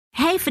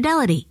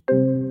Fidelity.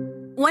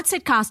 What's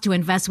it cost to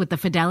invest with the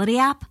Fidelity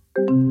app?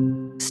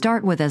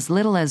 Start with as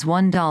little as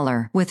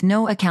 $1 with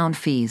no account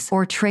fees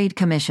or trade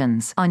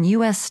commissions on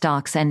U.S.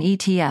 stocks and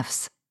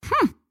ETFs.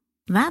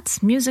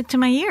 That's music to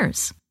my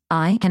ears.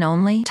 I can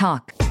only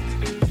talk.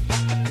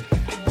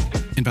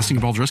 Investing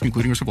involves risk,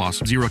 including risk of loss.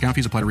 Zero account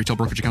fees apply to retail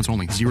brokerage accounts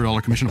only.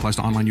 $0 commission applies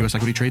to online U.S.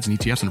 equity trades and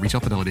ETFs and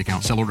retail Fidelity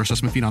accounts. Sell order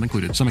assessment fee not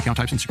included. Some account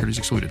types and securities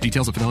excluded.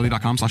 Details at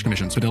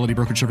fidelity.com/commissions. Fidelity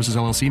Brokerage Services,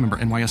 LLC, member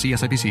NYSE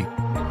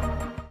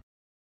SIPC.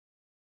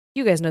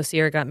 You guys know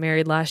Sierra got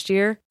married last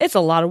year. It's a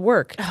lot of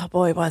work. Oh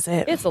boy, was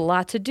it. It's a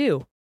lot to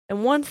do.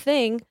 And one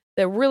thing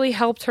that really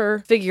helped her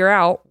figure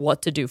out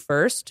what to do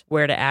first,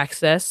 where to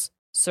access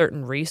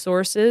certain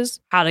resources,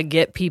 how to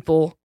get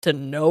people to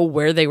know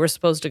where they were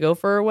supposed to go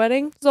for her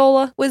wedding,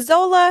 Zola. With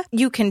Zola,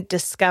 you can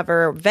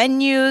discover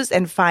venues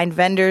and find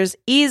vendors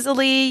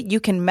easily. You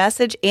can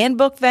message and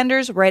book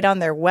vendors right on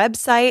their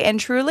website.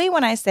 And truly,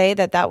 when I say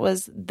that that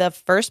was the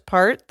first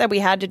part that we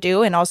had to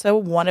do and also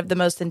one of the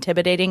most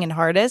intimidating and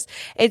hardest,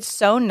 it's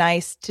so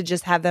nice to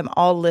just have them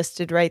all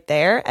listed right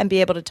there and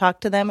be able to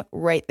talk to them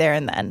right there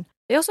and then.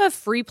 They also have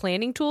free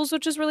planning tools,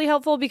 which is really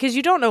helpful because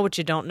you don't know what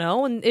you don't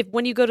know. And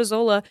when you go to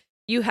Zola,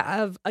 you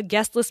have a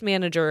guest list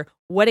manager,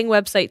 wedding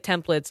website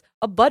templates,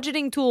 a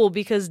budgeting tool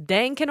because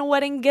dang, can a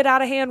wedding get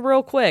out of hand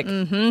real quick?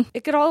 Mm-hmm.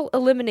 It could all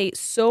eliminate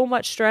so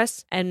much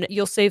stress and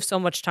you'll save so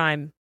much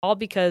time, all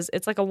because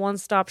it's like a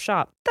one-stop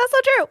shop. That's so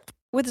true.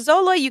 With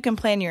Zola, you can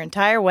plan your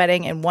entire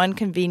wedding in one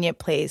convenient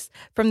place.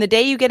 From the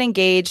day you get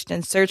engaged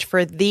and search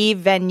for the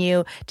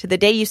venue to the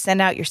day you send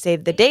out your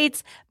save the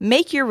dates,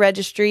 make your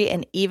registry,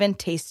 and even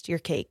taste your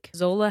cake.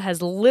 Zola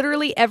has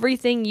literally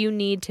everything you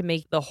need to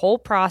make the whole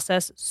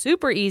process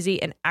super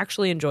easy and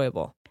actually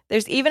enjoyable.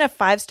 There's even a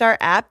 5-star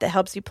app that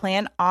helps you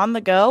plan on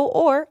the go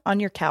or on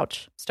your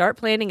couch. Start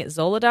planning at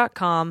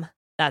Zola.com.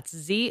 That's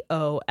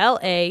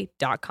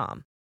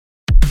ZOLA.com.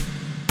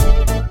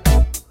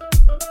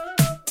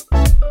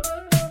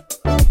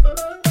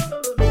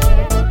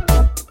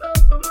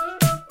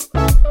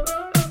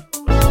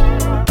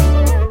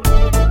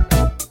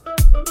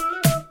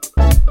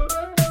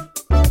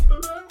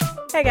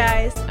 Hey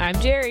guys, I'm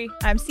Jerry.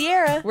 I'm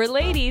Sierra. We're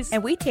ladies.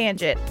 And we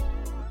tangent.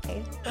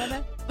 Hey,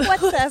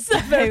 what's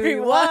up,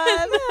 everyone?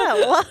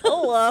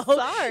 Hello.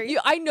 Sorry.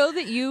 I know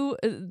that you,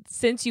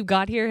 since you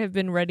got here, have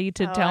been ready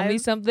to tell me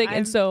something.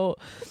 And so,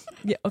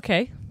 yeah,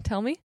 okay,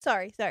 tell me.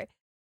 Sorry.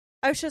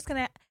 I was just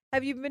going to,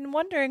 have you been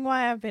wondering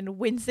why I've been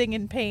wincing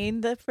in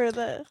pain for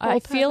the whole I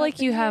time feel like I've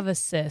been you here? have a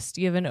cyst.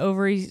 You have an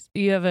ovary,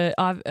 you have a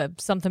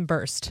something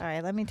burst. All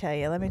right, let me tell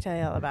you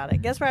all about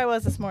it. Guess where I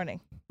was this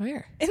morning?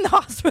 Where? In the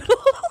hospital.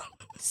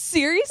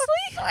 Seriously?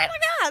 Oh my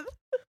God.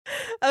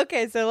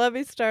 Okay, so let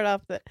me start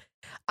off the.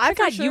 I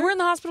God, you were in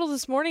the hospital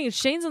this morning and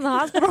Shane's in the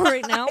hospital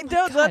right now. I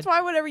know, that's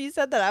why whenever you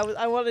said that,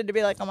 I wanted to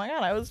be like, oh my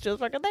God, I was just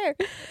fucking there.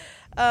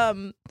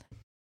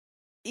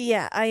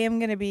 Yeah, I am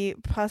going to be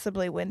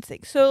possibly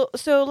wincing. So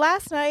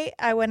last night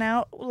I went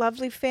out,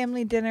 lovely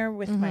family dinner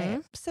with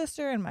my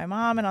sister and my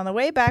mom. And on the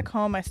way back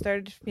home, I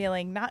started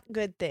feeling not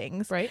good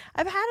things. Right.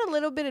 I've had a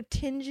little bit of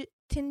tingy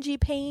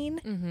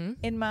pain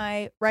in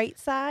my right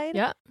side.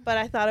 Yeah. But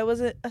I thought it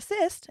was a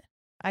cyst.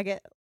 I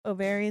get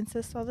ovarian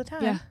cysts all the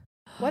time. Yeah.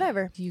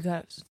 Whatever. You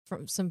got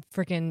from some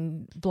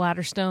freaking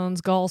bladder stones,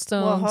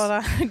 gallstones. Well, hold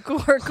on.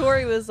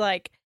 Corey was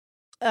like,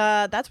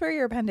 that's where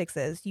your appendix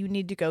is. You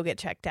need to go get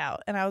checked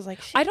out. And I was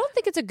like, shit. I don't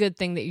think it's a good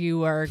thing that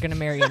you are going to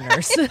marry a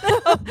nurse.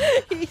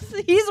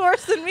 He's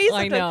worse than me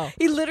sometimes. I know.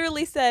 He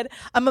literally said,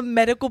 I'm a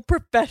medical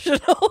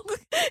professional.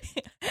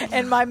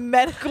 And my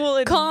medical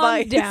advice.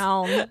 Calm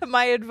down.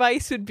 My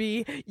advice would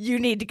be, you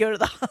need to go to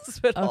the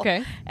hospital.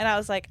 Okay. And I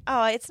was like,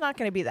 oh, it's not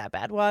going to be that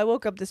bad. Well, I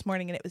woke up this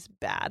morning and it was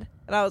bad.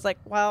 And I was like,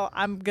 well,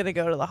 I'm going to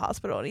go to the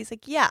hospital. And he's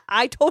like, yeah,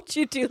 I told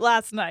you to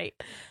last night.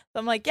 So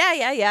I'm like, yeah,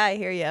 I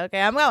hear you.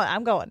 Okay,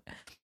 I'm going.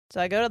 So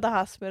I go to the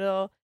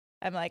hospital.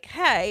 I'm like,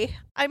 hey,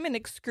 I'm in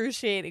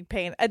excruciating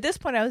pain. At this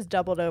point, I was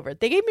doubled over.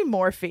 They gave me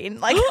morphine.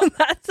 Like,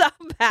 that's how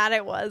bad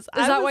it was.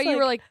 Is that why you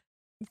were like,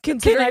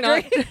 considering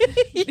not?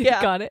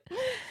 Yeah. Got it.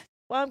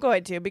 Well, I'm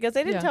going to because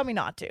they didn't tell me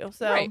not to.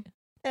 So Right.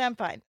 and I'm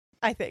fine,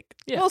 I think.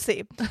 Yeah. We'll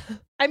see.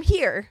 I'm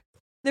here.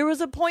 There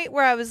was a point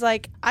where I was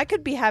like, I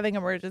could be having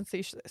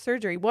emergency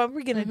surgery. What are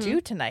we going to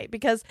do tonight?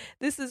 Because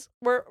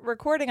we're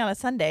recording on a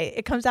Sunday.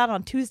 It comes out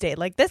on Tuesday.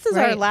 Like, this is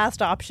our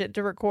last option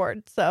to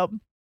record. So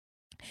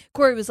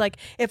Corey was like,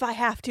 if I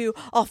have to,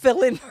 I'll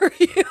fill in for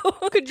you.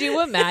 Could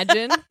you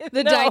imagine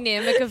the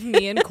dynamic of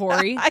me and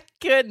Corey? I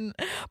couldn't.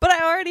 But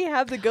I already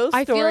have the ghost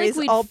I feel like stories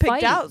we'd all picked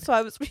fight. out. So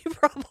I was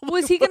probably.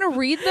 Was he going to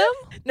read them?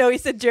 No, he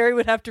said Jerry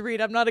would have to read.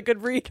 I'm not a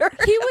good reader.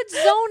 He would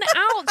zone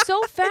out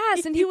so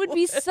fast and he would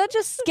be such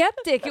a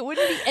skeptic. It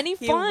wouldn't be any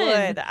He fun.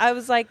 would. I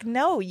was like,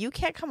 no, you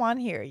can't come on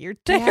here. You're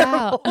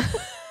terrible.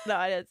 No,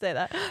 I didn't say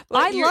that.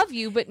 But I love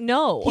you, but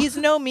no. He's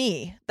no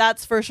me.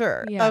 That's for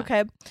sure. Yeah.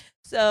 Okay.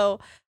 So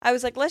I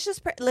was like, let's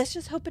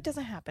just hope it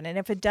doesn't happen. And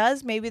if it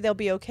does, maybe they'll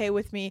be okay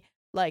with me,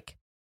 like,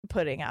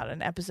 putting out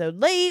an episode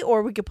late,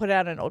 or we could put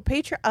out an old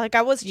Patreon. Like,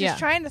 I was just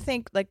trying to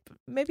think, like,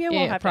 maybe I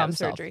won't have to have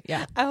surgery.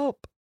 Yeah. I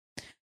hope.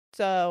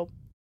 So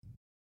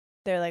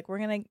they're like, we're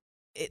going to,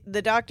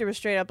 the doctor was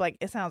straight up like,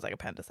 it sounds like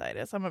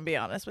appendicitis. I'm going to be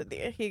honest with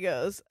you. He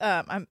goes,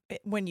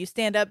 when you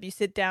stand up, you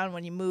sit down,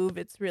 when you move,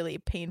 it's really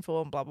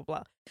painful and blah, blah,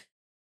 blah.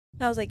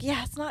 And I was like,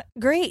 yeah, it's not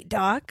great,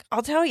 doc.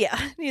 I'll tell you.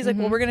 And he's like,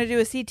 well, we're going to do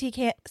a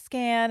CT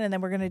scan and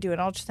then we're going to do an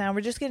ultrasound.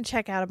 We're just going to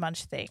check out a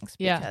bunch of things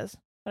because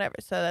whatever.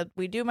 So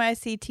we do my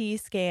CT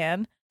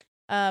scan.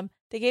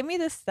 They gave me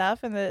this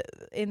stuff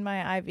in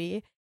my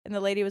IV and the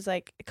lady was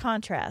like,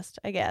 contrast,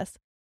 I guess.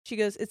 She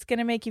goes, it's going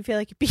to make you feel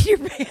like you pee your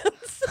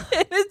pants.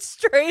 And it's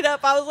straight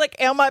up. I was like,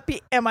 am I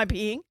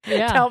peeing?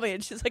 Yeah. Tell me.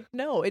 And she's like,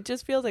 no, it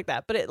just feels like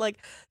that. But it like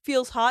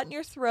feels hot in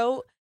your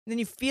throat. And then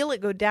you feel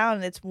it go down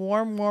and it's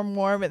warm, warm,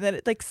 warm. And then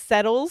it like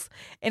settles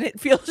and it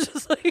feels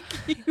just like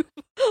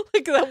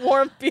like that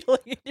warm feeling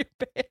in your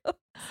pants.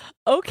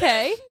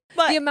 Okay.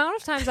 But the amount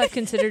of times I've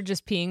considered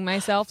just peeing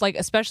myself, like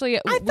especially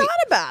I thought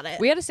about it.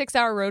 We had a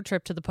 6-hour road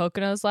trip to the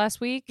Poconos last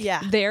week.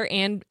 Yeah. There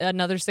and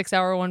another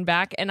 6-hour one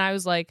back. And I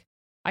was like,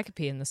 I could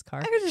pee in this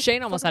car. could just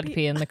Shane almost had to fucking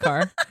pee in the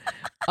car.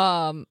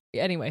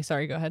 Anyway,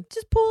 sorry, go ahead.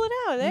 Just pull it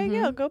out. There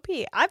you go. Go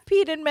pee. I've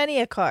peed in many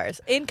a cars.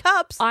 In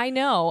cups. I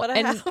know. But I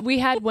And have- we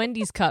had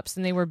Wendy's cups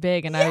and they were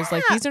big. And I was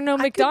like, these are no I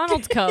could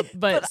McDonald's do cup. it,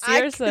 But I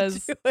Sierra could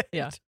says, do it.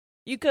 yeah.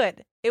 You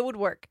could. It would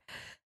work.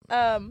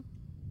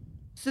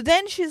 So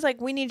then she's like,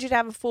 we need you to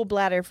have a full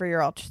bladder for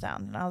your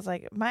ultrasound. And I was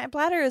like, my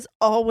bladder is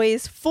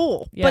always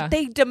full. Yeah. But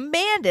they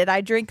demanded I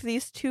drink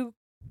these two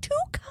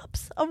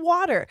cups of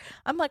water.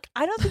 I'm like,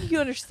 I don't think you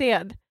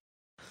understand.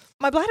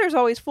 My bladder is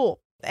always full.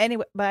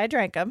 Anyway, but I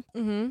drank them.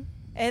 Mm-hmm.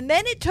 And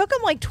then it took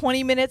them like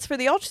 20 minutes for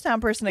the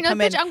ultrasound person to No,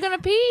 come in. bitch, I'm going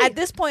to pee. At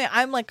this point,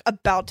 I'm like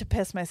about to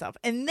piss myself.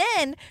 And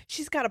then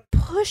she's got to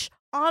push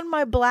on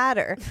my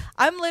bladder.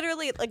 I'm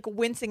literally like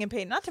wincing in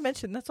pain. Not to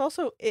mention, that's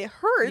also, it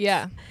hurts.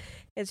 Yeah.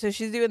 And so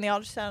she's doing the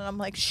ultrasound and I'm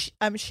like,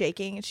 I'm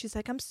shaking. And she's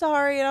like, I'm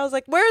sorry. And I was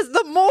like, where's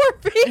the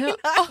morphine?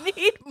 I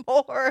need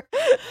more.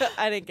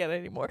 I didn't get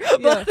any more.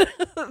 Yeah. But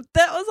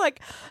that was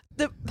like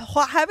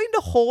having to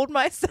hold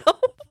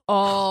myself.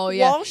 Oh,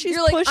 yeah. While she's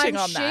You're like, pushing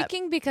I'm on that.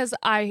 shaking because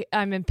I'm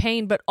in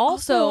pain, but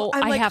also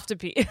I'm I like, have to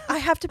pee. I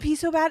have to pee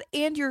so bad.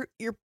 And you're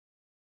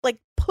like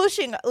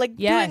pushing, like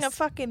doing a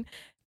fucking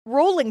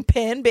rolling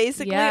pin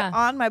basically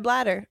on my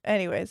bladder.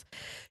 Anyways,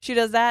 she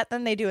does that.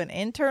 Then they do an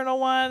internal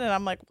one. And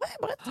I'm like,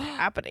 what's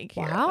happening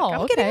here? Wow, Like,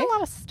 I'm getting a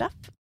lot of stuff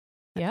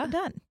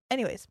done.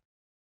 Anyways.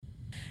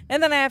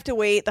 And then I have to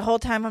wait. The whole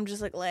time I'm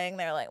just like laying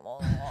there like,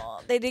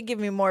 well, they did give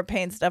me more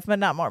pain stuff, but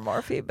not more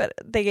morphine. But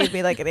they gave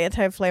me like an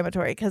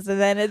anti-inflammatory because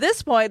then at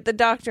this point, the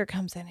doctor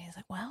comes in and he's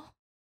like, well,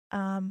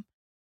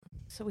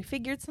 so we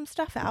figured some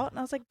stuff out. And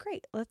I was like,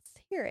 great, let's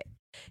hear it.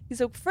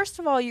 He's like, first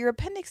of all, your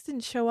appendix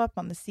didn't show up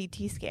on the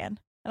CT scan.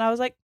 And I was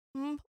like,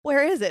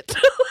 where is it?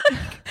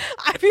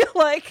 I feel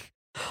like,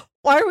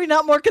 why are we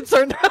not more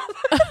concerned about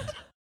that?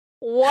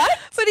 What?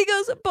 But he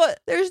goes, but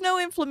there's no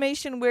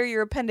inflammation where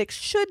your appendix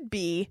should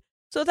be.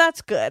 So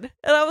that's good.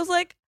 And I was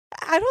like,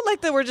 I don't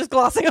like that we're just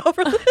glossing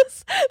over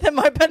this, that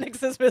my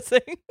appendix is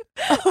missing.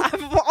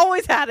 I've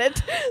always had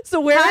it. So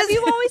where Have is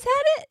you it? always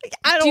had it?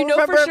 I don't Do you know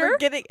remember for ever sure?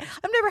 getting.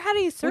 I've never had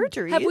any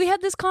surgeries. Have we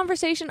had this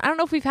conversation? I don't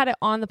know if we've had it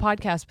on the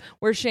podcast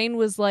where Shane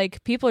was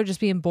like, people are just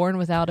being born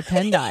without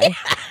appendi.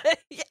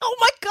 Oh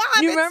my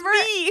God. You it's remember?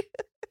 me.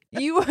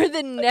 You are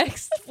the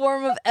next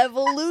form of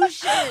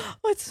evolution.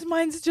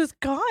 Mine's just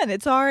gone.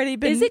 It's already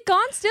been. Is it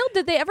gone still?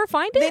 Did they ever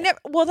find it? They never.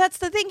 Well, that's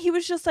the thing. He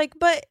was just like,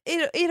 but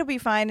it'll be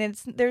fine.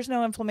 There's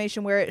no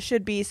inflammation where it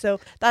should be, so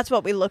that's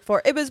what we look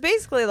for. It was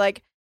basically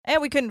like,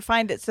 we couldn't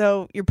find it,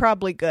 so you're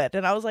probably good.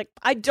 And I was like,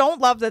 I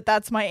don't love that.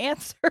 That's my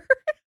answer.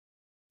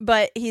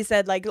 But he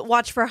said, like,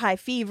 watch for high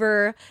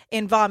fever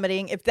and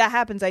vomiting. If that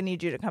happens, I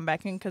need you to come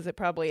back in because it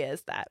probably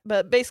is that.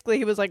 But basically,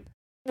 he was like,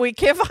 we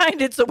can't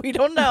find it, so we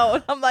don't know.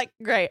 And I'm like,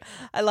 great.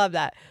 I love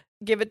that.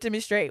 Give it to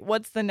me straight.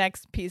 What's the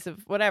next piece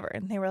of whatever?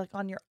 And they were like,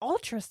 on your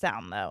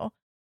ultrasound, though,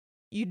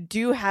 you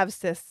do have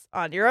cysts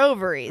on your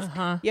ovaries.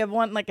 Uh-huh. You have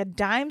one, like a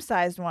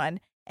dime-sized one,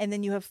 and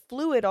then you have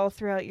fluid all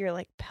throughout your,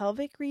 like,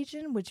 pelvic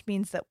region, which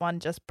means that one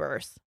just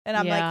burst. And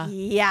I'm like,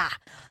 yeah,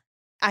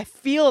 I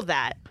feel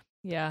that.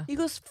 Yeah. He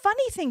goes,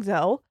 funny thing,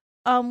 though,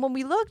 when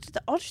we looked,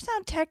 the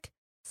ultrasound tech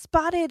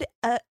spotted,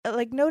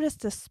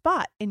 noticed a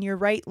spot in your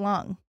right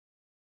lung.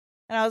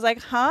 And I was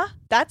like, huh?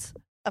 That's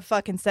a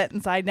fucking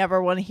sentence I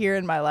never want to hear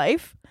in my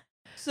life.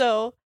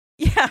 So,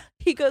 yeah,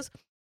 he goes,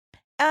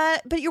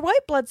 but your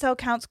white blood cell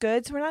count's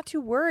good, so we're not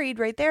too worried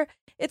right there.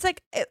 It's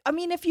like, I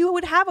mean, if you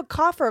would have a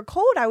cough or a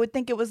cold, I would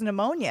think it was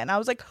pneumonia. And I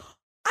was like,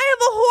 I have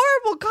a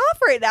horrible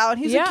cough right now. And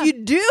he's like, you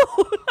do?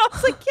 And I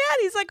was like, yeah.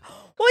 And he's like,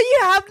 well, you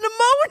have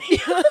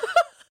pneumonia.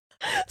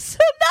 So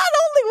not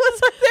only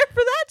was I there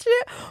for that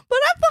shit, but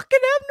I fucking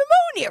have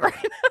pneumonia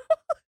right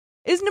now.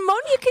 Is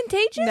pneumonia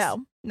contagious?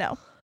 No.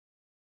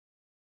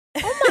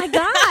 Oh my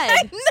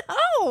God.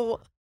 No.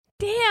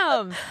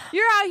 Damn.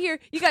 You're out here.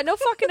 You got no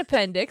fucking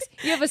appendix.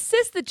 You have a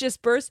cyst that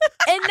just burst.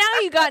 And now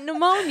you got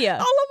pneumonia.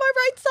 All of my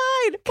right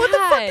side. What the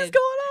fuck is God,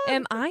 going on?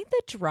 Am I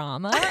the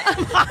drama?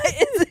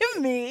 Is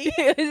it me?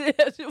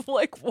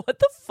 Like, what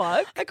the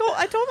fuck? I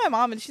told my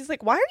mom, and she's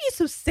like, "Why are you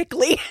so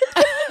sickly?"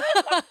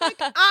 Like,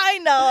 I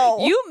know.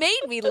 You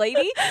made me,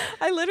 lady.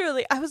 I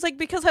was like,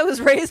 because I was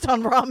raised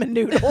on ramen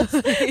noodles.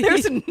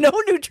 There's no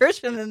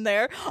nutrition in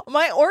there.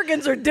 My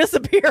organs are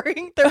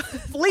disappearing. They're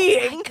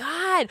fleeing.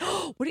 God,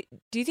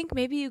 do you think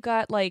maybe you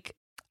got like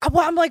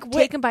Well, I'm like, wait,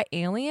 taken by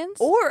aliens?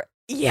 or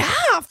yeah,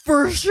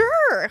 for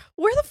sure.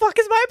 Where the fuck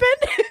is my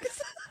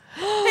appendix?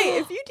 Hey,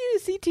 if you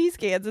do CT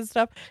scans and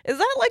stuff, is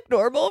that like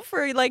normal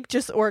for like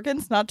just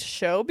organs not to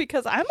show?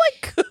 Because I'm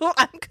like,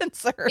 I'm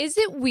concerned. Is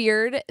it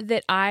weird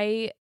that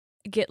I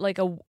get like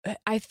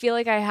I feel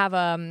like I have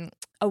a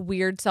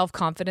weird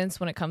self-confidence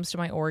when it comes to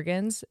my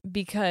organs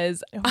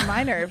because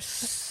Mine are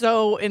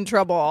so in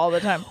trouble all the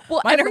time.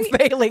 Well, Mine are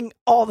failing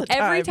all the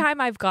time. Every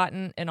time I've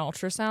gotten an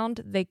ultrasound,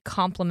 they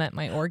compliment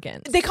my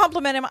organs. They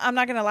compliment him. I'm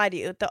not going to lie to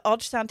you. The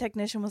ultrasound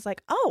technician was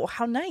like, "Oh,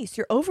 how nice.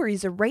 Your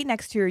ovaries are right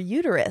next to your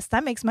uterus.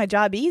 That makes my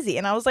job easy."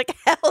 And I was like,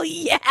 "Hell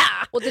yeah."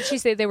 Well, did she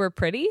say they were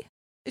pretty?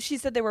 She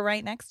said they were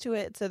right next to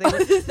it. So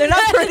they're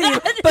not pretty,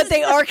 but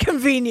they are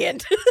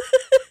convenient.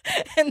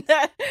 and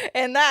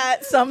that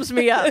sums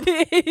me up.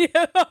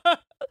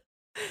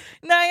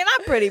 No, you're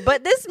not pretty,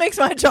 but this makes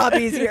my job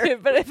easier.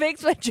 But it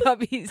makes my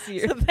job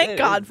easier. So thank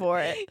God for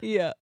it.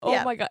 Yeah. Oh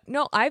Yeah. my God.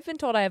 No, I've been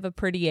told I have a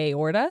pretty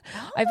aorta.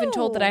 I've been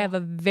told that I have a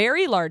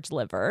very large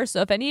liver.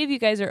 So if any of you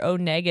guys are O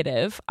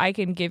negative, I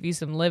can give you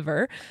some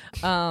liver.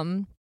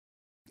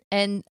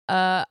 And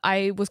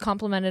I was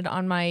complimented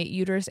on my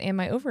uterus and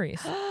my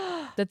ovaries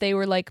that they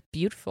were like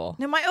beautiful.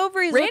 Now my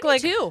ovaries Randy look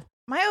like too.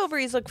 my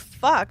ovaries look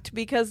fucked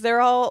because they're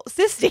all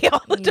cysty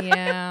all the time.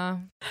 Yeah.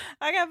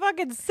 I got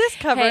fucking cyst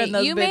cover Hey, in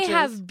those you bitches. may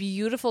have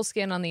beautiful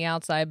skin on the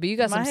outside, but you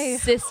got some My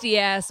cysty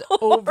ass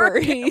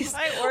ovaries.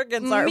 My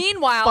organs are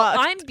Meanwhile, fucked.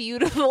 I'm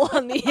beautiful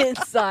on the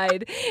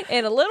inside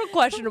and a little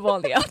questionable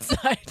on the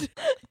outside.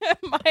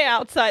 My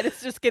outside is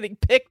just getting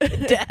picked to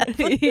death.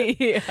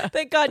 Yeah.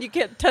 Thank God you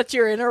can't touch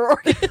your inner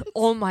organs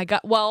Oh my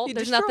God. Well, You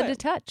there's destroy nothing to it.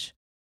 touch.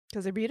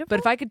 because they're beautiful. But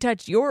if I could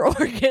touch your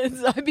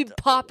organs, I'd be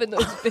popping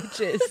those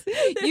bitches.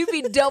 You'd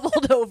be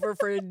doubled over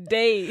for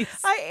days.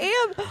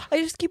 I am. I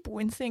just keep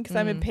wincing because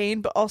I'm in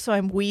pain, but also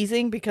I'm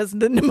wheezing because of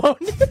the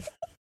pneumonia.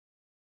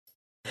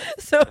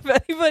 So if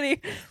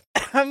anybody,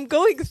 I'm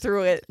going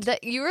through it.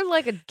 That you're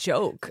like a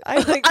joke.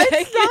 I think I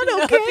it's cannot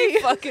not be okay.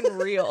 fucking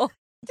real.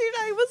 Dude,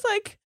 I was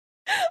like,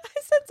 I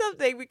said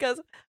something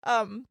because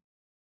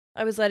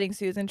I was letting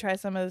Susan try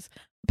some of this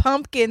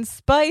pumpkin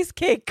spice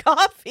cake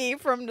coffee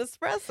from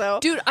Nespresso.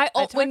 Dude, when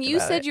talked you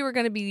about said it. you were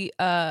going to be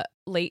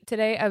late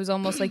today, I was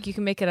almost like, you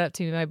can make it up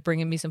to me by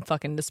bringing me some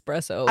fucking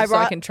Nespresso so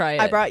I can try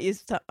it. I brought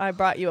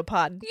you a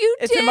pod. You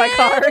It's in my did?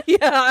 car. Yeah,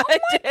 Oh I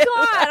my did. God,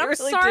 I I'm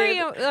really sorry.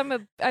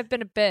 did. I've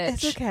been a bitch.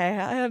 It's okay.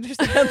 I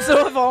understand.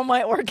 So have all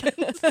my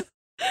organs.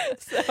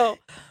 So,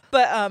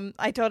 but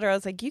I told her, I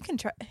was like, you can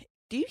try.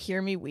 Do you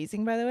hear me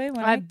wheezing, by the way?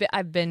 When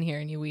I've been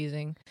hearing you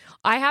wheezing.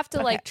 I have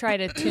to like try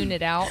to tune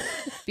it out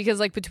because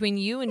like between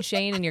you and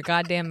Shane and your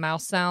goddamn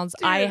mouth sounds,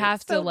 Dude, I have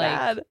it's to so like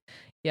bad.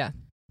 yeah.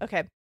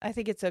 Okay, I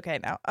think it's okay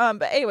now.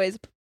 But anyways,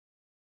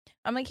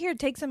 I'm like, here,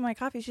 take some of my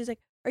coffee. She's like,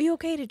 are you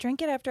okay to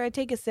drink it after I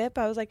take a sip?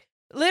 I was like,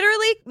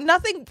 literally,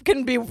 nothing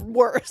can be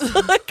worse.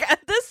 Like at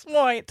this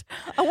point,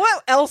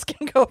 what else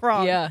can go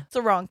wrong? Yeah. It's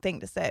a wrong thing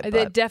to say. It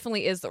But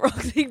definitely is the wrong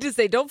thing to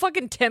say. Don't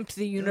fucking tempt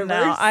the universe.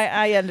 no,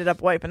 I ended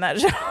up wiping that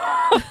shit off.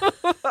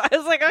 I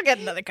was like, I'll get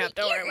another cup.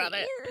 Don't worry about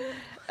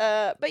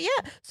it. But yeah,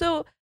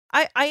 so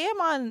I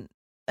am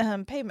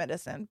on pain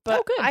medicine, but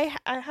Oh, good.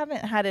 I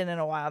haven't had it in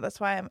a while. That's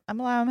why I'm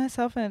allowing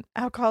myself an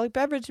alcoholic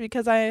beverage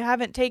because I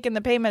haven't taken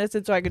the pain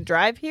medicine so I could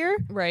drive here,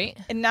 right?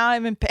 and now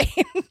I'm in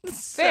pain.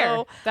 Fair.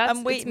 So That's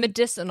I'm waiting. It's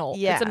medicinal.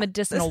 Yeah. It's a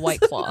medicinal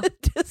White Claw.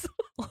 Medicinal.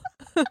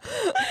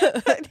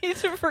 I need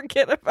to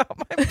forget about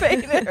my pain.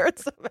 It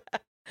hurts so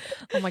bad.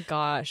 Oh my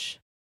gosh.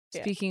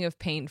 Yeah. Speaking of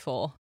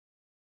painful.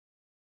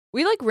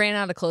 We like ran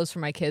out of clothes for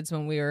my kids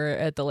when we were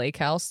at the lake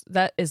house.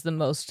 That is the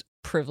most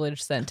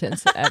privileged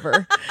sentence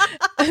ever.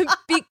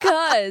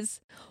 Because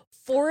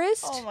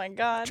Forrest, Oh my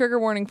god. trigger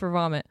warning for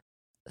vomit,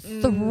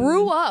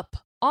 threw up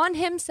on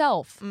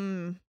himself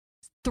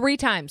 3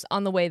 times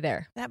on the way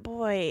there. That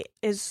boy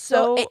is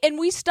So, so. and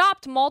we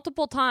stopped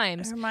multiple It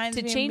times reminds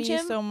to me change of me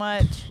him. so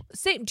much.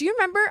 Do you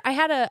remember? I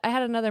had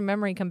another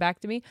memory come back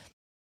to me.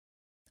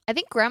 I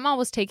think Grandma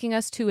was taking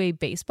us to a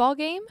baseball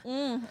game,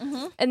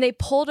 and they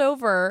pulled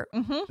over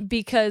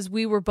because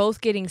we were both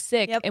getting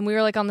sick, Yep. and we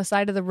were like on the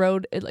side of the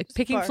road, like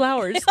picking Far.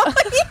 flowers.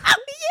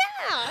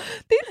 Yeah.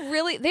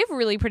 They have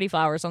really pretty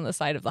flowers on the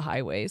side of the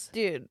highways.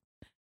 Dude,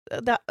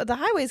 the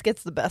highways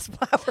gets the best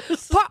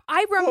flowers. But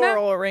I Floral remember.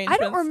 I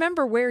arrangements. don't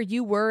remember where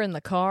you were in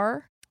the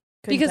car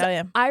Couldn't because tell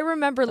you. I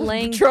remember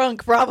laying.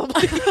 Drunk,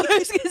 probably. I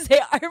was gonna say,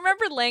 I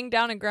remember laying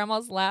down in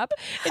Grandma's lap,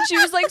 and she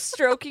was like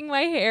stroking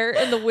my hair,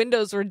 and the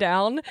windows were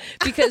down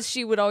because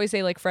she would always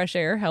say like fresh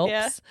air helps.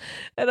 Yeah.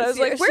 And I was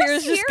like, Sears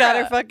 "Where's just got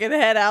her Sierra?" fucking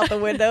head out the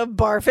window,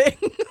 barfing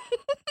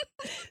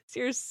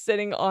Sears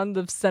sitting on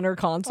the center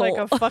console.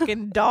 like a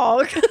fucking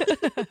dog.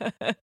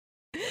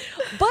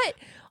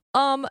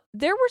 But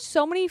there were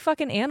so many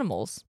fucking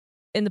animals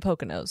in the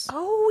Poconos.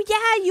 Oh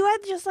yeah, you had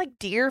just like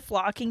deer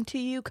flocking to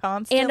you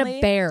constantly. And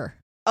a bear.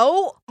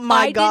 Oh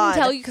my God. I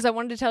didn't tell you because I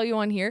wanted to tell you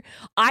on here.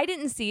 I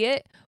didn't see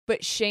it,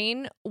 but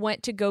Shane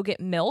went to go get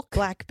milk.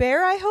 Black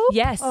bear, I hope?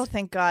 Yes. Oh,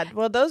 thank God.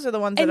 Well, those are the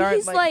ones that And aren't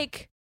he's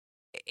like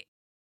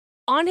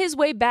on his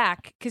way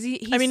back because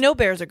he's. I mean, no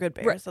bears are good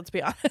bears, let's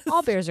be honest.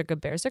 All bears are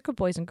good bears. They're good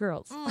boys and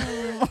girls.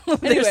 They're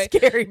Anyway.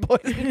 scary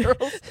boys and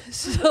girls.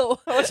 So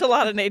I watch a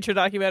lot of nature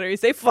documentaries.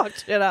 They fuck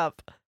shit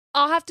up.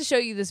 I'll have to show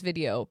you this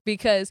video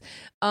because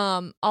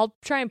I'll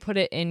try and put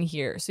it in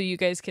here so you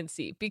guys can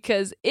see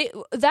because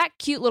that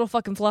cute little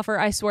fucking fluffer,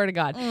 I swear to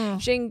God,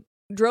 Shane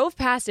drove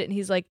past it and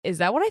he's like, is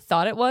that what I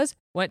thought it was?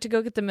 Went to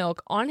go get the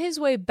milk. On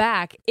his way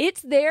back,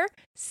 it's there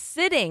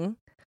sitting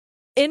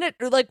in it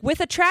like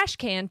with a trash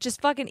can just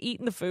fucking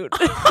eating the food.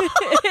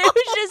 It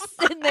was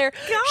just sitting there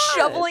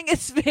shoveling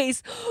his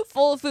face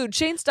full of food.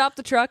 Shane stopped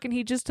the truck and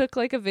he just took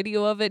like a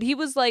video of it. He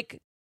was like,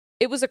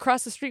 it was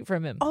across the street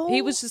from him. Oh.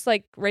 He was just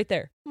like right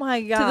there.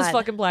 My God. To this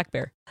fucking black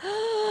bear.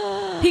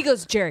 He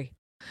goes, Jerry,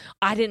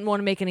 I didn't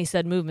want to make any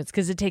sudden movements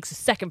because it takes a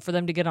second for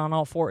them to get on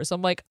all fours.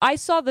 I'm like, I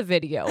saw the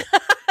video.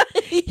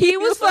 He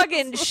was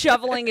fucking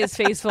shoveling his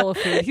face full of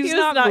food. He was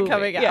not moving.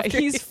 coming after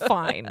he's you.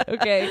 fine.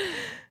 Okay.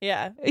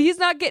 Yeah. He's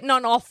not getting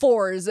on all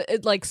fours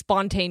like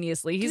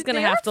spontaneously. He's Dude, going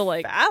to they have are to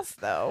like. fast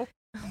though.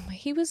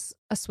 He was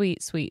a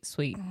sweet, sweet,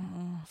 sweet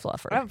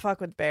fluffer. I don't fuck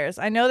with bears.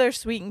 I know they're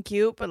sweet and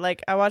cute, but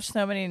like I watch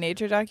so many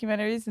nature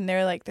documentaries and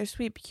they're like they're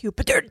sweet and cute,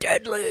 but they're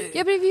deadly.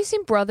 Yeah, but have you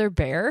seen Brother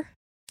Bear?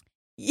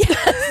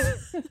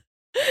 Yes.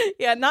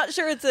 Yeah, not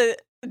sure it's a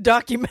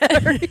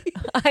documentary.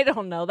 I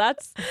don't know.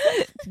 That's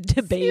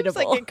debatable.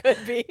 Seems like it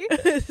could be.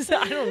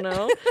 I don't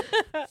know.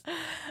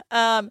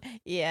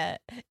 Yeah,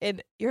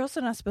 and you're also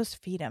not supposed to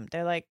feed them.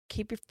 They're like,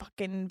 keep your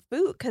fucking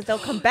food because they'll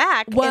come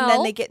back and Well-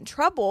 then they get in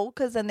trouble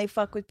because then they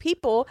fuck with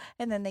people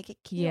and then they get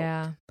killed.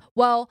 Yeah.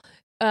 Well,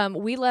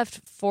 we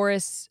left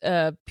Forrest's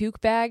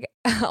puke bag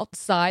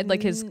outside,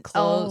 like his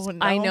clothes. Oh,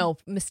 no. I know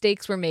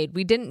mistakes were made.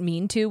 We didn't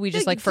mean to. We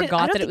just like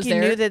forgot that it was you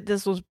there. knew that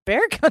this was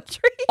bear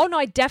country. Oh no,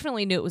 I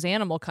definitely knew it was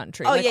animal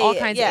country. Oh, like yeah, all yeah,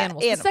 kinds yeah, of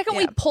animals. The second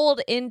we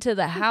pulled into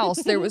the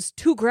house, there was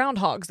 2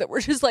 groundhogs that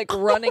were just like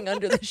running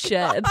under the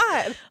shed.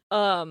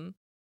 God.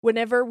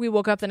 Whenever we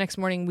woke up the next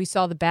morning, we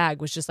saw the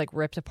bag was just like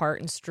ripped apart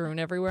and strewn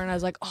everywhere. And I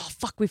was like, oh,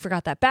 fuck, we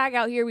forgot that bag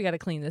out here. We got to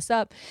clean this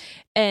up.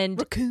 And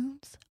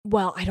Raccoons.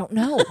 well, I don't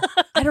know.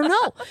 I don't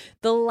know.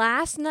 The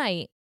last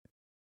night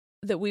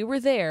that we were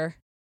there,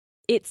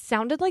 it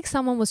sounded like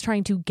someone was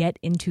trying to get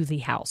into the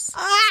house.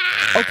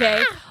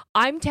 Okay?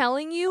 I'm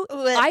telling you,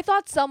 I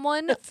thought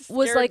someone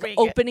was scared like me.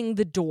 opening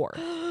the door.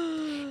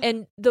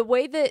 And the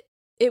way that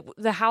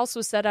the house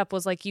was set up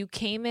was like you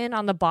came in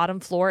on the bottom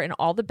floor and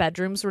all the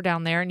bedrooms were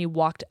down there and you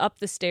walked up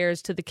the stairs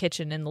to the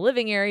kitchen and the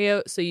living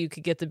area so you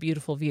could get the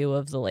beautiful view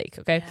of the lake.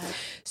 Okay. Yeah.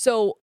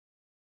 So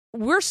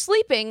we're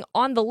sleeping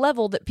on the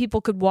level that people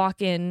could walk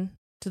in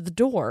to the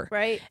door.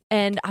 Right.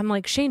 And I'm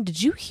like, Shane,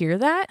 did you hear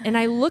that? And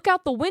I look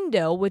out the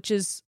window, which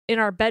is in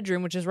our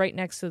bedroom, which is right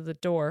next to the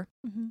door.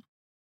 Mm-hmm.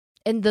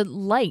 And the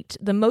light,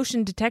 the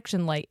motion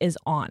detection light is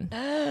on.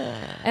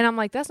 And I'm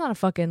like, that's not a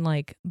fucking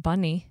like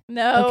bunny.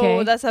 No,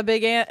 Okay. that's a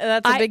big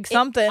big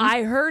something.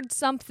 I heard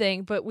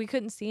something, but we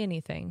couldn't see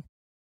anything.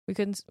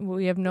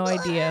 We have no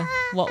idea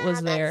what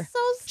was there. So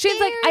Shane's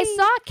like, I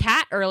saw a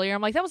cat earlier.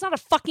 I'm like, that was not a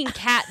fucking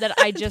cat that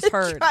I just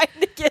heard. Trying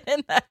to get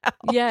in the house.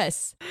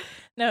 Yes.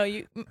 No,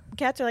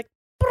 cats are like.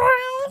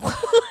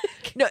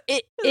 No,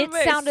 it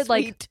Very sounded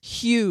like sweet.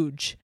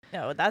 huge.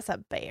 No, that's a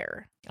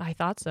bear I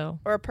thought so.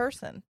 or a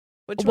person.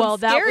 Which Well,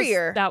 one's that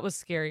scarier? that was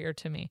scarier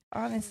to me.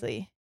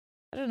 Honestly,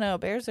 I don't know.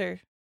 Bears are,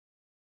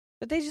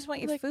 but they just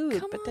want your Like, food.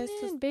 come but on that's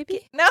in,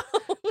 baby. No,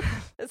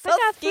 it's so I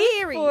got food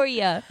scary. for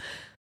you. Or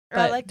I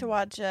But- like to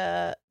watch.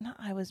 Not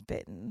I Was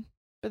Bitten,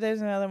 but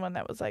there's another one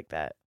that was like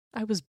that.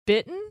 I was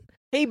bitten.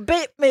 He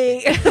bit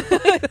me.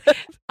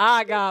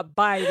 I got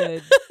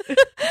bited.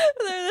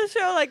 There's a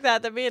show like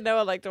that me and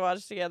Noah like to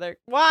watch together.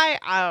 Why?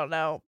 I don't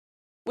know.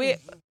 We're.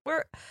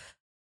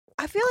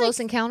 I feel Close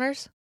like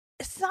encounters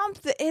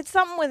something. It's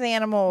something with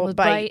animal with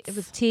bites.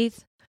 with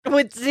teeth.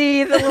 With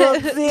teeth, a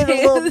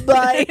little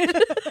bite.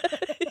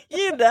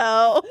 You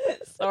know.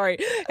 Sorry.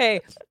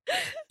 Hey,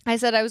 I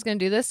said I was going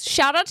to do this.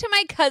 Shout out to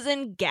my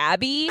cousin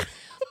Gabby.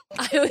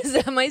 I was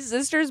at my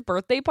sister's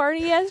birthday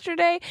party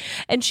yesterday,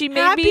 and she made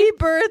Happy me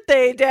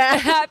birthday, Dad.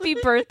 happy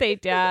birthday,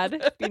 Dad.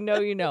 If you know,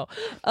 you know.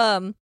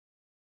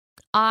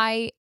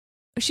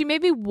 She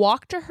made me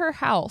walk to her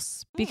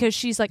house because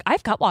she's like, I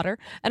have Cutwater,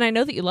 and I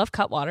know that you love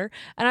Cutwater.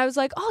 And I was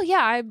like, oh,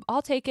 yeah,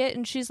 I'll take it.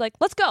 And she's like,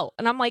 let's go.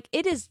 And I'm like,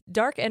 it is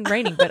dark and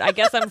raining, but I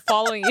guess I'm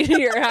following you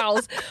to your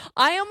house.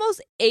 I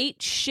almost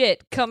ate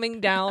shit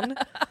coming down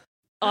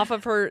off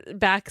of her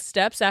back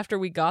steps after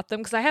we got them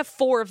because I have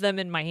 4 of them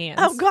in my hands.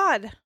 Oh,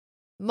 God.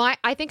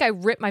 I think I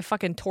ripped my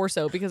fucking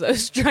torso because I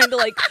was trying to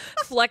like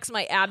flex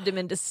my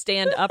abdomen to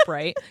stand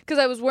upright because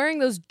I was wearing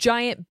those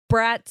giant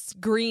Bratz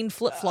green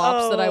flip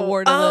flops that I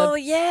wore to the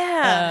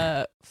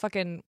yeah.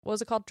 fucking what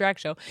was it called, drag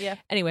show. Yeah.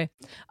 Anyway,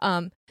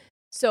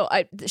 so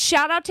I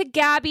shout out to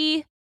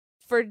Gabby.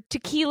 for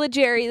Tequila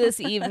Jerry this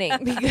evening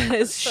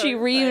because So she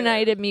excited.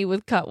 reunited me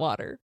with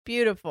Cutwater.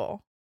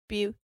 Beautiful.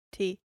 Beautiful.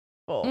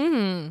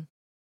 Mm.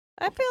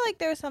 I feel like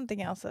there was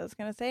something else I was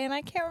going to say, and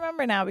I can't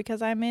remember now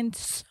because I'm in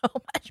so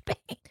much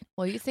pain.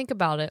 Well, you think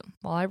about it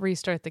while I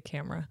restart the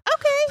camera.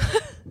 Okay.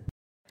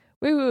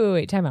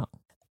 Wait. Time out.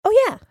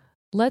 Oh, yeah.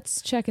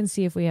 Let's check and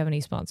see if we have any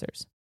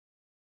sponsors.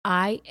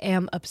 I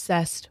am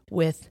obsessed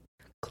with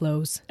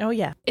clothes. Oh,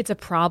 yeah. It's a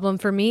problem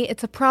for me.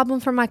 It's a problem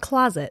for my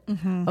closet.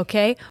 Mm-hmm.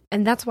 Okay.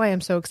 And that's why I'm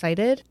so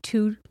excited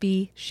to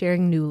be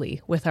sharing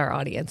Nuuly with our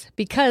audience,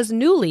 because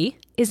Nuuly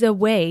is a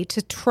way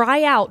to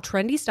try out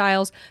trendy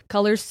styles,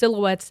 colors,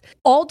 silhouettes,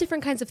 all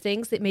different kinds of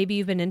things that maybe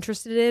you've been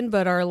interested in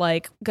but are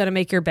like going to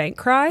make your bank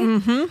cry.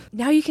 Mm-hmm.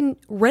 Now you can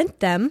rent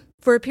them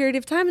for a period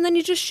of time and then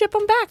you just ship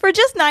them back. For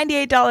just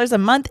 $98 a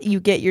month,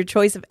 you get your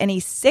choice of any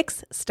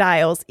 6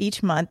 styles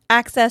each month,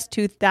 access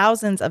to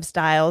thousands of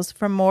styles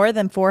from more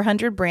than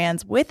 400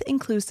 brands with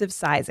inclusive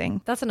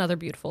sizing. That's another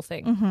beautiful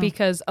thing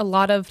because a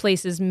lot of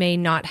places may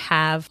not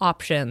have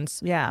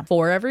options Yeah.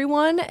 for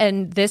everyone.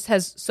 And this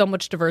has so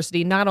much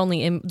diversity, not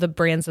only in the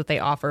brands that they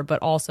offer, but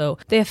also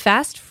they have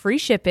fast, free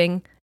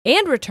shipping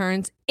and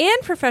returns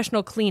and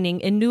professional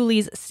cleaning in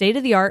Nuuly's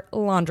state-of-the-art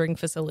laundering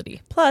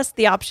facility. Plus,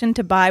 the option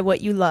to buy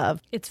what you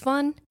love. It's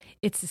fun,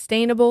 it's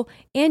sustainable,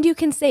 and you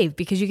can save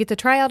because you get to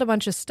try out a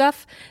bunch of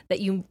stuff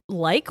that you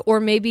like, or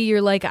maybe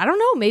you're like, I don't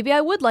know, maybe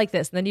I would like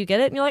this. And then you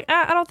get it and you're like,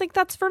 I don't think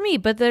that's for me,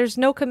 but there's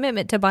no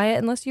commitment to buy it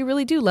unless you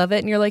really do love it.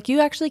 And you're like,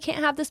 you actually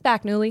can't have this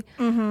back, Nuuly.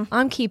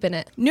 I'm keeping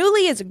it.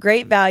 Nuuly is a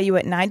great value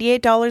at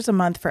 $98 a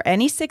month for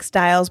any 6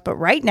 styles, but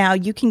right now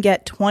you can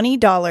get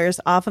 $20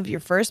 off of your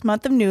first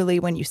month of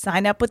Nuuly when you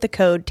sign up with the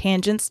code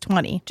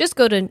TANGENTS20. Just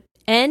go to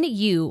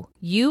NUULY.com.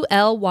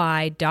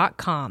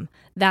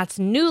 That's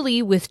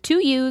Nuuly with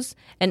 2 U's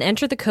and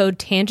enter the code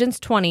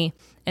TANGENTS20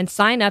 and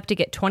sign up to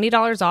get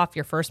 $20 off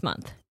your first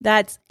month.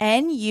 That's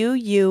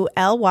NUULY.com.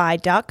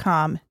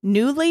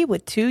 Nuuly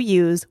with 2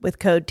 U's with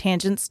code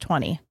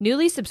TANGENTS20.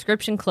 Nuuly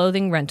subscription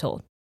clothing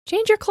rental.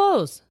 Change your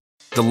clothes.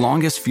 The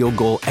longest field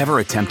goal ever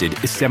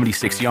attempted is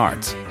 76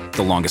 yards.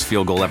 The longest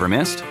field goal ever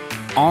missed?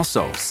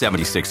 Also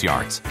 76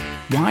 yards.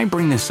 Why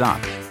bring this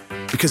up?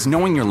 Because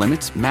knowing your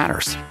limits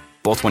matters,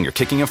 both when you're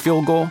kicking a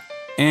field goal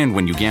and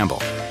when you gamble.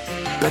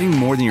 Betting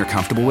more than you're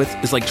comfortable with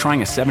is like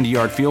trying a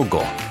 70-yard field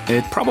goal.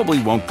 It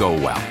probably won't go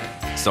well.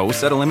 So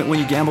set a limit when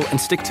you gamble and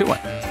stick to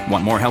it.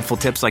 Want more helpful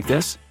tips like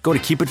this? Go to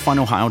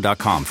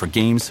keepitfunohio.com for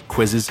games,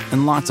 quizzes,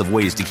 and lots of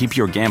ways to keep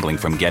your gambling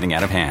from getting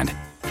out of hand.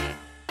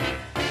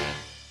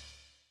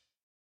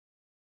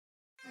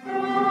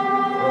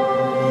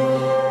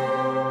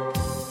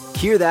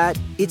 Hear that?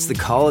 It's the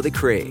call of the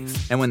Crave.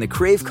 And when the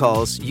Crave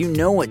calls, you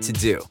know what to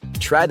do.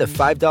 Try the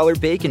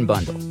 $5 Bacon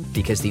Bundle.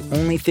 Because the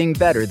only thing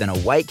better than a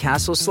White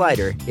Castle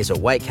slider is a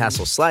White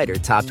Castle slider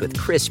topped with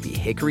crispy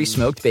hickory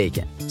smoked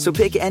bacon. So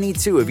pick any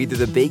 2 of either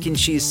the Bacon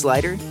Cheese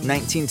Slider,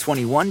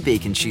 1921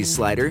 Bacon Cheese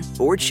Slider,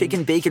 or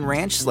Chicken Bacon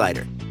Ranch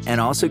Slider.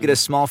 And also get a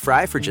small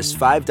fry for just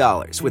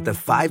 $5 with the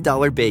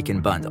 $5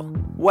 Bacon Bundle.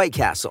 White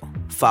Castle.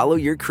 Follow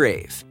your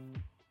Crave.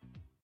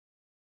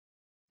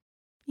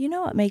 You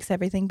know what makes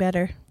everything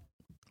better?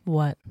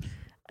 What?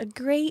 A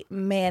great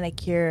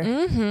manicure.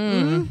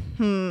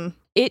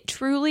 It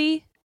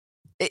truly,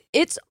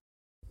 it's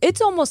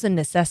almost a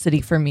necessity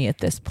for me at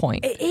this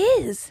point. It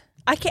is.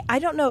 I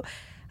don't know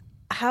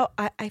how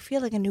I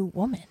feel like a new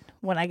woman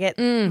when I get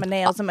my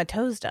nails and my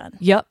toes done.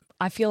 Yep.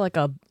 I feel like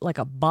a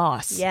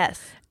boss. Yes.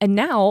 And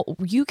now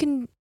you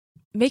can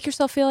make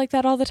yourself feel like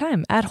that all the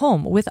time at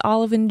home with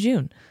Olive and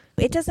June.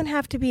 It doesn't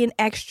have to be an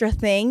extra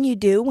thing you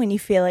do when you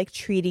feel like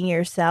treating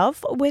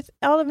yourself. With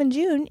Olive and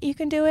June, you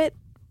can do it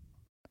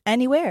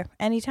anywhere,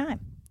 anytime,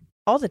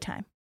 all the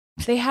time.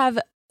 They have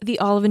the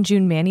Olive and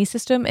June Mani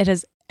system. It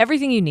has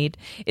everything you need.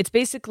 It's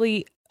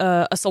basically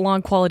a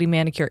salon quality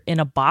manicure in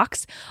a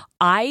box.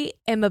 I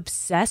am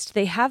obsessed.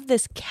 They have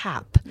this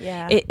cap.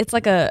 Yeah. It's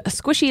like a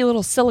squishy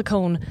little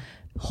silicone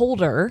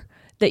holder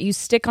that you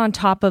stick on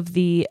top of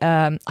the,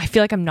 I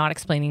feel like I'm not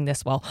explaining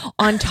this well,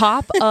 on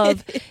top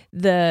of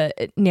the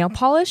nail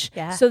polish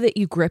so that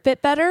you grip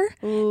it better.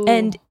 Ooh.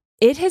 And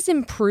it has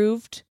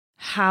improved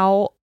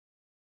how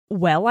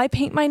well I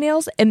paint my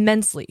nails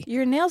immensely.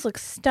 Your nails look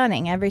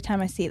stunning every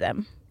time I see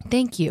them.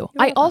 Thank you.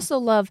 You're I welcome. also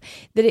love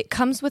that it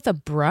comes with a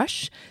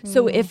brush.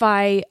 So if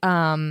I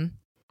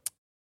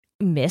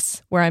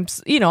miss where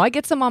I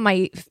get some on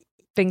my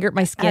finger,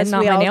 my skin, As not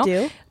we my all nail,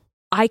 do.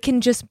 I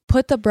can just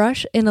put the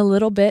brush in a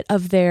little bit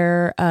of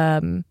their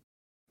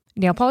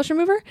nail polish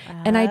remover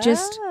and I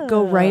just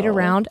go right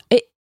around.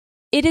 It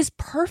is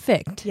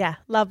perfect. Yeah,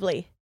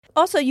 lovely.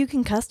 Also, you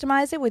can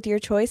customize it with your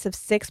choice of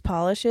 6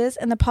 polishes,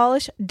 and the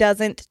polish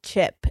doesn't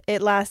chip.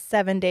 It lasts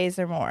 7 days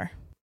or more.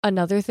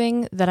 Another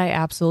thing that I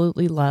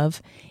absolutely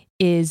love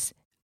is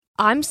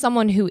I'm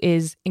someone who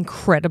is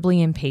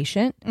incredibly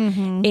impatient,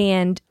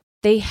 and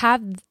they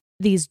have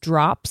these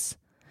drops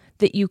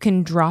that you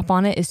can drop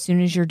on it as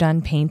soon as you're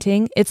done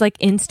painting. It's like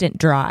instant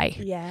dry.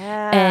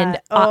 Yeah. And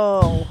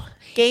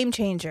game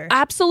changer.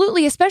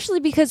 Absolutely,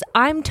 especially because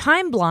I'm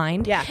time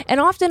blind. Yeah.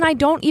 And often I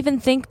don't even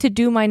think to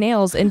do my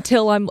nails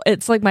until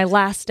it's like my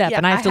last step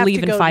and I have to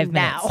leave in go 5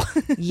 now.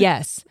 minutes.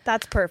 Yes.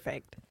 That's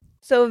perfect.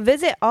 So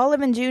visit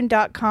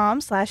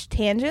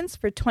oliveandjune.com/tangents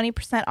for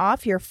 20%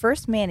 off your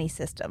first Manny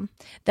system.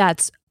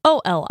 That's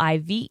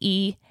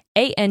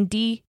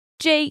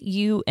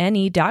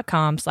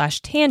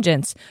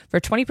OLIVEANDJUNE.com/tangents for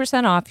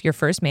 20% off your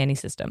first Manny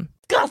system.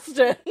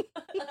 Disgusting.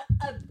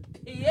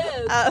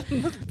 I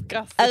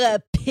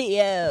got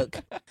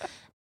puke.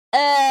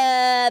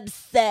 I'm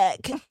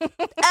sick.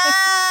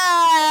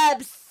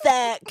 I'm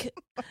sick.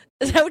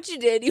 Is that what you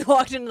did? You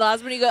walked into the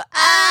hospital and you go,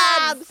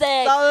 I'm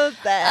sick. So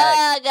sick.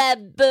 I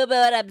got boo-boo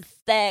and I'm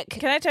sick.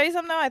 Can I tell you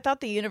something though? I thought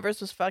the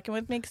universe was fucking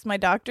with me because my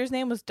doctor's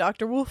name was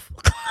Dr. Wolf.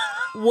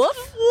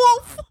 Woof?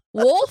 Wolf.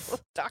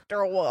 Wolf?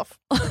 Dr. Wolf.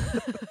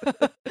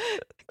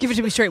 Give it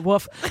to me straight,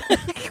 woof.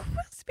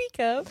 Speak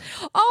of.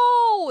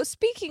 Oh,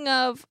 speaking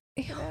of,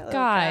 little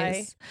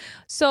guys.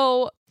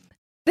 So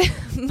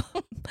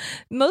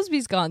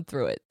Mosby's gone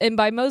through it. And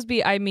by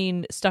Mosby, I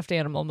mean stuffed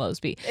animal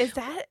Mosby. Is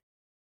that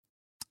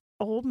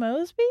old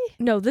Mosby?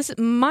 No, this is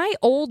my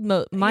old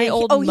Mo. He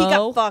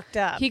got fucked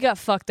up. He got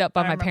fucked up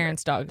by I my remember.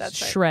 parents' dog,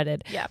 That's right.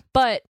 shredded. Yeah.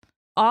 But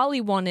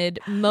Ollie wanted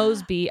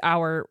Mosby,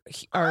 our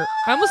I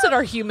almost said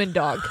our human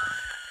dog,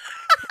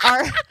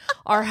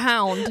 our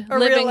hound, A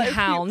living real life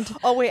hound.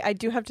 Oh wait, I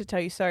do have to tell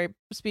you. Sorry.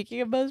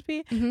 Speaking of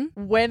Mosby,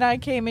 when I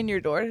came in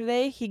your door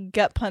today, he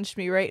gut punched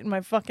me right in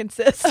my fucking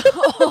cyst.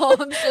 Oh,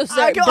 I'm so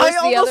sorry. I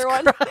Burst the other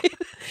almost one. cried.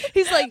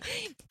 He's like,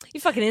 you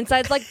fucking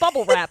inside's like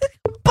bubble wrap.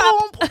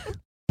 Pop, pop,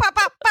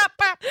 pop, pop,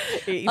 pop.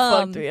 He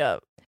fucked me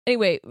up.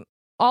 Anyway,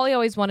 Ollie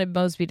always wanted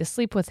Mosby to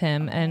sleep with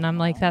him, and I'm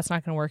like, that's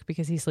not going to work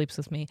because he sleeps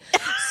with me.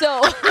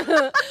 So,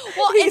 well,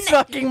 He's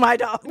fucking my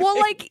dog. well,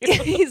 like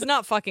he's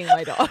not fucking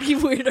my dog, you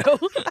weirdo.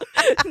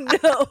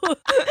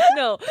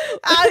 No.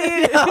 How do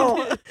you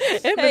know?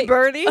 Him Hey, and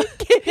Birdie?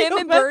 Him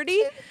and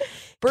Birdie.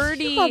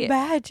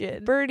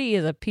 Imagine. Birdie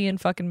is a peeing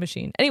fucking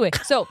machine. Anyway,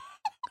 so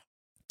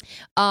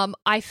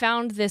I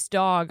found this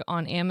dog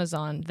on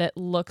Amazon that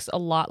looks a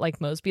lot like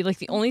Mosby. Like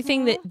the only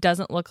thing that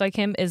doesn't look like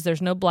him is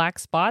there's no black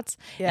spots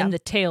and the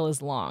tail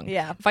is long.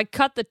 Yeah. If I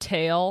cut the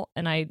tail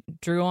and I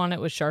drew on it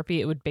with Sharpie,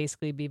 it would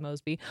basically be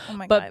Mosby. Oh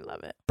my But God, I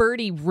love it.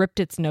 Birdie ripped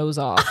its nose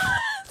off.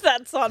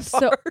 That's on par.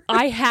 So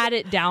I had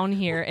it down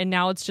here and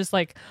now it's just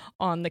like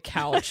on the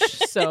couch.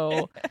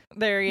 So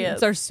There he is.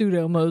 it's our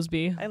pseudo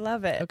Mosby. I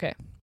love it. Okay.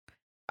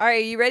 All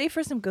right, you ready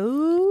for some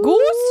ghost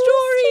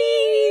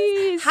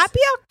stories? Happy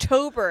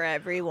October,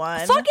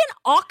 everyone. Fucking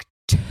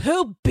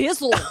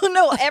Octobizzle.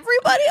 No,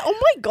 everybody. Oh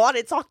my God,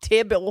 it's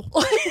October.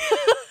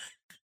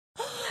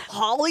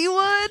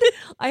 Hollywood.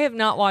 I have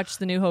not watched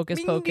the new Hocus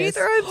Me Pocus.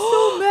 neither. I'm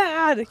so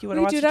mad. You want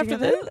to We watch do it it after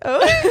together?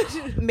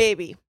 Oh.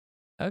 Maybe.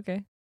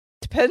 Okay.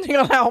 Depending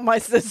on how my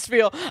sis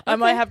feel, I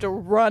might have to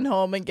run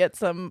home and get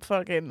some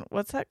fucking,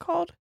 what's that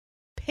called?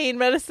 Pain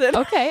medicine.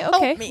 Okay. Help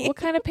Okay. me. What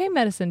kind of pain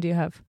medicine do you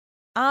have?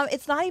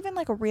 It's not even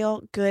like a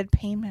real good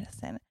pain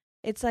medicine.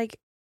 It's like,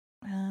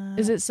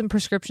 Is it some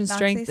prescription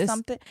strength?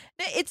 something?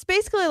 It's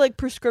basically like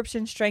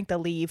prescription strength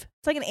Aleve.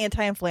 It's like an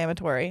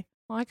anti-inflammatory.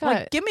 Well, I got.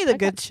 Like, give me the I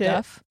good got shit.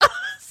 stuff.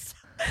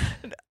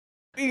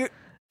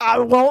 I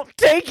won't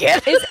take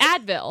it. It's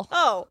Advil.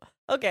 Oh,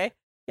 okay.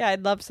 Yeah,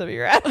 I'd love some of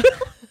your Advil.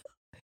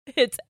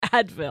 It's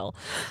Advil.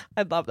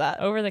 I'd love that.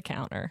 Over the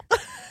counter.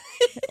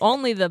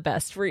 Only the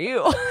best for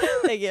you.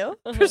 Thank you.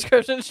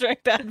 Prescription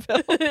strength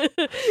Advil.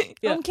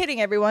 Yeah. I'm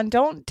kidding, everyone.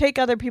 Don't take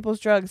other people's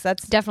drugs.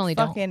 That's Definitely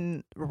don't.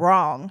 fucking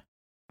wrong.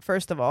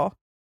 First of all,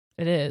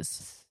 It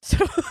is. so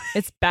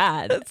It's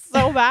bad. it's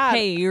so bad.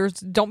 Hey,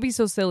 don't be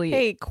so silly.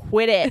 Hey,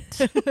 quit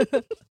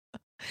it.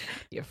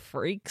 You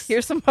freaks.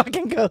 Here's some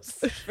fucking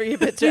ghosts for you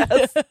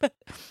bitches.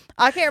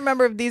 I can't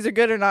remember if these are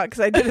good or not because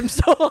I did them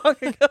so long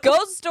ago.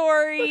 Ghost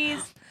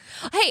stories.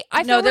 Hey,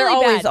 I feel No, they're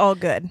really always bad. all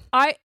good.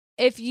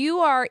 If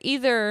you are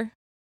either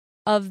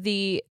of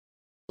the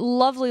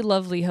lovely,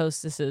 lovely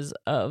hostesses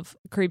of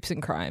Creeps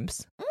and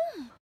Crimes,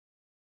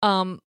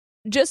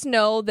 just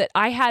know that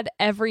I had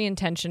every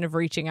intention of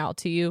reaching out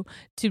to you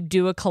to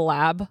do a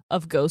collab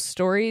of ghost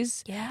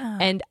stories, Yeah.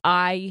 and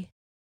I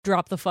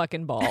dropped the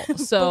fucking ball.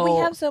 So we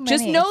have so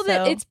just many, know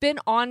that so- it's been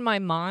on my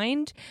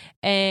mind,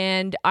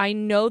 and I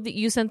know that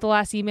you sent the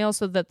last email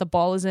so that the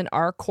ball is in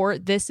our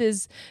court. This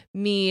is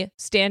me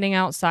standing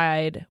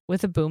outside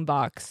with a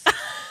boombox.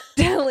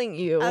 Telling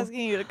you,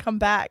 asking you to come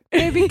back.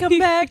 Baby, come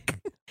back.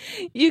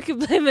 you can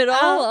blame it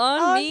all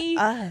on me.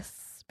 Us.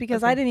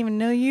 Because Okay. I didn't even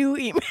know you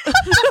emailed.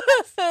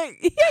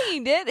 Yeah,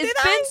 you did. It's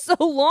Did been I? so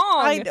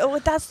long. I know,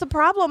 that's the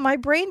problem. My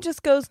brain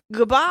just goes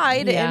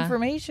goodbye to Yeah.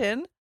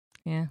 information.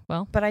 Yeah,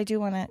 well, But I do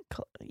want to.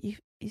 You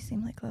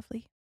seem like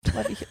lovely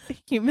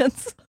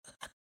humans.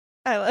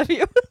 I love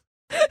you.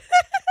 Hold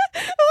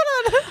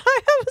on. I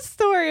have a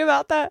story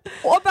about that.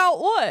 about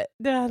what?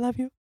 Yeah, I love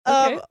you.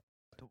 Okay.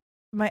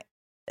 My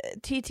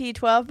TT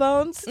 12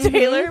 Bones, Mhm.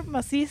 Taylor,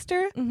 my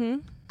sister. Mm-hmm.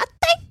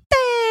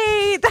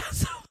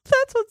 That's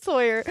That's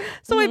what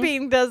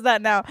Soybean does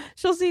that now.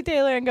 She'll see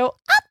Taylor and go,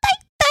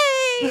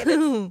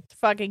 it's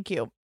fucking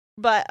cute.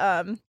 But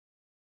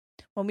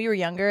when we were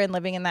younger and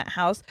living in that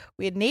house,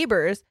 we had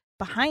neighbors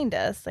behind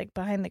us, like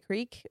behind the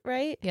creek,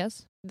 right?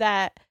 Yes.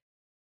 That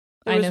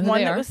there I was know who one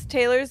they that are. was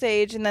Taylor's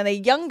age, and then a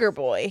younger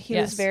boy. He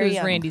was very who's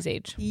young. Randy's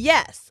age.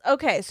 Yes.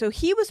 Okay. So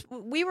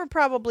we were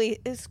probably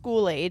his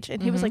school age,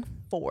 and he was like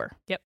 4.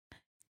 Yep.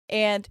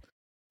 And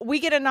we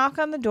get a knock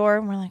on the door,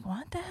 and we're like,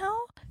 what the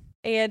hell?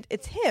 And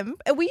it's him.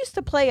 And we used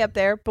to play up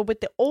there, but with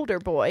the older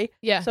boy.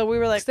 Yeah. So we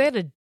were like, 'Cause they had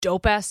a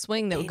dope ass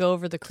swing that would go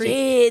over the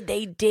creek.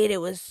 They did.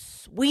 It was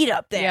sweet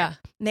up there. Yeah.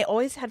 And they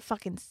always had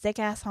fucking sick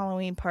ass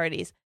Halloween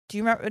parties. Do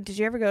you remember? Did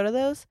you ever go to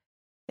those?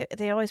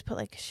 They always put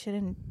like shit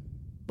in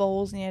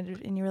bowls,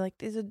 and you were like,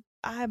 these are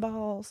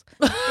eyeballs.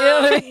 You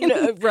know what I mean?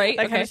 Right.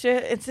 That kind Okay. of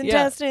shit. It's Yeah.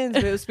 intestines,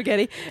 but it was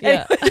spaghetti.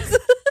 Yeah. Anyways.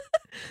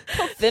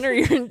 How thin are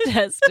your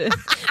intestines?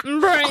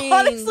 Brains.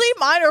 Honestly,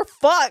 mine are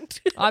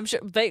fucked. I'm sure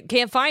they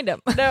can't find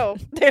them. No,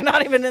 they're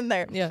not even in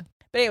there. Yeah.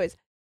 But anyways,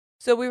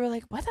 so we were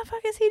like, what the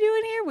fuck is he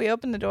doing here? We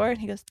opened the door and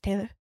he goes,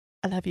 Taylor,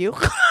 I love you.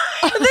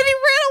 And then he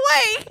ran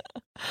away.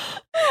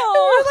 And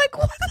we're like,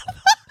 what the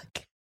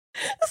fuck?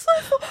 That's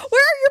so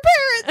where are your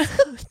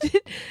parents?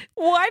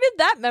 Why did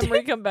that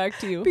memory come back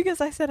to you? Because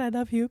I said I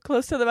love you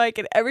close to the mic,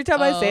 and every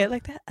time I say Oh. it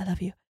like that, I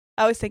love you.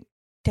 I always think,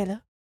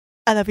 Taylor,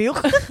 I love you.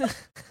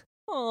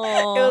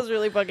 Aww. It was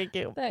really fucking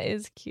cute. That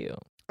is cute.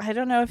 I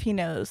don't know if he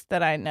knows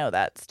that I know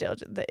that still.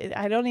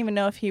 I don't even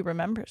know if he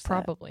remembers that.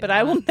 Probably But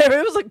I will not. never.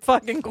 It was like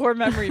fucking core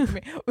memory for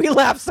me. We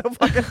laughed so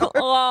fucking hard.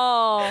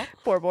 Oh.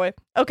 Poor boy.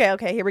 Okay,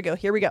 here we go.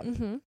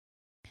 Mm-hmm.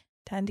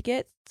 Time to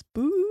get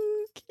spooky.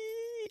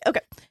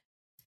 Okay.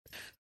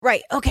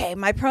 Right. Okay.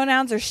 My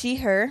pronouns are she,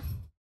 her.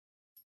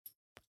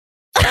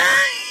 He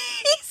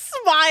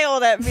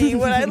smiled at me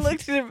when I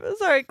looked at him.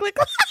 Sorry. Click.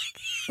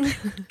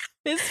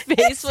 His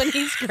face when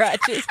he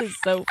scratches is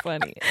so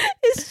funny.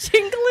 He's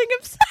jingling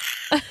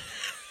himself.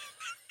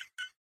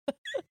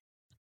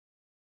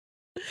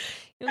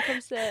 You want to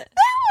come sit?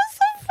 That was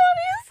the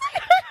funniest thing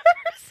I've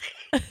ever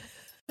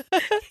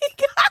seen. He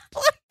got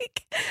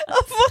like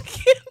a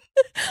fucking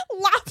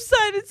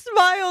lopsided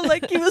smile,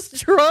 like he was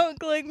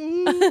drunk. Like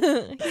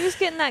He was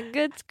getting that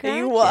good scratch.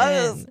 he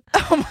was.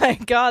 Oh my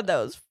god, that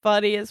was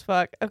funny as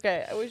fuck.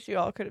 Okay, I wish you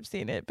all could have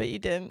seen it, but you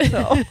didn't.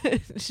 So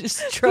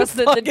Just trust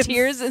that the Fucking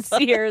tears in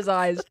Sierra's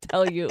eyes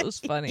tell you it was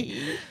funny.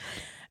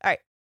 All right.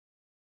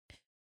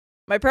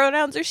 My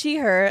pronouns are she,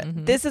 her.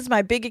 Mhm. This is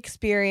my big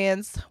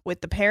experience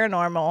with the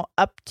paranormal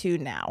up to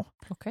now.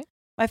 Okay.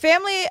 My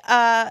family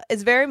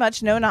is very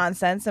much no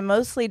nonsense and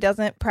mostly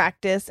doesn't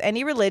practice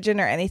any religion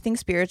or anything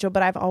spiritual,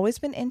 but I've always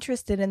been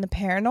interested in the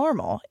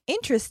paranormal.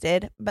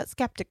 Interested, but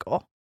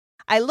skeptical.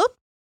 I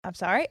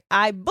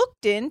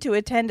booked in to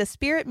attend a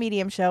spirit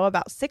medium show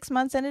about 6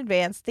 months in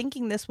advance,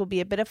 thinking this will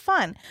be a bit of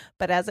fun.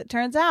 But as it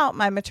turns out,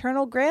 my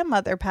maternal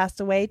grandmother passed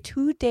away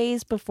 2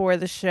 days before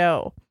the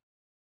show.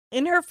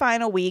 In her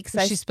final weeks,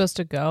 Is she supposed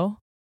to go?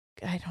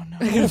 I don't know.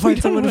 I gotta find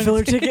someone to fill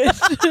her ticket.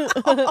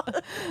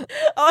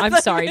 I'm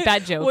sorry,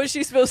 bad joke. Was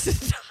she supposed to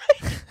die?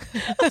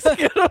 I was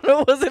like, I don't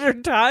know. Was it her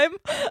time?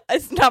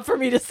 It's not for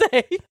me to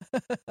say.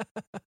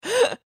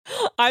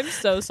 I'm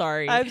so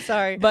sorry. I'm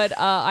sorry. But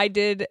I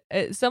did.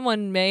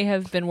 Someone may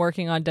have been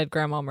working on Dead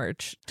Grandma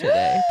merch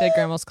today. Dead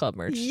Grandma's Club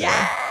merch. today.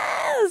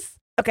 Yes.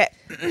 Okay.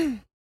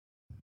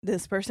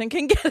 This person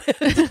can get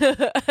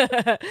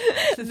it.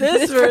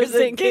 This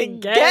person can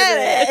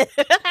get it.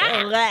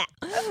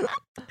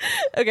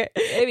 Okay.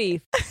 Baby,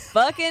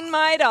 fucking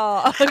my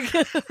dog.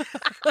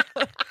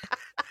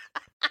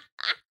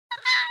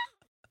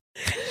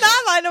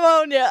 Not my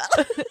pneumonia.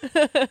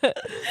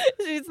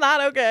 She's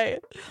not okay.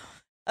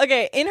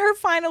 Okay, in her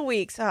final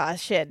weeks. Ah,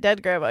 shit.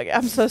 Dead grandma.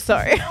 I'm so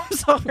sorry. I'm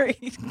sorry.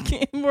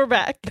 We're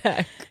back.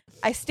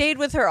 I stayed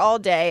with her all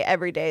day,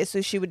 every day,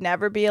 so she would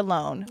never be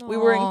alone.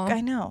 Aw.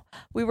 I know.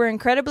 We were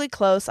incredibly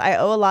close. I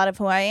owe a lot of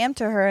who I am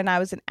to her, and I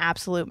was an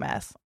absolute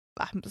mess.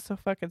 I'm so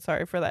fucking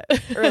sorry for that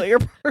earlier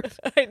part.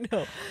 I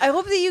know. I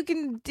hope that you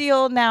can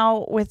deal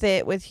now with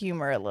it with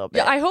humor a little bit.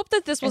 Yeah, I hope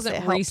that this If it wasn't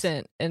helps.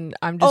 recent, and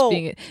I'm just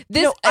being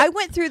this. No, I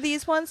went through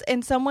these ones,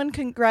 and someone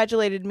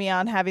congratulated me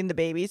on having the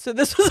baby. So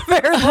this was a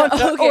very long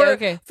time.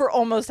 Okay. For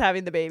almost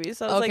having the baby.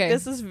 So I was Okay.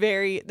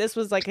 like, this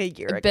was like a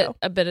year a ago.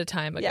 bit of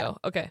time ago.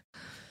 Yeah. Okay.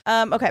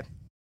 Okay.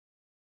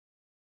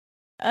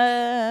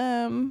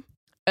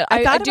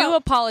 I thought do about-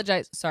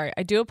 apologize. Sorry,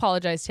 I do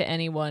apologize to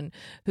anyone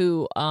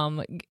who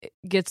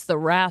gets the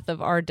wrath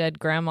of our dead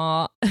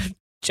grandma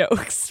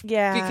jokes.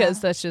 Yeah.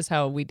 Because that's just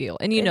how we deal,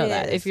 and you It know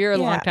that. is. If you're a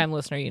Yeah. longtime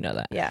listener, you know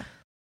that. Yeah.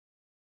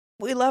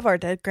 We love our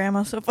dead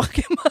grandma so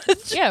fucking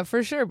much. Yeah,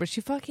 for sure. But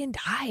she fucking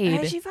died.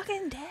 Yeah, she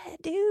fucking dead,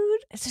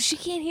 dude. So she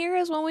can't hear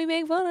us when we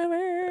make fun of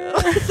her.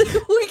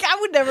 I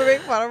would never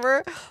make fun of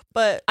her,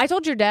 but I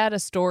told your dad a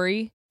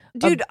story.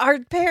 dude, our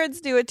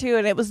parents do it too,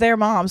 and it was their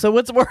mom. So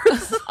what's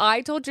worse?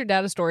 I told your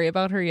dad a story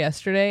about her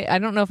yesterday. I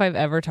don't know if I've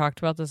ever talked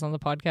about this on the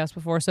podcast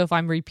before, so if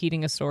I'm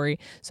repeating a story,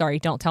 sorry,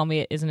 don't tell me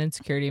it is an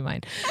insecurity of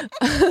mine.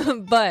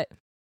 But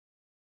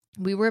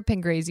we were at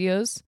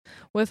Pangrazio's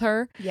with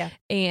her, Yeah.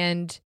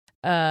 and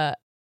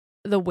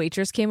the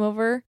waitress came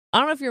over. I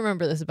don't know if you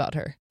remember this about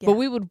her, Yeah. but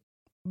we would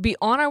be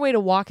on our way to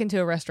walk into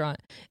a restaurant,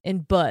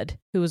 and Bud,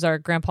 who was our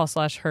grandpa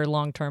 / her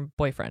long-term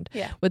boyfriend,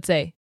 would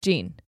say,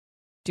 Jean,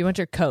 do you want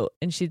your coat?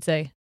 And she'd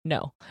say,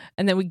 no.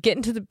 And then we get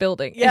into the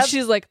building, and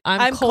she's like,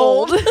 I'm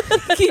cold.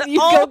 Can you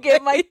go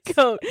get my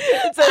coat?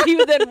 And so he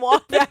would then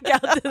walk back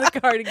out to the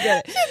car to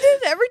get it. She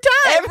did every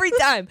time. Every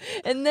time.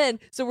 And then,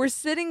 so we're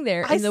sitting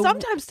there. I and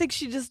sometimes think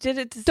she just did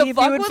it to see to if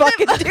fuck you would with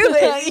fucking him. do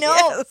it. I know.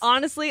 Yes.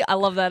 Honestly, I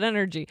love that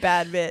energy.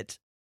 Bad bitch.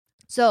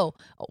 So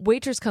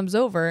waitress comes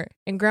over,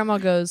 and Grandma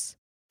goes,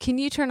 can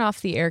you turn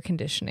off the air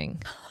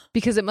conditioning?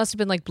 Because it must have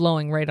been like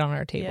blowing right on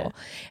our table.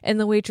 And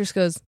the waitress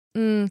goes,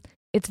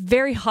 it's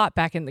very hot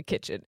back in the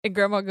kitchen. And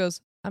Grandma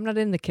goes, I'm not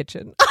in the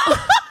kitchen.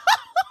 I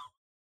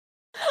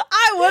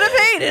would have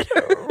hated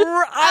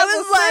her.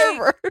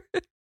 I was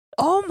like,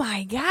 oh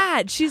my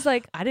God. She's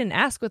like, I didn't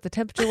ask what the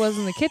temperature was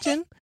in the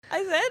kitchen.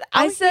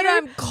 I said,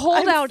 I'm cold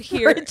I'm out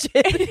here.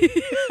 frigid.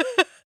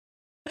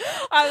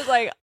 I was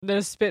like,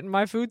 they're spitting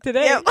my food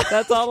today. Yep.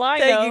 That's all I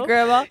know. Thank you,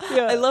 Grandma.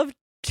 Yeah. I love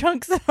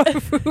chunks of my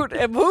food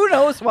and who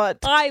knows what.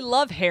 I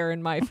love hair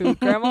in my food,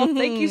 Grandma.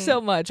 Thank you so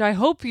much. I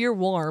hope you're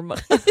warm.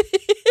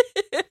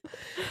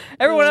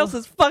 Everyone else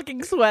is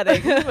fucking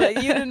sweating,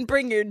 but you didn't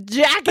bring your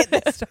jacket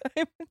this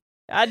time.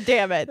 God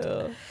damn it.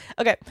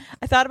 Okay,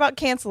 I thought about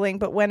canceling,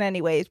 but went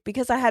anyways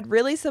because I had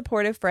really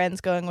supportive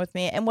friends going with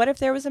me, and what if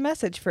there was a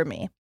message for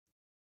me?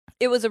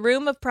 It was a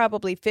room of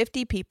probably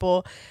 50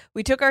 people.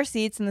 We took our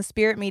seats, and the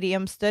spirit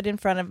medium stood in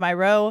front of my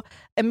row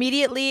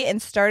immediately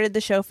and started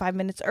the show 5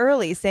 minutes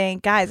early, saying,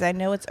 guys, I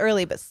know it's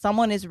early, but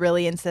someone is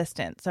really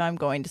insistent, so I'm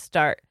going to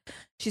start.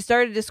 She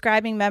started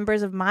describing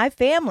members of my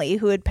family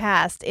who had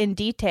passed in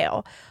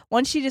detail.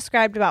 Once she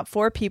described about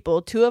 4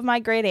 people, 2 of my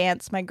great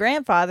aunts, my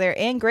grandfather,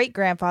 and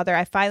great-grandfather,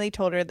 I finally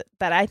told her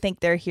that I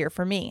think they're here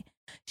for me.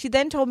 She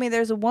then told me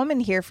there's a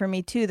woman here for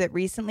me too that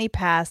recently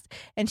passed,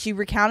 and she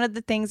recounted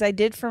the things I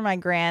did for my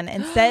gran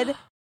and said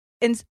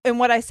and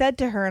what I said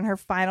to her in her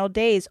final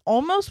days,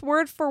 almost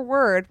word for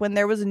word, when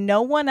there was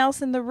no one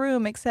else in the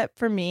room except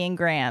for me and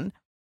Gran.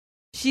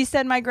 She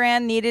said my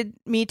gran needed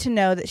me to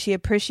know that she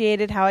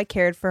appreciated how I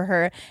cared for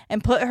her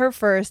and put her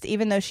first,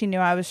 even though she knew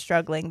I was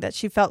struggling, that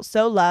she felt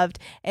so loved,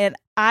 and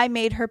I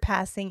made her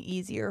passing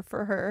easier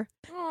for her.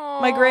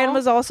 My gran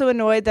was also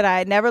annoyed that I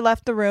had never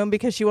left the room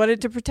because she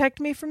wanted to protect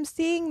me from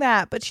seeing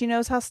that, but she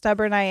knows how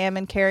stubborn I am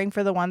in caring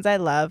for the ones I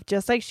love,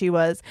 just like she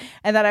was,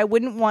 and that I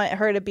wouldn't want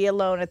her to be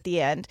alone at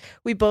the end.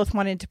 We both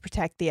wanted to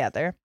protect the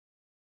other.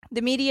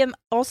 The medium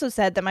also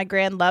said that my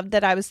gran loved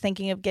that I was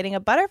thinking of getting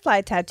a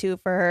butterfly tattoo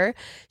for her.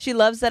 She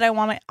loves that I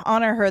want to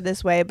honor her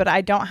this way, but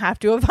I don't have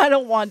to if I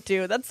don't want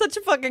to. That's such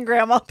a fucking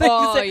grandma thing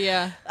to say.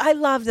 Yeah. I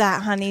love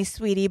that, honey,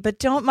 sweetie, but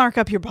don't mark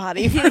up your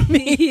body for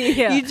me.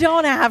 Yeah. You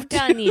don't have to.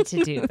 Don't need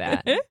to do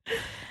that.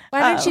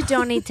 Why don't you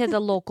donate to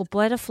the local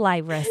butterfly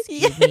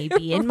rescue,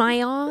 maybe, in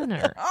my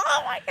honor?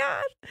 Oh my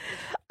God.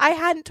 I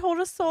hadn't told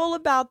a soul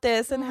about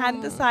this and hadn't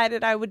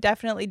decided I would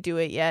definitely do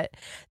it yet.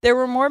 There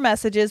were more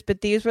messages,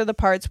 but these were the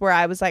parts where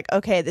I was like,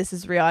 okay, this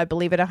is real. I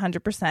believe it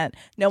 100%.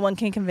 No one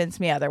can convince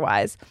me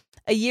otherwise.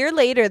 A year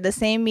later, the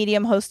same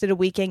medium hosted a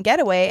weekend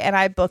getaway, and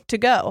I booked to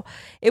go.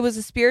 It was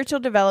a spiritual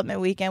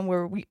development weekend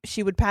where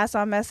she would pass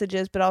on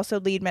messages, but also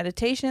lead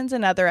meditations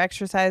and other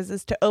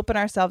exercises to open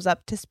ourselves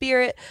up to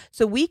spirit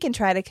so we can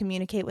try to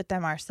communicate with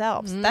them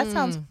ourselves. That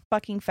sounds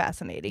fucking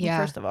fascinating,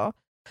 first of all.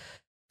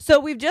 So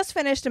we've just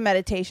finished a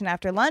meditation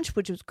after lunch,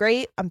 which was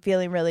great. I'm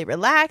feeling really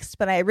relaxed,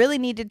 but I really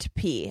needed to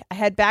pee. I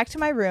head back to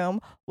my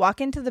room,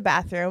 walk into the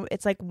bathroom.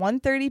 It's like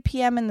 1:30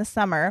 p.m. in the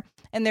summer,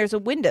 and there's a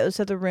window,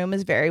 so the room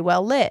is very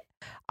well lit.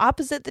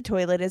 Opposite the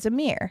toilet is a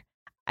mirror.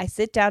 I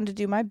sit down to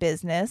do my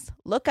business,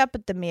 look up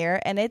at the mirror,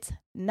 and it's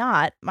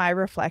not my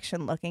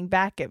reflection looking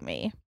back at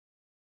me.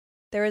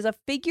 There is a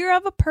figure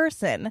of a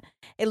person.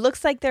 It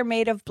looks like they're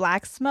made of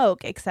black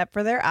smoke, except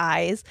for their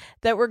eyes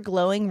that were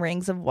glowing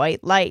rings of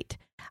white light.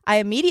 I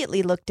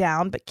immediately look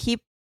down,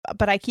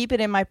 but I keep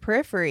it in my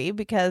periphery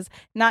because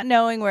not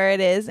knowing where it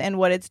is and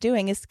what it's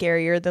doing is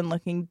scarier than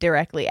looking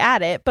directly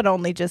at it, but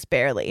only just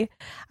barely.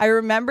 I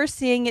remember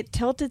seeing it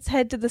tilt its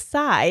head to the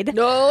side.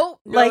 No,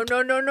 like,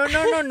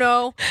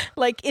 no.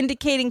 Like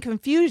indicating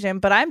confusion,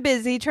 but I'm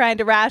busy trying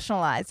to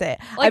rationalize it.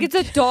 Like it's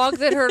a dog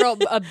that heard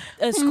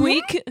a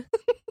squeak.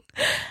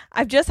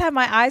 I've just had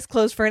my eyes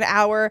closed for an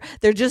hour.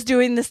 They're just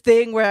doing this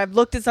thing where I've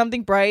looked at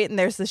something bright and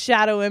there's the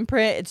shadow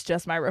imprint. It's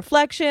just my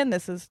reflection.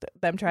 This is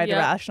them trying to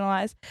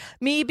rationalize.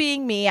 Me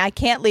being me, I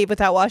can't leave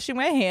without washing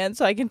my hands,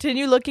 so I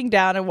continue looking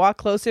down and walk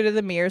closer to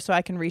the mirror so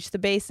I can reach the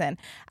basin.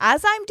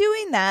 As I'm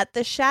doing that,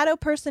 the shadow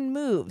person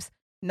moves.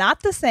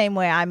 Not the same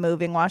way I'm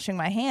moving, washing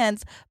my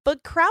hands,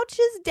 but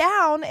crouches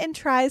down and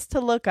tries to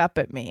look up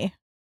at me.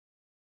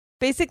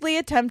 Basically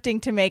attempting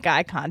to make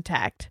eye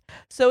contact.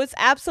 So it's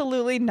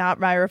absolutely not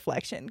my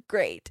reflection.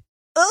 Great.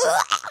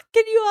 Ugh,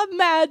 can you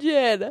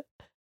imagine?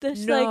 This,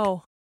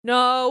 No.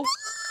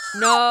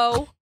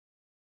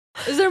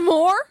 Is there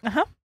more?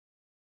 Uh-huh.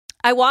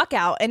 I walk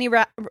out, any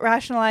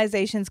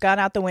rationalization's gone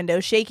out the window,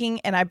 shaking,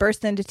 and I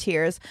burst into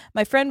tears.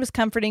 My friend was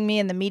comforting me,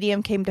 and the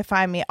medium came to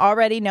find me,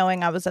 already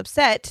knowing I was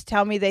upset, to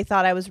tell me they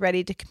thought I was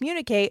ready to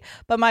communicate,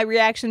 but my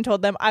reaction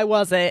told them I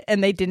wasn't,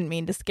 and they didn't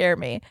mean to scare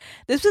me.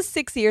 This was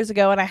 6 years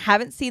ago, and I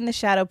haven't seen the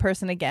shadow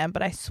person again,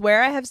 but I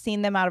swear I have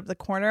seen them out of the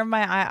corner of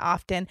my eye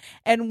often,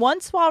 and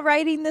once while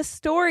writing this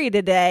story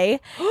today,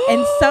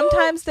 and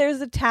sometimes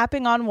there's a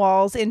tapping on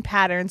walls in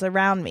patterns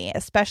around me,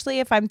 especially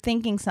if I'm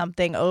thinking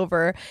something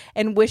over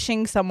and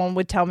wishing someone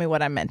would tell me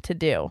what I meant to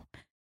do.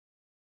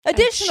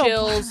 Additional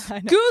chills,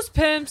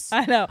 goosebumps.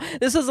 I know.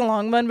 This was a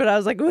long one, but I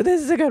was like, oh, this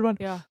is a good one.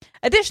 Yeah.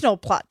 Additional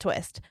plot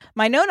twist.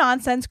 My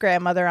no-nonsense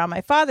grandmother on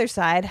my father's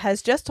side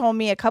has just told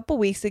me a couple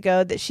weeks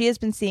ago that she has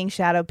been seeing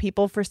shadow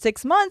people for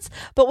 6 months,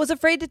 but was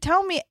afraid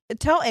to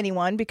tell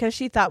anyone because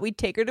she thought we'd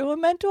take her to a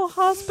mental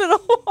hospital.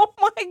 Oh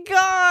my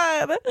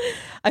God.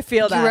 I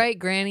feel that. You're right,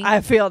 Granny.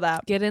 I feel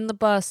that. Get in the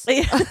bus.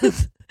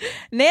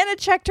 Nana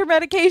checked her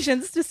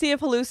medications to see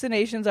if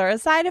hallucinations are a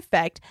side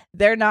effect.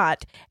 They're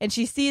not, and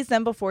she sees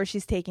them before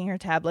she's taking her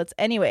tablets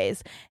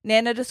anyways.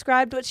 Nana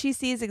described what she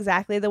sees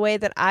exactly the way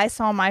that I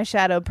saw my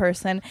shadow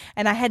person,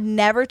 and I had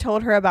never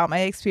told her about my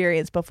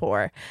experience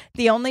before.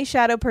 The only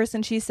shadow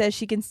person she says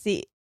she can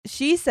see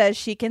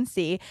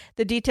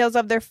the details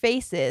of their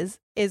faces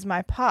is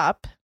my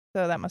pup.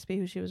 So that must be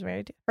who she was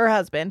married to. Her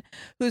husband,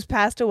 who's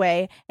passed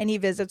away, and he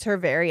visits her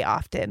very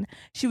often.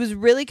 She was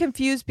really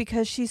confused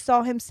because she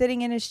saw him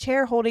sitting in his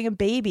chair holding a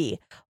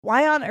baby.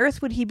 Why on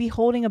earth would he be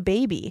holding a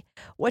baby?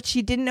 What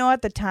she didn't know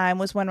at the time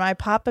was when my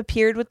pop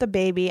appeared with the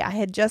baby, I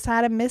had just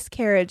had a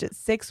miscarriage at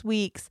 6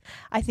 weeks.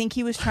 I think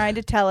he was trying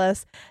to tell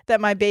us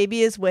that my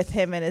baby is with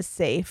him and is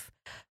safe.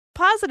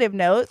 Positive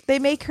note, they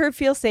make her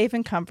feel safe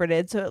and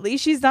comforted, so at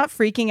least she's not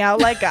freaking out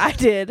like I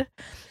did.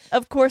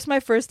 Of course, my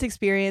first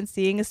experience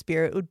seeing a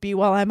spirit would be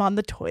while I'm on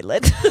the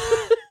toilet.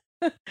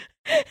 And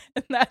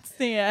that's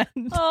the end.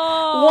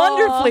 Oh,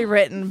 wonderfully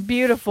written.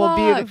 Beautiful, fuck.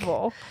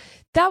 beautiful.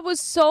 That was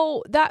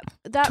so that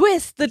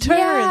Twist the turns.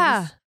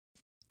 Yeah.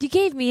 You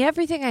gave me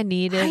everything I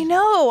needed. I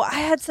know. I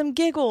had some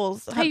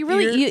giggles. Hey,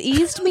 you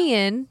eased me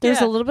in.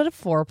 There's Yeah. a little bit of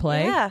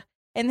foreplay. Yeah.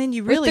 And then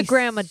you With really the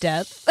grandma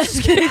death.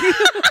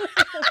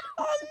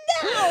 Oh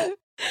no.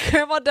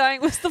 Grandma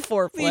dying was the You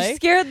foreplay.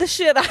 scared the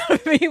shit out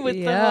of me with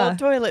the Yeah. whole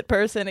toilet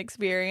person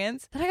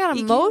experience. Then I got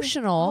You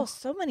emotional. Oh,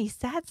 so many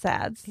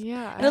sads.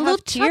 Yeah, And a little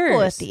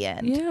chuckle at the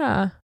end.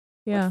 Yeah,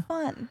 yeah.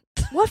 What fun.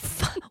 What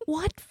fun!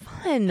 What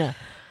fun!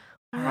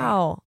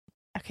 Wow.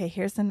 Okay,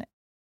 here's I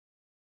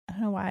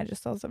don't know why I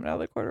just saw something out of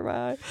the corner of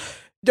my eye.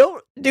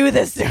 Don't do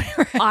this to me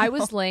right I now.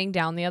 was laying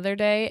down the other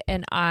day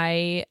and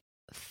I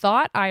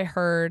thought I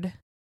heard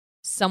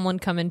someone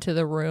come into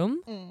the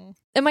room.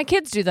 And my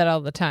kids do that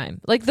all the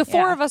time. Like the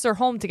four Yeah. of us are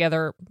home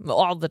together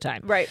all the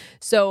time. Right.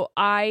 So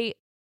I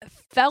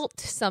felt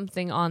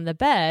something on the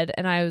bed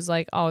and I was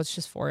like, oh, it's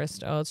just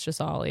Forrest. Oh, it's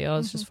just Ollie. Oh,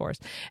 it's just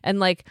Forrest. And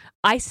like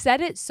I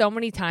said it so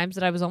many times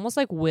that I was almost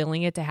like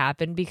willing it to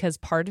happen because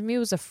part of me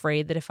was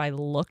afraid that if I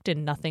looked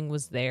and nothing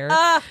was there,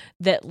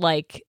 that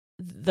like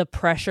the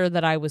pressure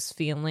that I was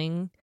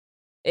feeling,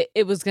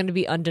 it was going to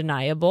be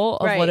undeniable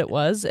of what Right. it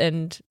was.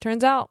 And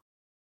turns out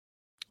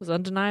it was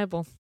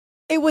undeniable.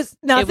 It was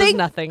nothing. It was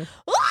nothing.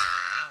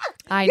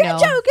 I You're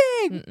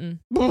know.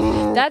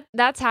 joking.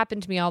 That's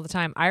happened to me all the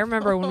time. I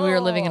remember when we were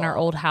living in our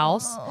old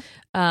house.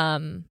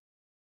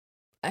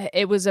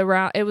 It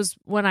was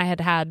when I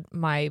had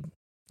my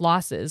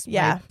losses,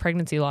 Yeah. my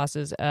pregnancy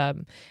losses.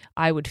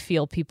 I would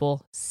feel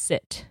people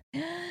sit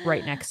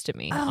right next to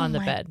me on the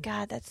my bed.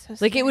 God, that's so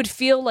Like it scary. would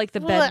feel like the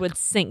bed Ugh. would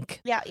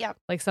sink, Yeah, yeah.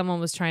 like someone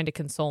was trying to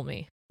console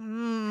me.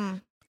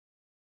 Ugh.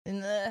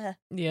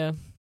 Yeah.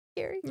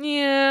 Scary.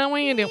 Yeah, what are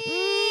you gonna do?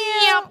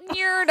 Yep,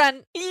 you're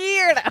done.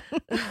 You're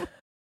done.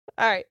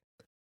 All right.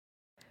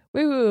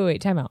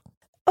 Wait, time out.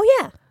 Oh,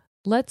 yeah.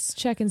 Let's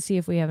check and see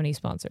if we have any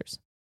sponsors.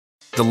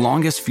 The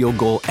longest field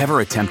goal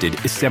ever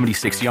attempted is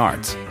 76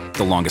 yards.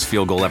 The longest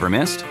field goal ever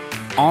missed?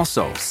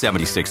 Also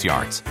 76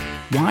 yards.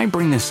 Why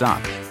bring this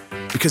up?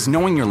 Because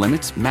knowing your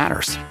limits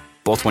matters,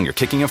 both when you're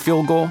kicking a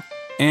field goal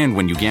and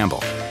when you gamble.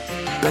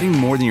 Betting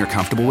more than you're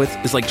comfortable with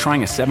is like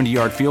trying a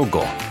 70-yard field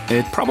goal.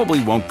 It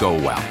probably won't go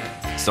well.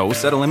 So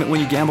set a limit when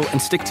you gamble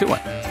and stick to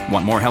it.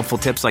 Want more helpful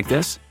tips like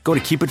this? Go to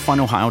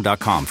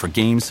keepitfunohio.com for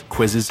games,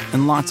 quizzes,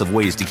 and lots of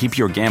ways to keep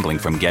your gambling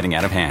from getting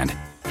out of hand.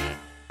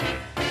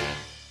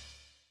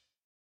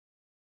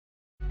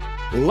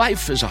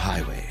 Life is a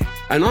highway,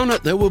 and on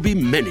it there will be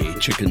many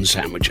chicken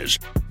sandwiches.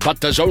 But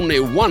there's only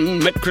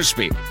one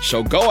McCrispy.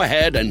 So go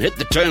ahead and hit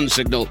the turn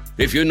signal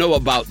if you know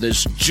about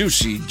this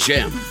juicy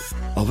gem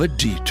of a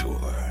detour.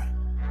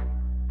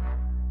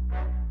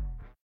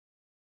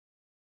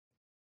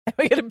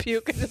 We're going to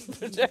puke and just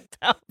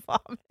projectile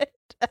vomit.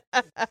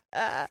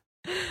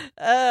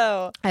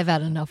 Oh. I've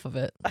had enough of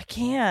it. I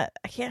can't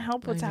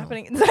help what's I know.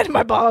 happening inside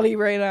my body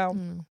right now.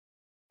 Mm.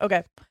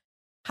 Okay.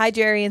 Hi,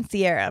 Jerry and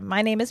Sierra.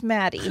 My name is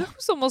Maddie. I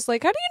was almost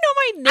like, how do you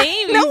know my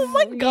name? know, oh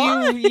my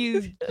God.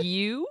 You?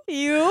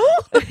 You?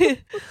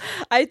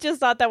 I just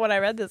thought that when I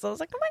read this, I was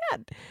like, oh my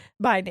God.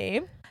 My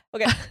name.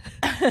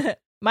 Okay.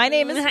 My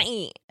name is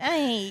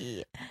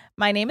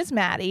My name is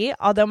Maddie.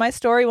 Although my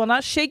story will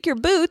not shake your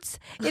boots,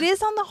 it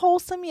is on the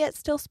wholesome yet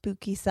still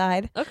spooky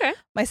side. Okay.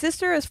 My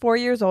sister is 4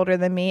 years older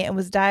than me and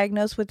was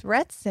diagnosed with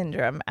Rett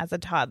syndrome as a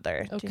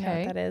toddler. Okay. Do you know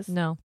what that is?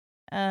 No.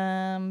 Do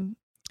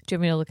you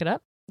want me to look it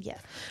up?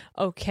 Yes.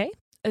 Okay.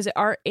 Is it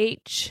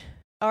RH?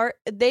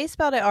 They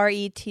spelled it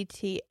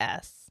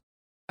RETTS.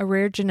 A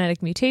rare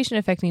genetic mutation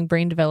affecting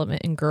brain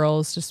development in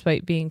girls,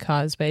 despite being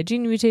caused by a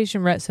gene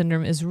mutation. Rett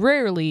syndrome is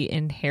rarely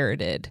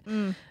inherited.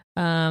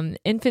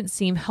 Infants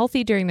seem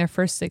healthy during their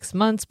first 6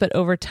 months, but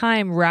over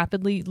time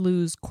rapidly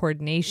lose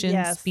coordination,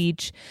 Yes.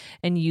 speech,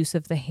 and use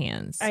of the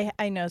hands.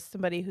 I know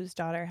somebody whose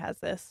daughter has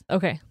this.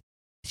 Okay.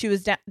 She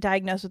was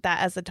diagnosed with that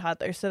as a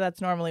toddler, so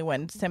that's normally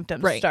when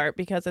symptoms Right. start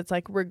because it's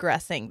like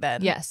regressing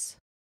then. Yes.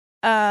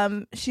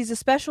 She's a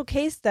special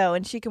case though,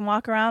 and she can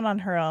walk around on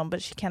her own,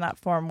 but she cannot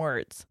form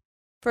words.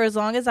 For as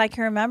long as I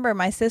can remember,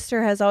 my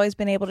sister has always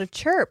been able to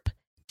chirp.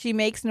 She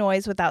makes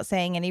noise without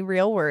saying any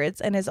real words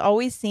and has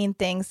always seen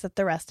things that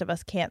the rest of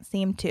us can't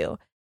seem to.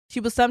 She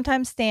will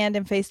sometimes stand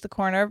and face the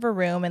corner of her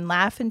room and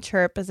laugh and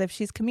chirp as if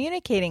she's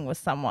communicating with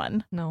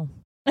someone. No.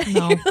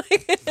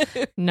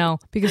 No,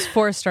 because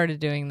Forrest started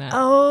doing that.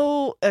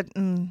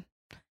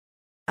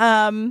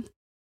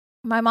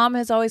 My mom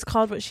has always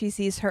called what she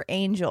sees her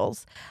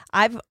angels.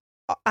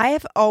 I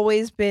have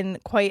always been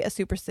quite a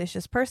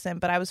superstitious person,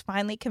 but I was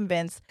finally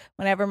convinced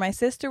whenever my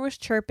sister was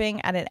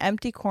chirping at an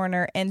empty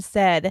corner and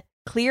said,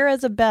 clear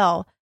as a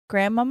bell,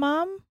 "Grandma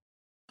Mom?"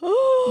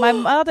 My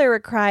mother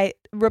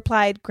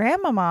replied,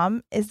 "Grandma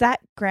Mom, is that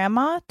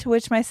Grandma?" To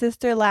which my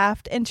sister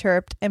laughed and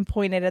chirped and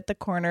pointed at the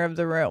corner of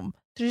the room.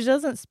 She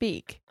doesn't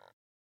speak.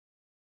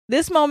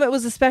 This moment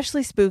was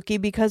especially spooky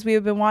because we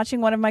had been watching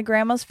one of my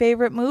grandma's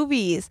favorite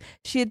movies.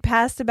 She had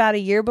passed about a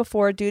year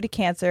before due to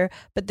cancer,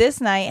 but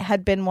this night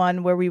had been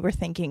one where we were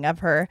thinking of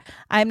her.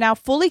 I am now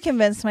fully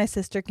convinced my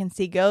sister can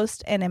see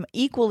ghosts and am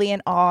equally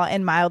in awe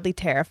and mildly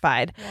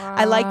terrified. Wow.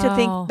 I like to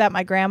think that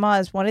my grandma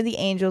is one of the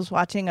angels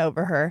watching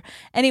over her.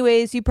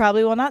 Anyways, you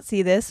probably will not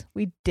see this.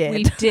 We did.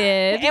 We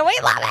did. And we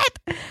love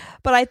it.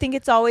 But I think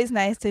it's always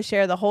nice to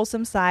share the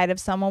wholesome side of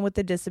someone with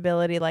a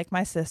disability like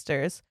my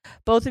sisters.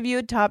 Both of you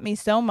had taught me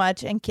so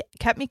much and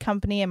kept me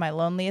company in my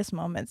loneliest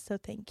moments. So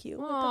thank you.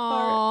 With the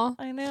heart.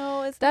 I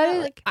know. It's That not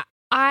is, like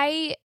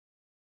I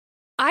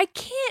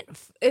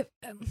can't.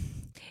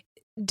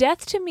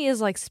 Death to me is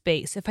like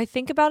space. If I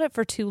think about it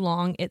for too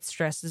long, it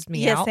stresses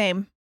me out.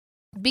 Same.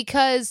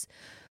 Because,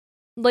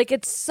 like,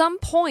 at some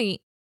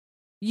point,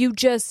 you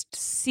just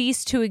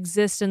cease to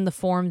exist in the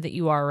form that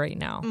you are right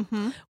now,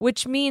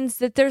 which means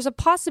that there's a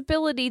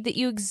possibility that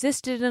you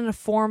existed in a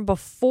form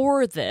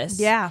before this.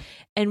 Yeah.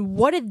 And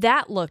what did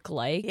that look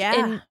like?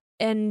 Yeah.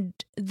 And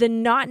the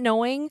not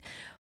knowing,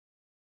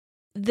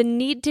 the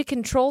need to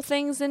control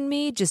things in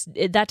me,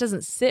 that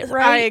doesn't sit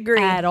right. I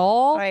agree. At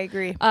all. I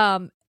agree.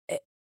 And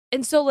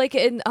so, like,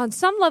 on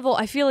some level,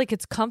 I feel like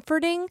it's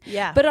comforting.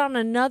 Yeah. But on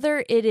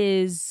another, it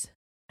is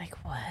like,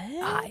 what?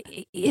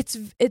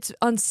 It's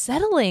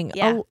unsettling.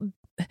 Yeah.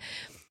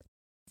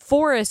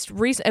 Forrest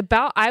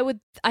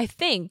I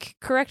think,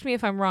 correct me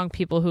if I'm wrong,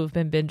 people who have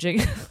been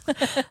binging.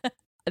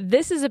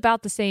 This is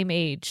about the same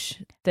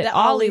age that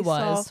Ollie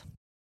was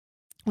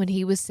when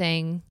he was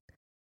saying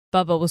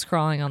Bubba was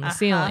crawling on the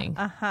ceiling.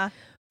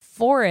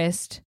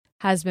 Forrest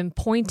has been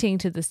pointing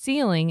to the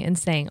ceiling and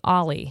saying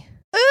Ollie.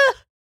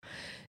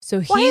 So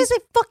why is they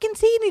fucking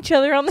seeing each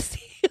other on the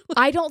ceiling?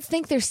 I don't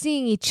think they're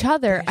seeing each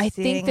other. I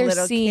think they're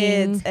little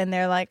seeing kids, and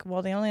they're like,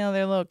 well, the only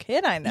other little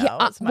kid I know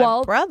is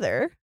my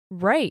brother.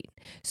 Right.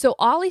 So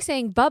Ollie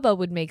saying Bubba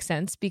would make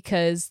sense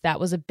because that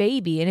was a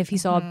baby. And if he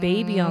saw a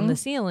baby on the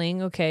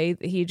ceiling, okay,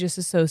 he just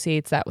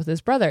associates that with his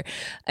brother.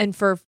 And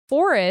for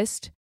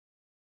Forrest,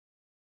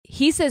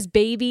 he says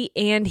baby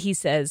and he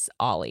says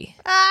Ollie.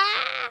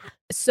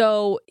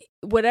 So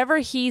whatever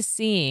he's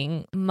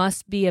seeing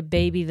must be a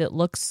baby that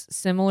looks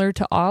similar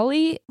to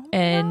Ollie.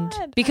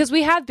 Because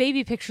we have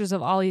baby pictures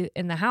of Ollie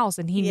in the house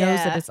and he knows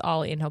that it's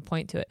Ollie and he'll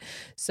point to it.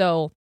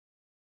 So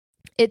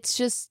it's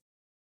just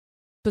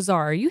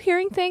bizarre. Are you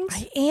hearing things?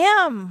 I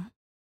am.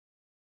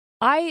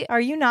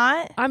 Are you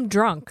not? I'm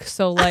drunk.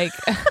 So like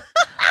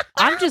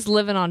I'm just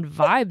living on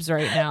vibes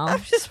right now.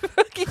 I'm just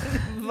fucking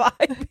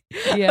vibing.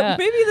 Yeah.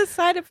 Maybe the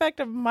side effect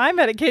of my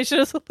medication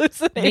is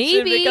hallucination.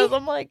 Maybe. Because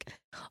I'm like,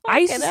 I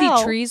used to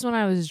see trees when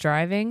I was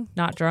driving,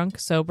 not drunk,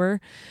 sober,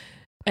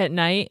 at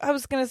night. I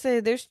was going to say,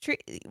 there's trees.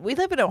 We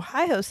live in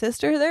Ohio,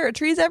 sister. There are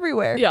trees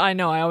everywhere. Yeah, I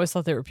know. I always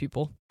thought they were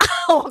people.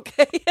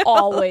 Okay.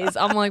 Always.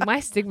 I'm like, my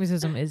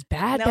stigmatism is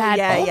bad. No, bad.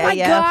 yeah, oh yeah, my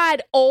yeah.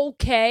 God.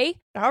 Okay.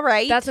 All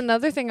right. That's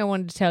another thing I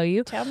wanted to tell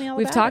you. Tell me all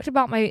We've about talked it.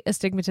 about my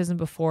astigmatism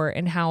before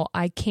and how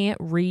I can't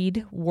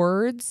read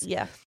words.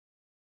 Yeah.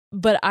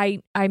 But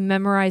I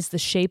memorize the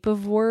shape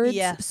of words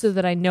Yes. so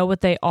that I know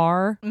what they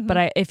are. Mhm.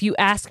 But if you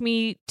ask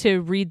me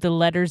to read the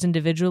letters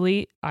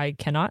individually, I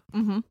cannot.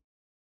 Mm-hmm.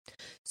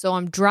 So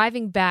I'm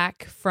driving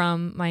back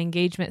from my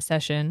engagement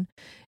session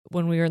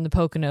when we were in the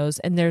Poconos,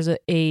 and there's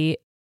a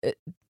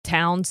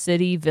town,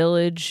 city,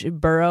 village,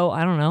 borough,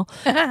 I don't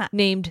know,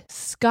 named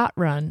Scott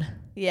Run.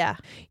 Yeah.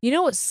 You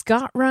know what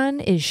Scott Run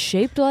is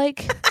shaped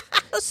like?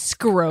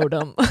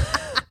 Scrotum.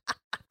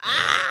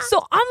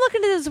 So I'm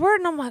looking at this word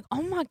and I'm like,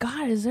 oh my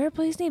God, is there a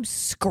place named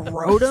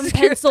Scrotum,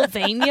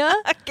 Pennsylvania?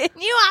 Can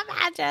you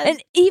imagine?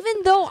 And even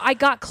though I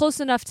got close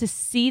enough to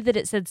see that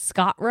it said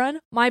Scott Run,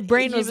 my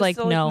brain was like,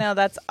 still no. No,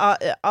 that's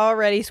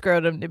already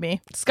scrotum to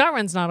me. Scott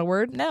Run's not a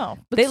word. No.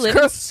 They live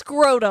in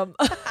scrotum.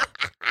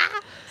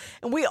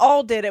 And we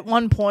all did at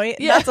one point.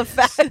 Yeah. That's a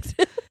fact.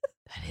 That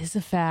is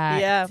a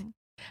fact. Yeah.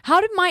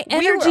 How did my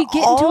energy we were get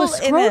into all a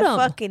scrotum? in a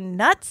fucking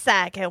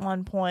nutsack at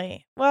one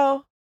point.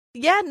 Well,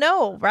 yeah,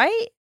 no,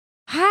 right?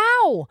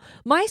 How?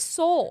 My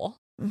soul,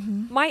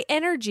 my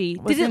energy,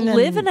 did it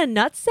live in a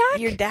nutsack?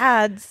 Your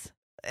dad's.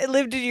 It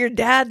lived in your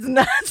dad's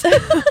nuts.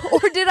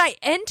 Or did I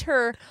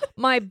enter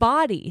my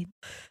body?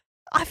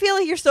 I feel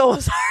like your soul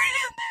was already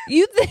in there.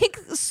 You think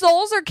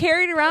souls are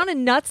carried around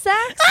in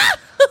nutsacks?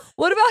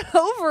 What about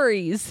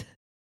ovaries?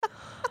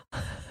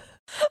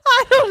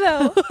 I don't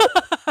know.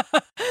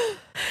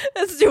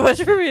 That's too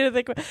much for me to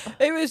think about.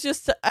 It was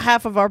just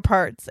half of our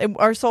parts. And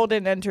our soul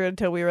didn't enter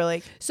until we were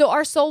like... So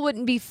our soul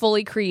wouldn't be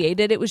fully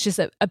created. It was just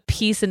a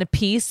piece and a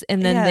piece,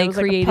 and then they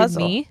created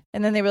me.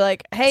 And then they were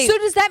like, hey... So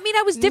does that mean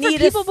I was different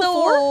people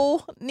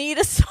before? Need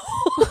a soul.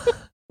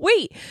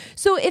 Wait,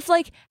 so if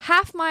like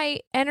half my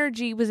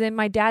energy was in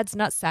my dad's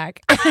nutsack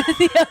and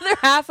the other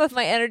half of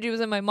my energy was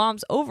in my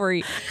mom's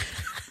ovary,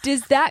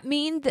 does that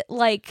mean that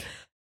like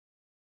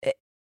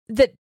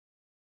that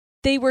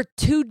they were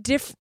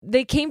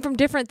they came from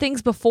different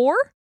things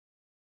before?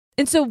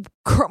 And so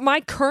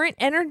my current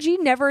energy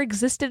never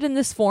existed in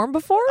this form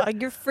before?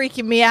 You're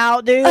freaking me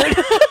out, dude.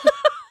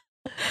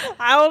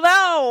 I don't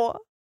know.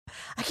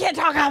 I can't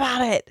talk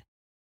about it.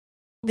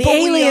 The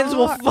aliens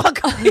will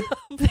fuck me up.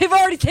 They've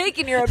already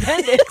taken your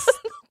appendix.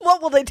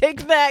 What will they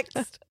take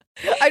next?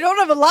 I don't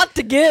have a lot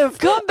to give.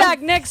 Come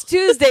back next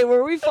Tuesday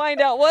where we find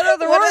out what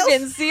other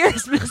organs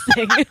Sierra's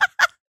missing.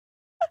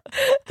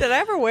 Did I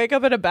ever wake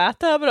up in a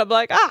bathtub and I'm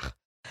like,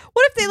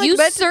 what if they like You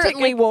meant to take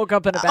certainly me woke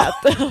up in a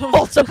bathtub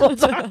multiple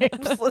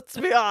times? Let's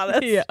be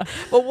honest. Yeah.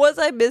 But was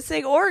I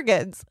missing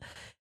organs?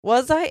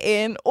 Was I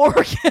in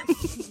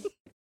organs?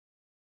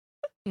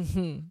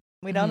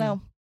 We don't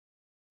know.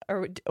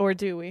 Or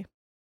do we?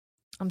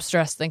 I'm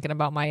stressed thinking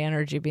about my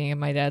energy being in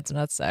my dad's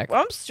nutsack.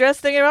 Well, I'm stressed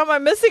thinking about my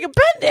missing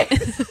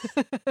appendix.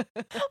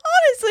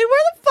 Honestly,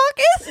 where the fuck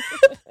is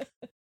it?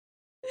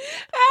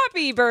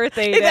 Happy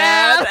birthday,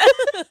 Dad.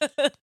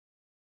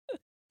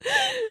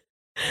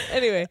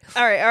 Anyway.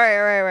 All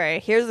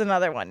right. Here's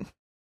another one.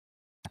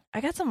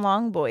 I got some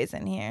long boys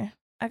in here.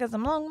 I got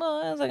some long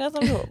boys. I got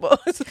some short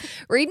boys.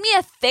 Read me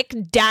a thick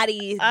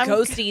daddy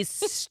ghosty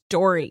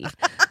story.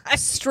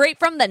 Straight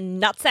from the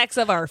nutsacks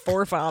of our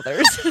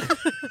forefathers.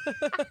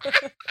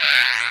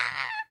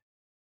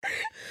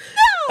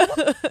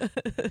 No!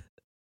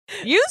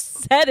 You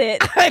said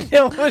it. I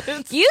know what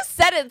it's... You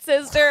said it,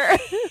 sister.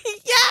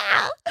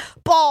 Yeah!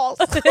 Balls.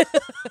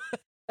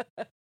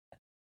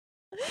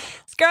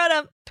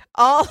 Scrotum.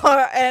 All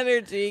our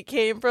energy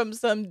came from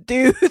some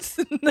dude's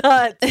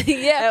nuts.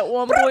 Yeah. At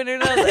one point or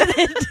another.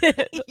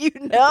 You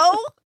know?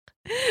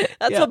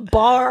 That's a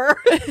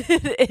bar.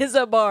 It is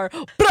a bar.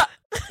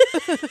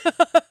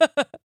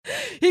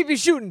 He be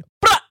shooting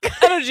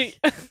energy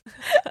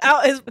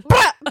out his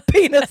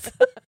penis.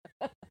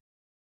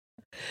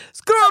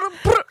 Scrotum.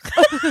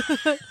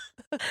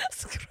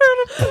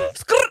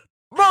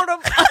 Scrotum.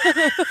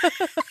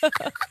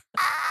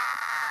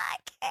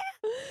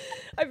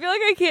 I feel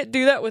like I can't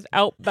do that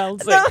without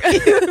bouncing. No, you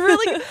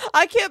really,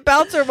 I can't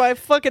bounce or my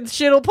fucking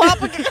shit will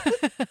pop again.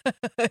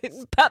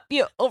 Pop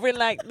you over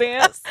like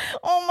this.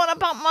 Oh, I'm gonna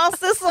pop my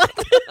sis like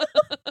this.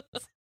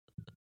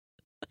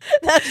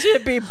 That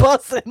should be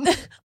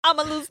bussin'. I'm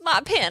gonna lose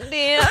my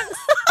pendant.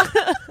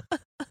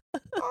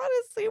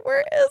 Honestly,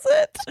 where is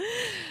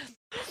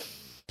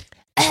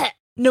it?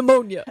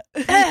 Pneumonia.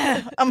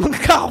 I'm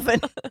coughing.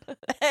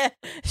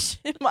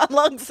 My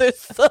lungs are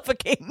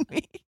suffocating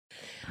me.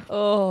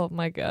 Oh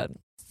my God.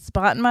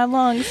 Spot in my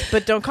lungs,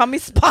 but don't call me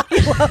spotty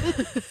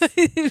lungs.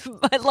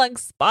 My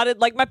lungs spotted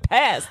like my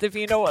past, if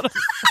you know what I'm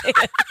saying.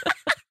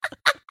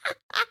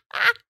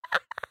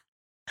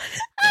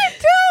 I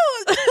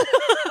don't.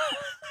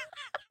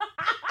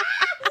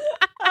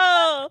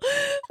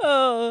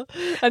 Oh,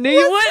 I knew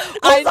you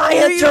wouldn't. Was I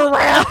a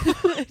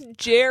giraffe?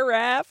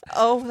 Giraffe.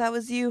 Oh, that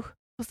was you.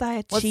 Was I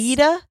a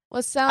cheetah?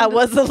 What sound? I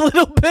was a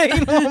little bit.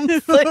 You know what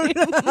I'm saying?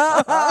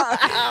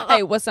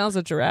 Hey, what sounds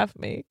a giraffe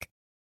make?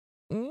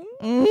 I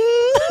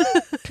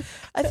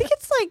think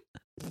it's like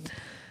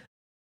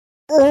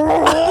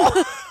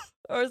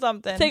or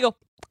something. Take a.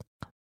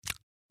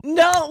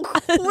 No,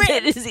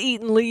 It is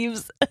eating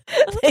leaves.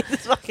 they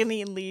just fucking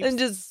eating leaves and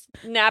just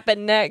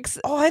napping necks.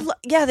 Oh,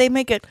 yeah, they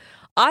make it.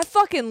 I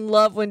fucking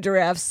love when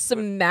giraffes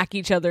smack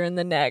each other in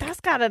the neck. That's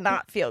gotta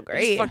not feel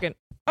great. Just fucking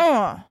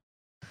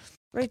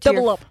right to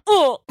double your... up.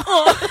 Oh.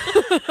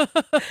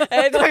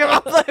 Hey, talk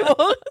about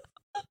playable.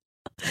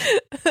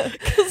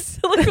 Because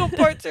silicone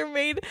parts are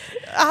made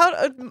out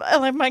of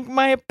like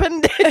my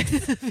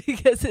appendix.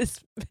 Because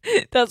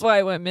that's why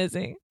I went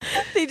missing.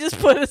 They just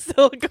put a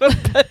silicone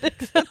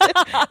appendix in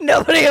there.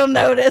 Nobody will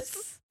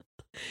notice.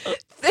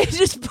 They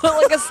just put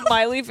like a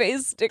smiley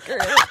face sticker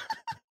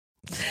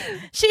in.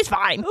 She's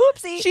fine.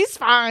 Oopsie. She's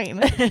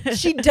fine.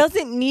 She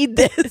doesn't need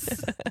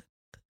this.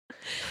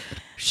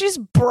 She's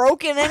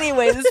broken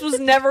anyway. This was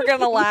never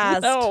gonna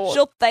last. No.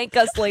 She'll thank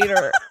us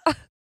later. All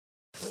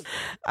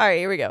right,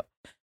 here we go.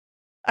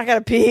 I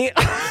gotta pee.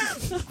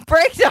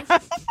 Break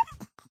time.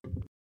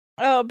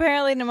 Oh,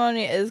 apparently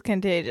pneumonia is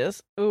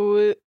contagious.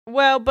 Ooh,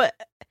 well, but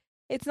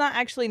it's not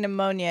actually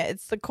pneumonia.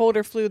 It's the cold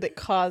or flu that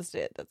caused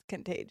it that's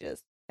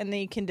contagious. And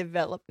then you can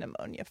develop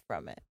pneumonia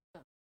from it.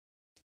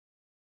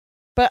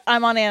 But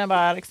I'm on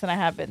antibiotics and I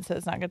have been, so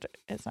it's not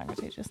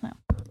contagious now.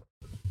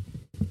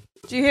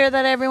 Did you hear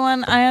that,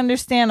 everyone? I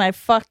understand I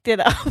fucked it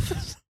up.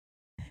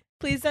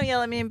 Please don't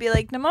yell at me and be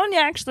like, pneumonia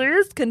actually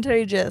is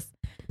contagious.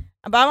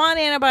 But I'm on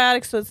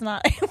antibiotics, so it's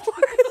not anymore.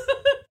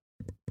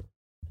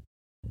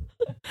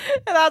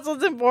 And that's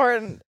what's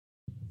important.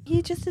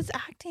 He just is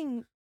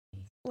acting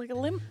like a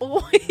limp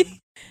boy.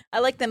 I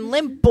like them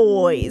limp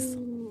boys.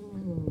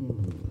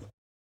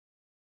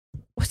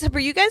 What's up? Are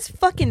you guys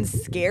fucking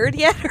scared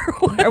yet? Or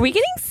what? Are we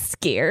getting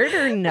scared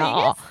or Are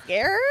not? you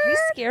scared? Are you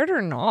scared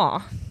or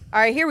not? All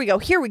right, here we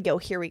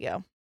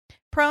go.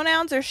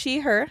 Pronouns are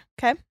she, her.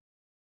 Okay.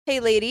 Hey,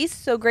 ladies.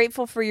 So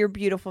grateful for your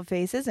beautiful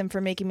faces and for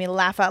making me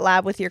laugh out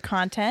loud with your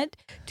content.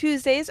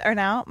 Tuesdays are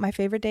now my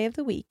favorite day of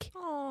the week.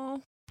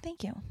 Oh,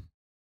 Thank you.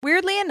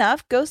 Weirdly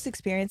enough, ghost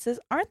experiences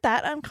aren't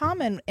that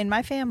uncommon in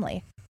my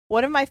family.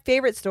 One of my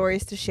favorite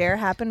stories to share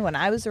happened when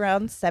I was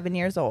around 7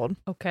 years old.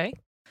 okay.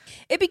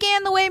 It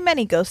began the way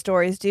many ghost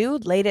stories do,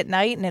 late at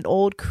night in an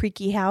old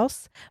creaky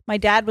house. My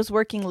dad was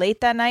working late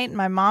that night, and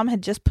my mom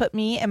had just put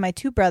me and my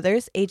two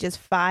brothers, ages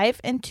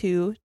 5 and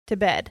 2, to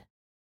bed.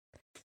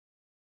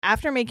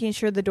 After making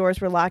sure the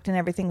doors were locked and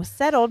everything was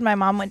settled, my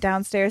mom went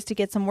downstairs to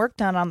get some work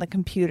done on the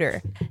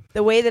computer.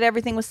 The way that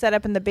everything was set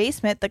up in the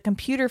basement, the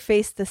computer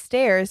faced the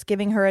stairs,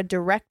 giving her a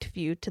direct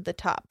view to the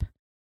top.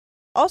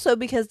 Also,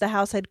 because the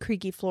house had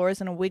creaky floors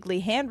and a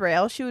wiggly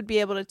handrail, she would be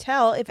able to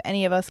tell if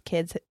any of us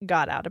kids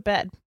got out of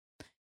bed.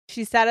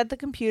 She sat at the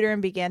computer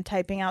and began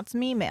typing out some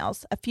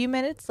emails. A few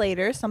minutes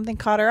later, something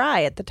caught her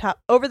eye at the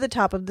top, over the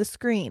top of the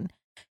screen.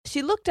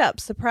 She looked up,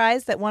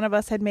 surprised that one of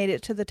us had made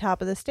it to the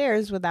top of the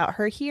stairs without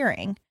her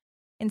hearing.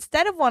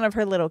 Instead of one of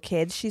her little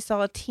kids, she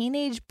saw a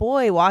teenage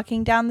boy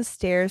walking down the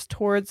stairs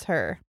towards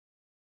her.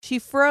 She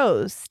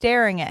froze,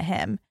 staring at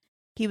him.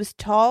 He was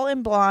tall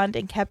and blonde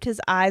and kept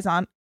his eyes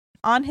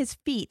on his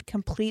feet,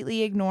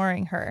 completely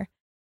ignoring her.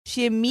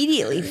 She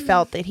immediately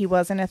felt that he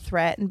wasn't a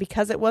threat, and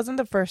because it wasn't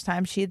the first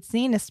time she had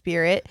seen a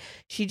spirit,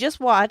 she just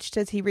watched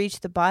as he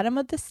reached the bottom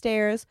of the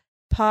stairs,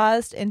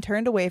 paused, and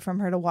turned away from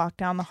her to walk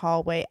down the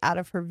hallway out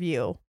of her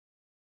view.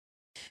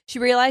 She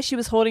realized she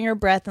was holding her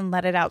breath and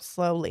let it out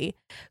slowly.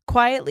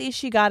 Quietly,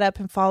 she got up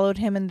and followed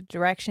him in the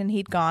direction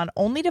he'd gone,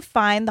 only to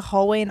find the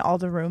hallway and all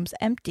the rooms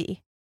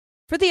empty.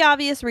 For the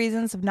obvious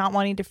reasons of not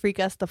wanting to freak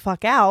us the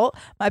fuck out,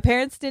 my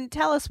parents didn't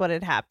tell us what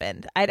had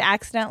happened. I'd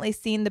accidentally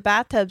seen the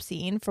bathtub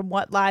scene from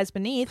What Lies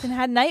Beneath and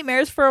had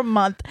nightmares for a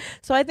month,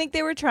 so I think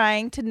they were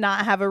trying to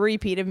not have a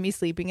repeat of me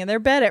sleeping in their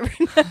bed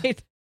every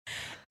night.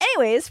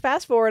 Anyways,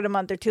 fast forward a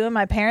month or two, and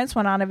my parents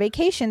went on a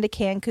vacation to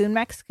Cancun,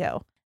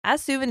 Mexico.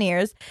 As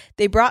souvenirs,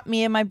 they brought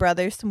me and my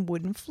brother some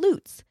wooden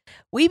flutes.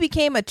 We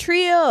became a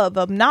trio of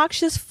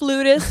obnoxious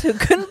flutists who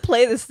couldn't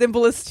play the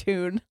simplest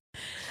tune.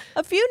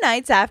 A few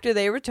nights after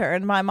they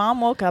returned, my mom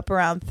woke up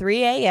around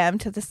 3 a.m.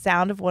 to the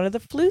sound of one of the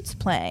flutes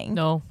playing.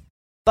 No.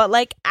 But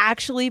like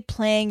actually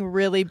playing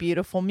really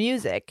beautiful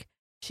music.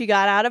 She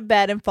got out of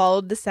bed and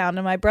followed the sound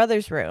in my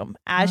brother's room.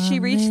 As she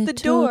reached the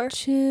door,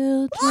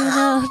 children,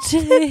 I'll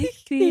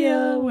take thee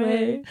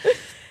away.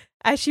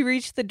 As she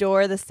reached the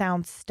door, the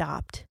sound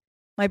stopped.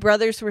 My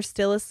brothers were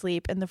still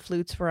asleep and the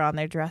flutes were on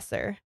their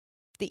dresser.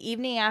 The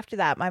evening after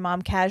that, my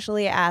mom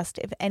casually asked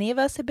if any of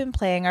us had been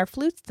playing our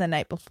flutes the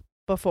night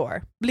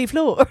before. Blee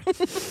floor.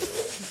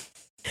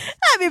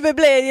 Have you been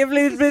playing your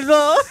flutes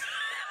before?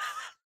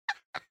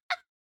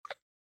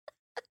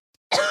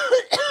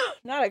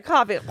 Not a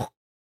coffee.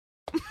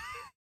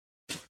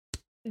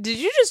 Did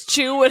you just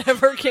chew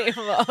whatever came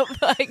up?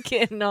 I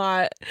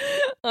cannot.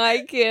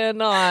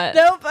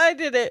 Nope, I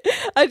didn't.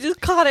 I just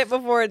caught it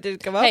before it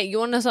did come up. Hey, you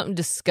want to know something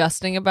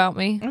disgusting about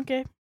me?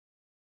 Okay.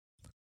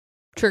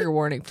 Trigger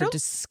warning for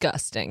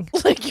disgusting.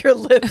 Like your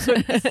lips when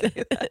you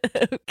say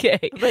that.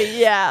 Okay. But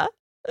yeah.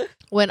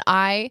 When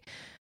I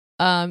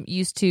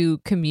used to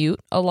commute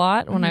a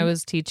lot when I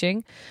was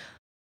teaching,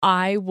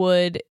 I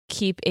would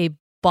keep a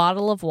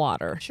bottle of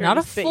water. Sure, not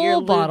you a spit your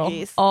full bottle.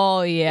 loogies.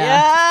 Oh, yeah.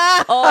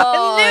 Yeah.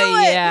 Oh, I knew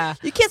it. yeah.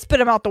 You can't spit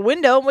them out the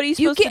window. What are you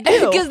supposed to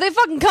do? Because they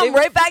fucking come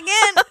right back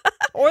in.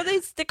 Or they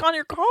stick on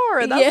your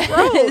car. That's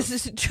gross.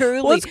 Yes,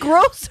 truly. What's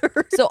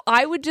grosser? So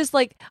I would just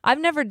I've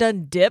never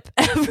done dip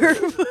ever.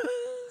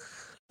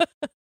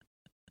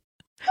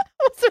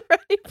 What's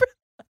ready for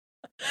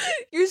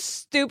You're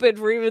stupid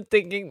for even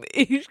thinking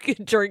that you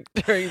could drink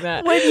during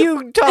that. When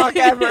you talk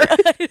ever.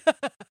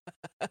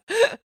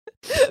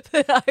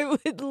 But I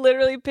would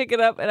literally pick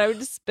it up and I would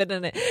just spit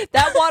in it.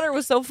 That water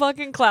was so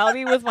fucking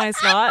cloudy with my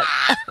snot.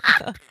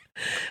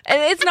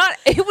 And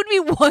it would be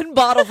one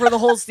bottle for the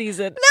whole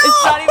season. No!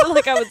 It's not even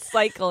like I would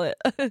cycle it.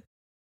 No.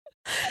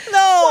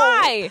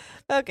 Why?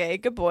 Okay,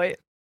 good point.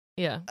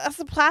 Yeah. That's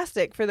the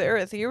plastic for the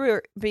earth. You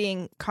were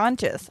being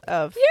conscious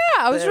of.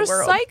 Yeah, I was the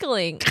world.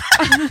 recycling.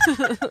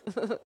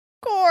 Of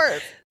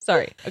course.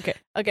 Sorry. Okay.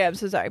 Okay, I'm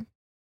so sorry.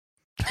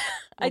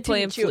 I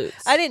didn't chew.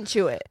 flutes. I didn't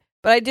chew it,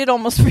 but I did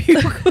almost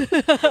puke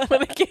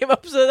when it came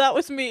up. So that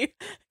was me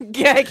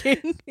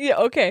gagging. Yeah.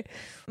 Okay.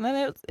 And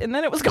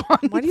then it was gone.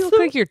 Why do you look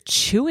like you're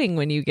chewing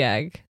when you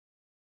gag?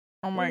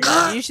 Oh my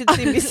god! You should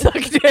see me suck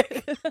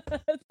dick.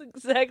 That's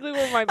exactly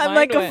where my mind I'm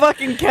like went. a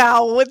fucking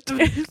cow with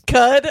the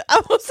cud. I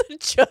almost said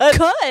chud.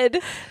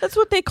 Cud? That's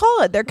what they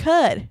call it. They're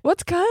cud.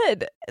 What's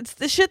cud? It's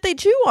the shit they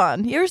chew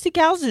on. You ever see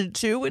cows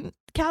chewing?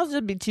 Cows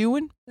would be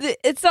chewing.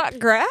 It's not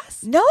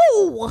grass? No,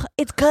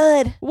 it's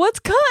cud. What's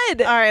cud?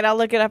 All right, I'll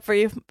look it up for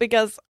you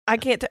because I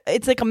can't.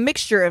 It's like a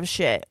mixture of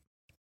shit.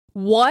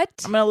 What?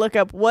 I'm gonna look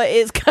up what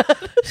is cud.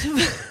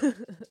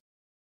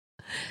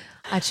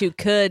 I chew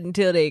cud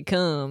until they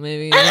come,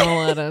 if you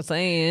know what I'm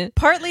saying.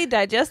 Partly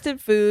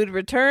digested food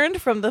returned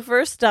from the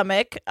first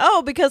stomach.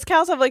 Oh, because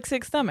cows have like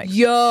 6 stomachs.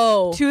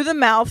 Yo. To the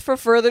mouth for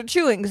further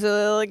chewing. So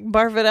they like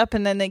barf it up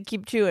and then they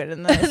keep chewing.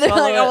 And then They're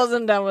like, I it.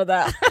 wasn't done with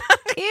that.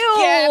 Ew.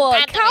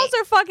 Yeah, Cows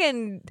are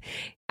fucking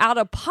out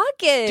of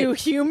pocket. Do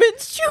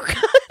humans chew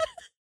cud?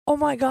 Oh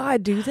my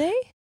God, do they?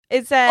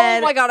 It said.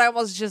 Oh my God, I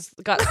almost just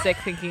got sick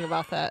thinking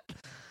about that.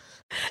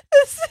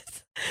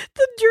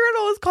 The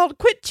journal is called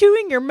 "Quit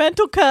Chewing Your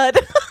Mental Cud."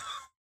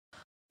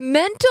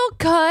 Mental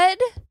cud?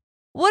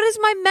 What is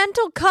my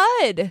mental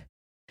cud?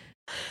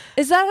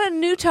 Is that a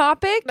new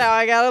topic? Now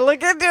I gotta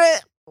look into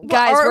it,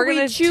 Guys. Are We're we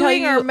gonna chewing tell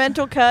you our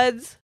mental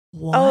cuds.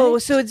 What? Oh,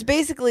 so it's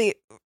basically.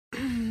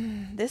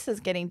 This is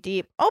getting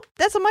deep. Oh,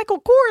 that's a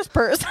Michael Kors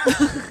purse.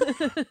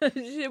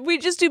 Should we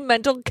just do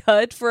mental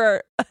cud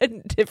for a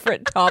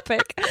different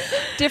topic?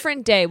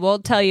 Different day. We'll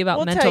tell you about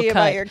We'll mental tell you cud.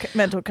 about your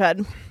mental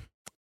cud.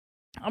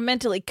 I'll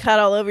mentally cut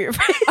all over your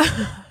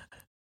face.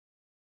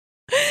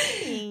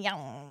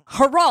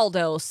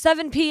 Geraldo,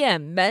 7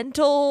 p.m.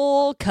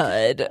 Mental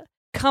cud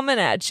coming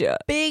at you.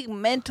 Big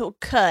mental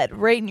cud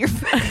right in your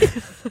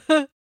face.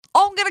 Oh,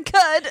 I'm gonna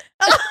cud.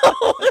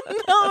 Oh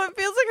no, it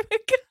feels like I'm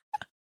gonna cut.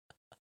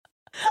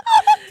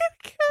 Oh, I'm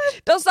gonna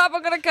cut. Don't stop.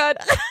 I'm gonna cud.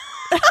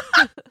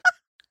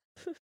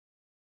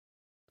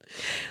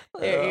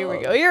 Here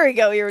we go. Here we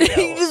go. Here we go.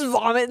 You just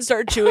vomit and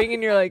start chewing,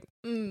 and you're like,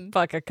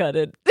 "Fuck, I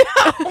cutted."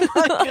 Oh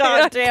my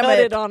god, damn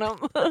it! On him.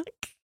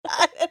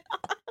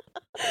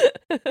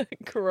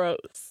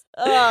 Gross.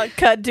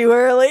 Cut too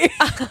early.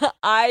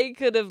 I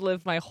could have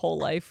lived my whole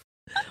life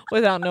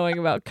without knowing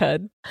about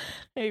cud.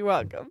 You're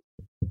welcome.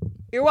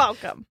 You're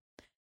welcome.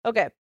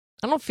 Okay.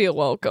 I don't feel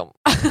welcome.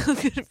 I'm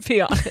gonna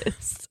be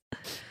honest.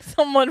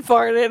 Someone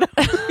farted.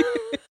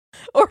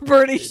 Or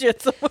birdie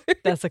shit somewhere.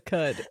 That's a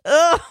cud.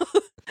 Oh,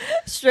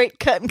 straight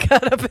cut and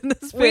cut up in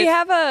this. We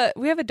have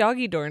a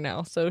doggy door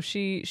now, so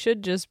she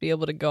should just be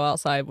able to go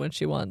outside when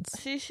she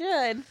wants. She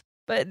should,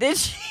 but did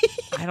she?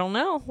 I don't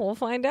know. We'll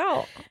find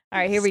out. All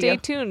right, here we go. Stay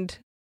tuned.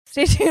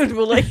 Stay tuned.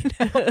 We'll let you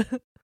know.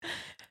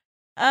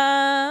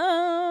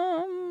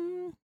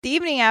 The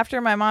evening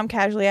after, my mom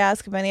casually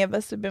asked if any of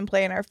us had been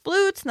playing our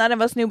flutes. None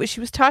of us knew what she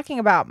was talking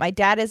about. My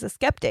dad is a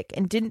skeptic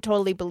and didn't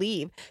totally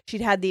believe she'd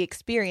had the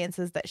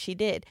experiences that she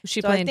did. Was she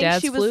so playing I think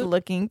dad's she was flute?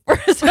 looking for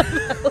some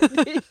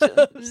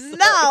validation.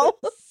 No.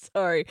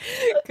 Sorry.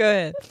 Go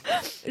ahead.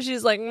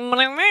 She's like,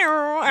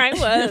 I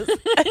was.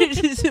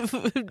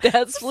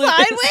 Dad's flute is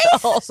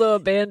Sideways? also a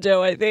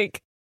banjo, I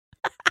think.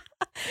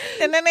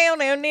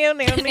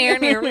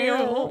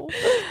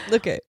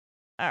 Okay.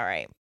 All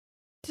right.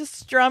 Just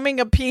strumming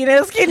a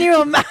penis. Can you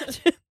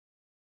imagine?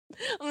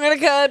 I'm gonna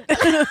cut.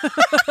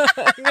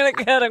 I'm gonna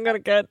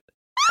cut.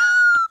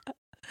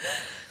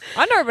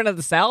 I've never been to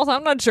the South.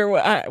 I'm not sure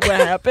what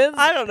happens.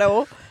 I don't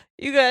know.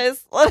 You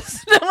guys, let us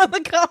know in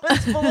the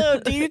comments below.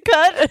 Do you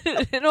cut?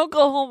 In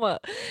Oklahoma,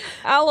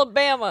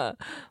 Alabama.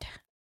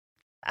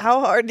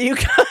 How hard do you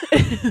cut?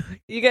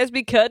 You guys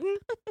be cutting?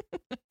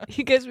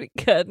 You guys be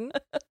cutting?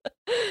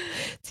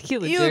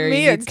 Tequila You Jerry and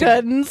me are needs to-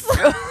 cuttings.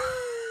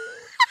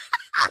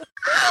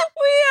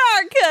 We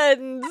are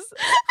cuttings.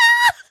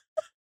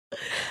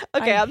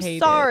 Okay, I I'm hate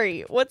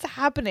sorry. What's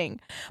happening?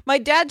 My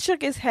dad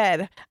shook his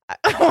head.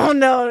 Oh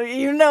no,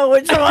 you know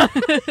which one.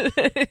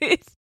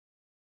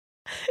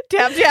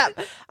 Tap, tap.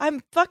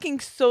 I'm fucking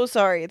so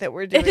sorry that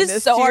we're doing It is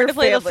this so to hard your to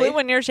play the family. flute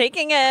when you're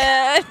shaking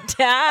it,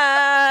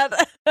 Dad.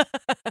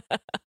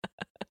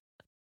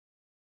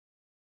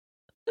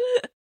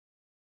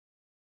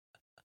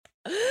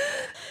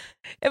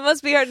 It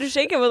must be hard to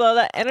shake it with all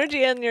that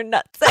energy in your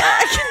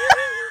nutsack.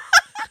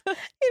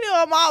 You know,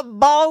 I'm all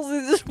balls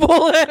and just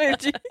full of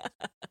energy.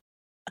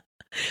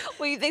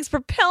 What do you think's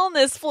propelling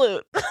this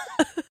flute?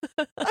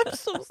 I'm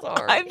so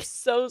sorry. I'm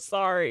so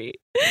sorry.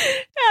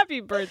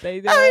 Happy birthday,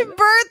 Dad. Happy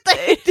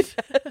birthday.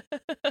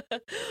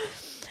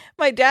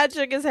 My dad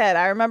shook his head.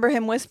 I remember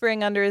him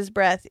whispering under his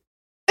breath.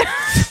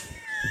 I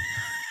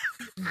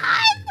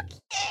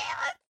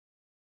can't.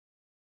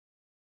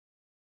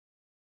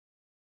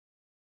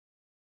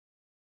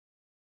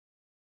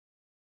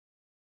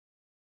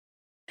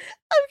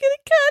 I'm gonna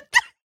cut.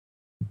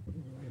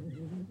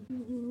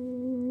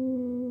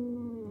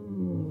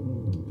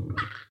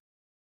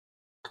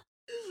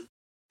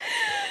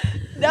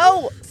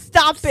 No,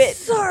 stop it.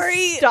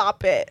 Sorry.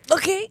 Stop it.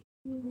 Okay.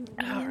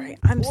 All right.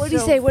 I'm What did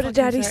he say? What did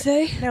Daddy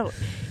say? No,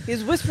 he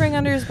was whispering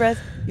under his breath,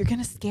 "You're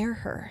gonna scare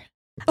her."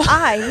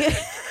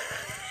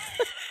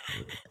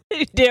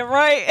 You're damn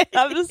right.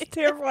 I'm just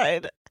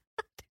terrified.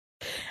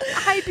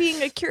 I,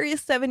 being a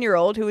curious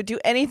 7-year-old who would do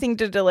anything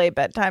to delay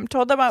bedtime,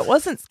 told them I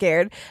wasn't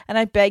scared, and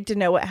I begged to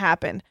know what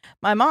happened.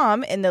 My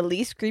mom, in the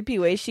least creepy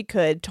way she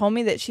could, told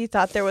me that she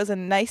thought there was a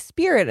nice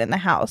spirit in the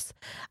house.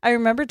 I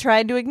remember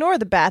trying to ignore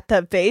the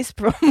bathtub face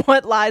from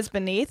what lies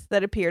beneath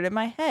that appeared in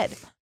my head.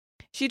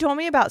 She told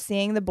me about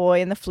seeing the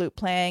boy and the flute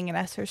playing, and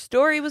as her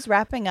story was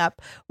wrapping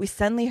up, we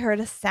suddenly heard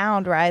a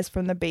sound rise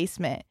from the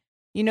basement.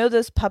 You know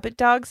those puppet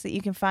dogs that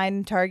you can find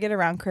in Target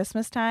around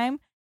Christmas time?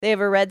 They have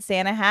a red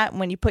Santa hat, and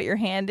when you put your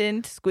hand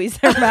in to squeeze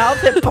their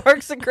mouth, it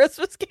barks a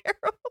Christmas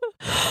carol.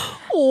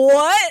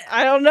 What?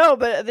 I don't know,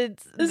 but This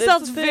it's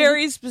sounds a thing.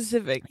 very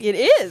specific. It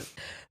is.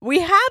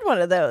 We had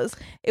one of those.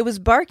 It was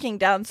barking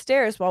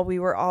downstairs while we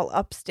were all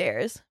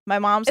upstairs. My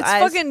mom's It's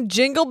eyes... fucking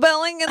jingle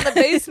belling in the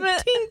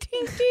basement. Ting,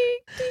 ting, ting,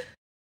 ting.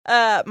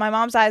 My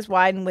mom's eyes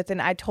widened with an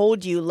 "I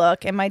told you"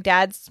 look, and my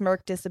dad's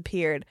smirk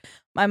disappeared.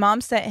 My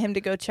mom sent him to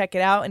go check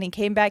it out, and he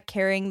came back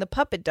carrying the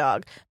puppet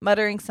dog,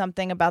 muttering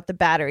something about the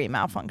battery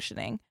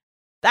malfunctioning.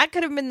 That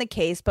could have been the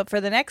case, but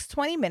for the next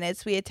 20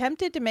 minutes, we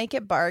attempted to make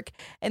it bark,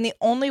 and the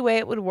only way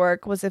it would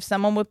work was if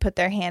someone would put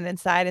their hand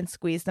inside and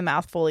squeeze the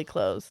mouth fully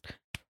closed.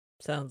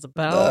 Sounds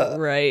about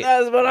right.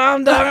 That's what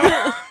I'm talking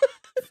about.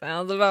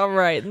 Sounds about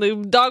right. And the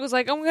dog was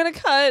like, I'm going to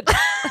cut.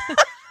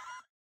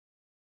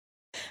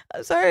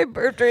 I'm sorry I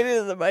burped right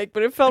into the mic,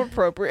 but it felt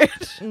appropriate.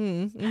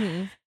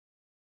 Mm-hmm.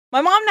 My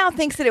mom now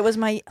thinks that it was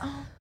my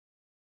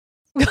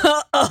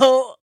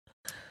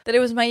that it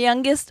was my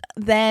youngest,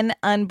 then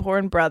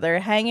unborn brother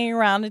hanging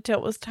around until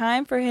it was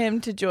time for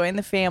him to join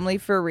the family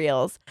for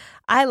reals.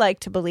 I like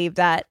to believe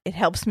that. It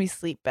helps me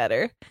sleep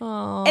better.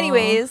 Aww.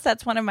 Anyways,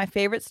 that's one of my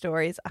favorite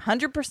stories.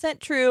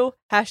 100% true.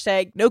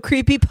 # no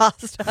creepy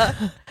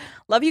pasta.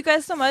 Love you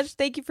guys so much.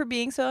 Thank you for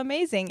being so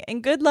amazing.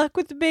 And good luck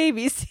with the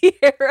baby,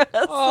 Sierra. So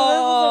this is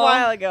a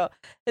while ago.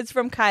 It's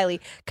from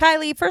Kylie.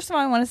 Kylie, first of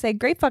all, I want to say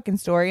great fucking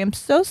story. I'm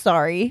so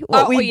sorry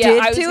what we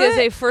did I was to gonna it.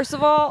 say, first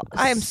of all,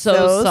 I am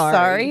so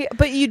sorry.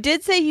 But you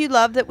did say you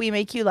love that we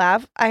make you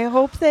laugh. I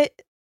hope that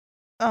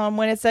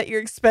when it's at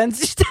your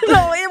expense.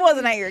 No, it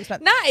wasn't at your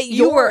expense. Not at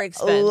You your were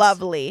expense.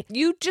 lovely.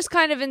 You just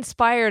kind of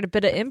inspired a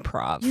bit of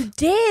improv. You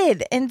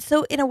did. And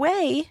so in a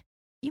way,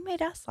 you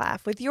made us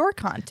laugh with your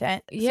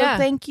content. Yeah.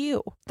 So thank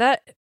you.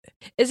 That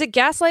is it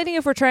gaslighting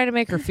if we're trying to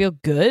make her feel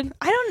good?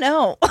 I don't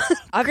know.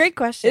 Great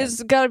question.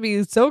 It's got to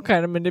be some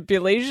kind of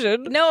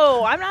manipulation.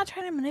 No, I'm not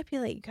trying to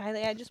manipulate you,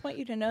 Kylie. I just want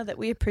you to know that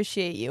we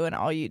appreciate you and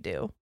all you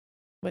do.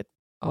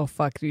 Oh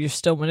fuck, you're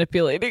still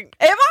manipulating.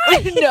 Am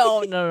I?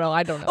 No,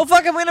 I don't know. Oh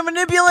fuck, I'm gonna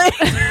manipulate.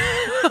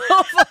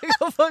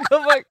 Oh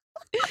fuck.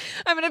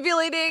 I'm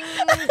manipulating.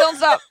 Don't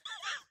stop.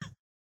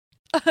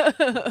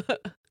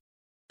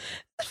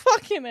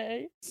 Fucking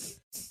A.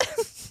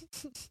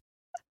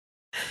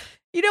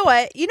 You know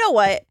what?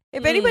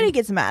 If anybody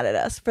gets mad at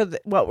us for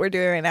what we're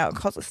doing right now and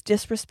calls us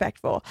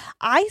disrespectful,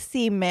 I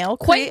see male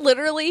Quite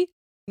literally,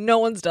 no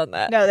one's done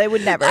that. No, they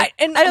would never. I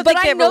don't but think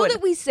I they ever know would.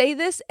 that we say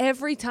this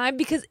every time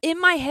because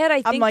in my head I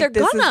I'm think like, they're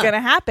this gonna. is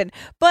gonna happen.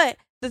 But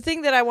the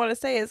thing that I want to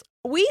say is,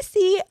 we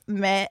see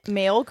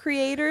male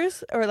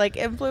creators or like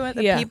influence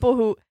people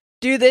who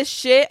do this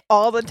shit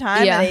all the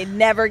time, and they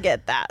never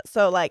get that.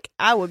 So like,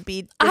 I would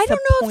be. I don't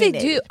know if they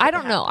do. if I it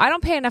don't know. happened. I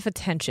don't pay enough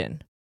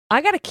attention.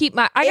 I gotta keep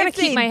my. If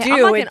they I'm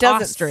do, like it an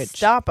doesn't ostrich.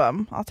 stop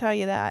them. I'll tell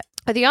you that.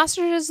 Are the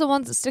ostriches the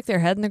ones that stick their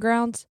head in the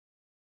ground?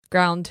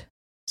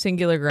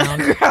 Singular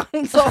ground.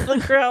 Grounds on the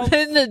ground.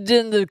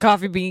 in the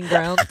coffee bean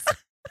grounds.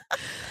 I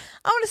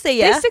want to say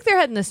yeah. They stick their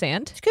head in the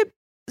sand. Good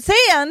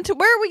sand.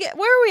 Where are we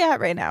at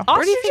right now?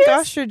 Where do you think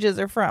ostriches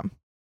are from?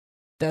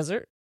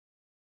 Desert.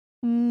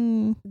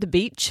 The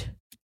beach.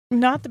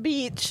 Not the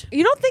beach.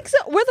 You don't think so?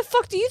 Where the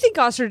fuck do you think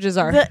ostriches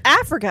are? The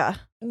Africa.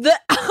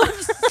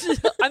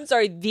 I'm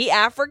sorry, the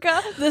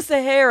Africa? The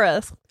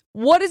Sahara.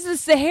 What is the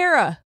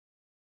Sahara?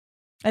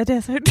 A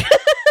desert.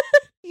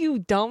 You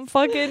dumb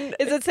fucking...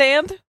 Is it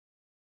sand?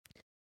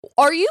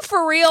 Are you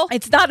for real?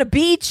 It's not a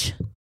beach.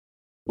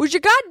 Was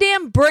your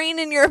goddamn brain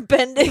in your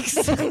appendix?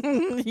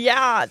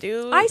 Yeah,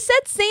 dude. I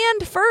said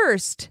sand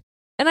first.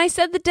 And I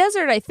said the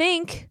desert, I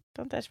think.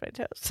 Don't touch my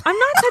toes. I'm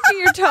not touching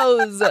your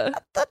toes.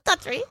 Don't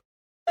touch me.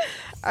 All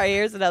right,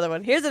 here's another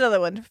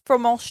one.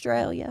 From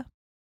Australia.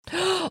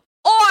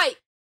 Oi!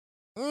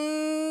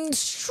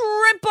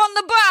 Shrimp on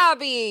the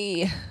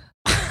barbie.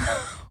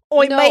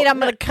 Oi, No, mate, I'm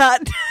no. gonna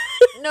cut.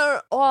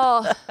 No.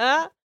 Oh.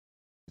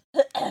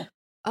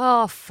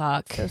 Oh,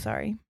 fuck. So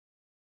sorry.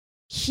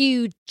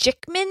 Hugh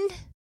Jackman.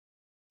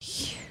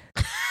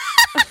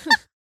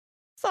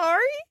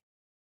 Sorry.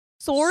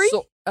 Sorry.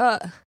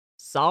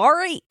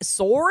 Sorry.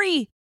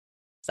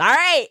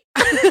 Sorry.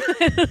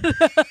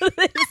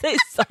 They say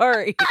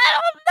sorry. I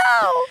don't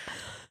know.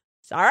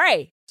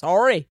 Sorry.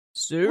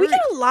 We get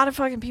a lot of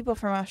fucking people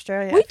from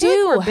Australia. We I feel like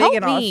do. we're big Help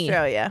in me.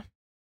 Australia.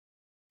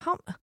 How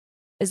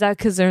is that?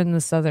 Because they're in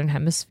the southern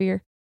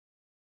hemisphere?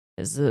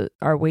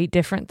 Are we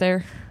different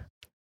there?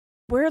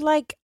 We're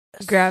like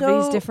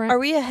Gravity's so- different? Are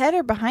we ahead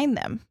or behind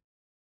them?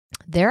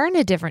 They're in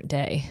a different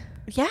day.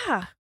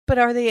 Yeah, but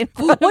are they in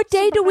front What of us or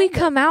day do we behind us?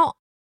 come out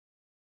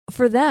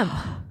for them?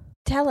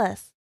 Tell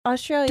us.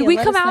 Australia. Do we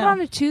let come us out know.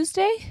 on a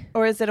Tuesday?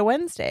 Or is it a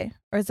Wednesday?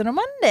 Or is it a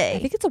Monday? I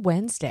think it's a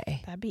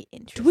Wednesday. That'd be Do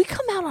interesting. we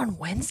come out on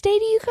Wednesday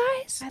to you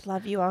guys? I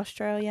love you,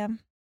 Australia.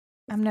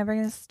 I'm never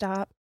gonna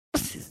stop.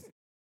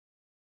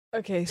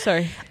 Okay,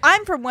 sorry.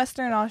 I'm from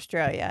Western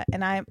Australia,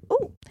 and I'm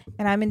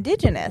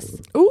Indigenous.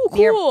 Ooh,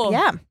 Near-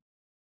 yeah.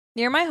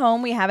 Near my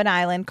home, we have an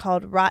island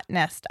called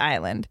Rottnest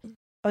Island.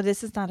 Oh,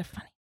 this is not a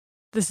funny.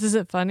 This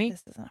isn't funny?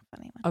 This isn't a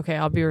funny one. Okay,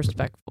 I'll be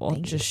respectful and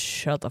Thank just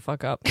shut the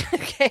fuck up.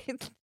 Okay.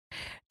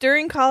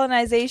 During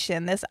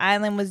colonization, this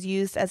island was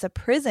used as a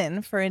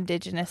prison for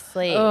indigenous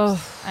slaves. Ugh.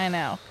 I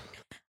know.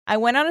 I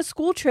went on a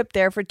school trip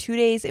there for 2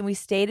 days, and we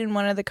stayed in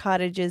one of the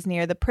cottages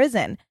near the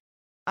prison.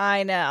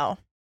 I know.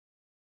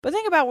 But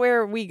think about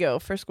where we go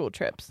for school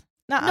trips.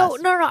 Not No,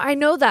 us. no, I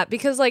know that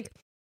because like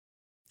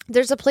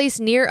there's a place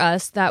near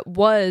us that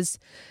was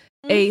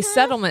a Mhm.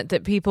 settlement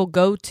that people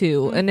go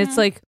to, and it's Mhm.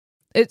 like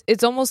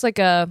it's almost like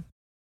a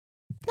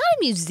not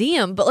a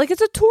museum, but like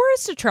it's a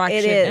tourist attraction.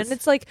 It is. And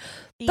it's like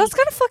that's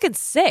kind of fucking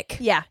sick.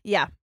 Yeah,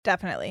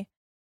 definitely.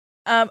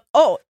 So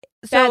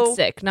Bad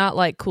sick, not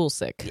like cool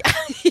sick.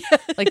 yeah.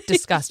 Like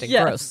disgusting,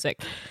 Yes. gross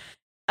sick.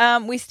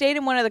 We stayed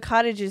in one of the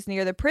cottages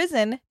near the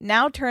prison,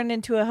 now turned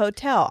into a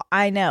hotel.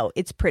 I know,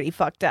 it's pretty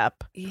fucked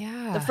up.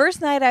 Yeah. The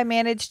first night I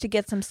managed to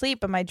get some sleep,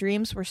 but my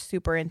dreams were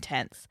super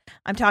intense.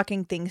 I'm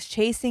talking things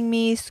chasing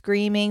me,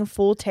 screaming,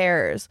 full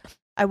terrors.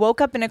 I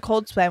woke up in a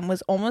cold sweat and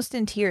was almost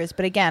in tears,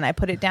 but again, I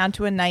put it down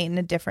to a night in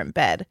a different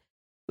bed.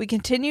 We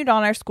continued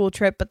on our school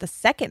trip, but the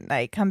second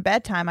night, come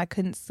bedtime, I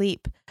couldn't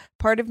sleep.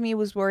 Part of me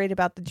was worried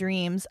about the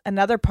dreams.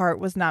 Another part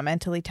was not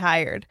mentally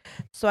tired.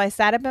 So I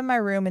sat up in my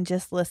room and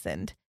just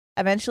listened.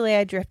 Eventually,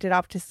 I drifted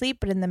off to sleep,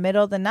 but in the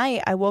middle of the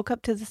night, I woke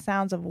up to the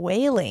sounds of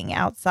wailing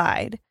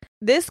outside.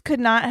 This could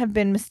not have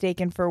been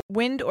mistaken for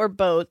wind or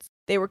boats.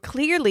 They were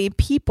clearly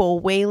people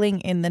wailing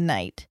in the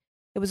night.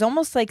 It was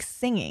almost like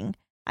singing.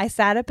 I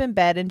sat up in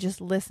bed and just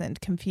listened,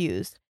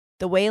 confused.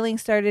 The wailing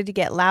started to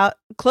get loud,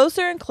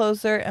 closer and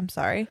closer. I'm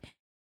sorry.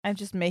 I'm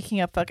just making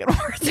up fucking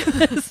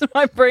words.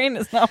 My brain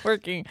is not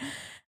working.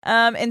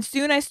 And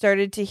soon I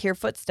started to hear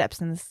footsteps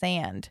in the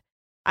sand.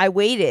 I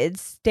waited,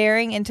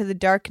 staring into the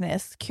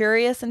darkness,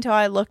 curious until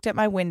I looked at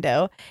my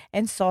window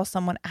and saw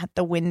someone at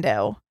the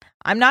window.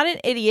 I'm not an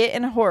idiot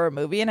in a horror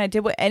movie, and I did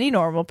what any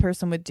normal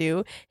person would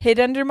do, hid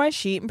under my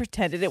sheet and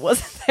pretended it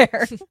wasn't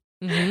there.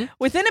 Mm-hmm.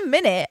 Within a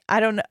minute, I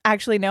don't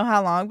actually know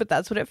how long, but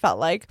that's what it felt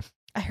like,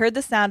 I heard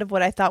the sound of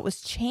what I thought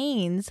was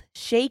chains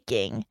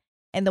shaking,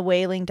 and the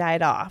wailing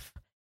died off.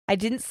 I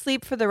didn't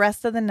sleep for the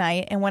rest of the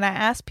night, and when I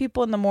asked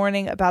people in the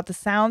morning about the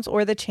sounds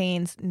or the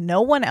chains,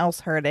 no one else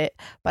heard it,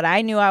 but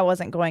I knew I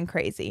wasn't going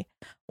crazy.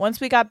 Once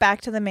we got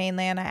back to the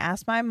mainland, I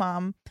asked my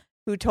mom,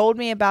 who told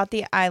me about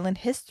the island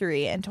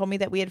history and told me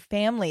that we had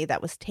family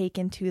that was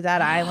taken to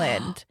that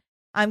island.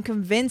 I'm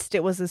convinced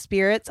it was the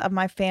spirits of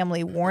my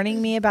family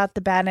warning me about the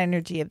bad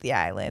energy of the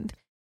island.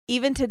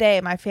 Even today,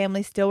 my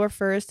family still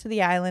refers to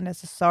the island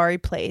as a sorry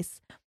place,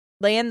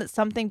 land that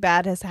something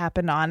bad has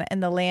happened on,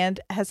 and the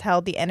land has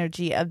held the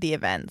energy of the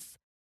events.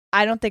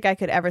 I don't think I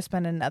could ever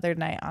spend another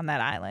night on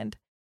that island.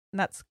 And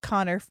that's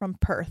Connor from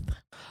Perth.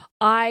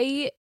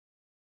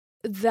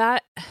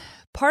 That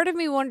part of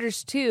me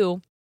wonders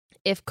too,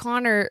 if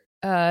Connor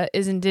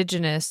is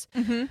Indigenous,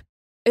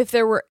 if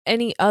there were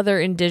any other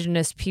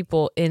Indigenous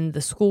people in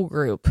the school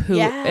group who,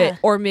 Yeah.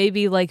 or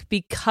maybe like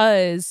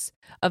because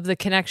of the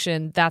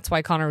connection, that's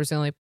why Connor was the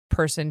only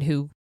person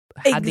who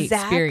had the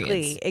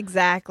experience.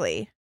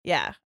 Exactly.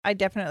 Yeah. I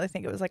definitely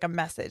think it was like a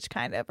message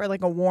kind of, or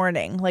like a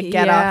warning, like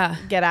Yeah.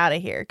 get out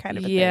of here kind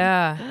of a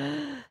Yeah.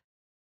 thing.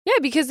 Yeah,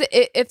 because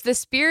if the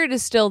spirit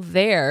is still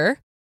there,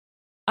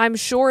 I'm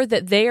sure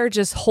that they are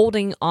just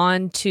holding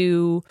on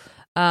to.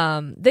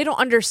 They don't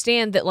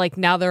understand that like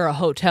now they're a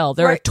hotel,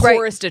 they're Right, a right.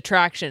 tourist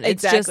attraction.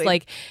 It's just Exactly.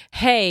 like,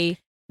 hey,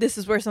 This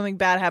is where something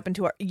bad happened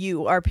to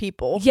our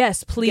people.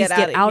 yes, please Get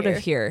get, out out of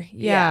of here.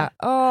 Yeah.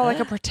 Oh, like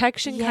a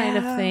protection kind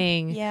of Yeah.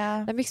 thing.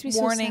 Yeah. That makes me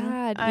Warning. so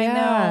sad. I Yeah.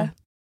 know.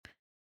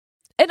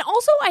 And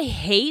also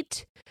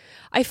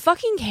I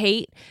fucking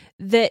hate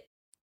that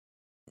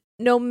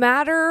no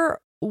matter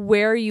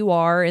where you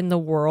are in the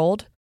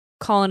world,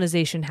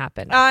 colonization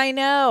happened. I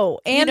know.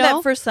 And know?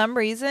 that for some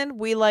reason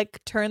we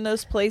like turn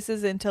those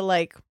places into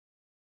like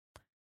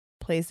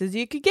places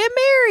you could get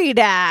married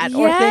at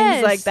or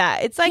things like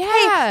that. It's like,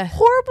 hey,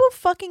 horrible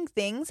fucking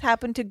things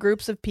happen to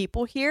groups of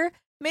people here.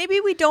 Maybe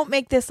we don't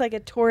make this like a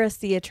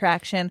touristy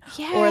attraction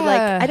or like,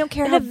 I don't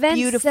care how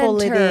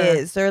beautiful it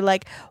is or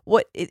like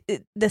what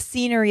the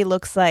scenery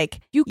looks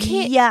like. You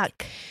can't.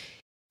 Yuck.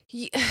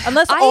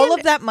 Unless all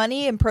of that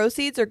money and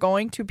proceeds are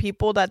going to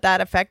people that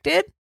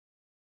affected.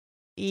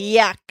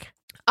 Yuck.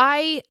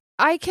 I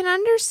can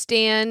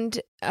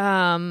understand.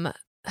 How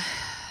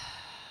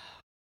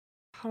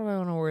do I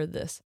want to word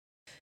this?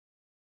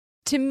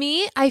 To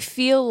me, I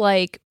feel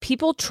like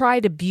people try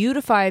to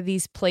beautify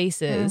these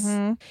places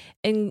and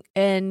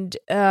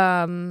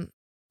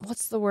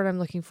what's the word I'm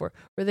looking for?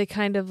 Where they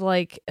kind of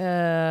like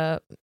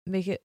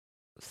make it,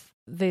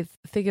 they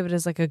think of it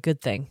as like a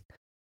good thing.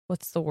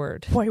 What's the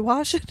word?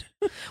 Whitewash it?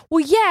 Well,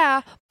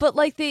 yeah, but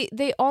like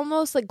they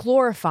almost like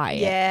glorify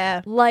it.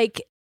 Yeah.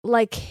 Like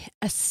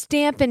a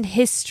stamp in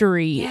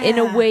history in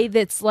a way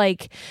that's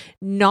like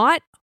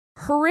not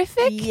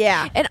horrific.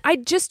 Yeah. And I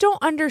just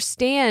don't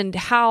understand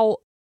how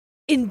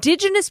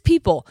indigenous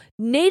people,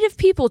 native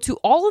people to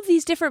all of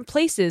these different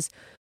places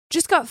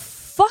just got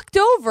fucked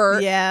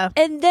over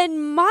and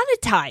then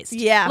monetized.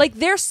 Yeah. Like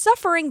their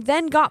suffering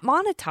then got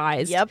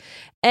monetized. Yep.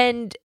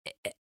 And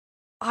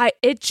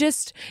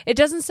it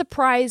doesn't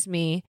surprise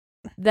me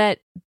that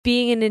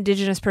being an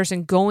indigenous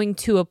person going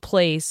to a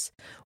place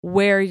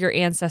where your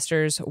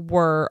ancestors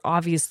were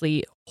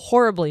obviously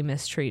horribly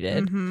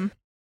mistreated,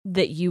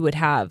 that you would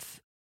have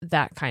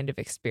that kind of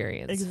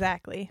experience.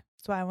 Exactly.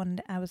 So I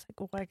was like,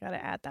 well, I got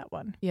to add that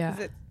one.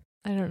 Yeah.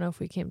 I don't know if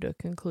we came to a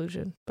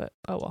conclusion, but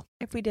oh well.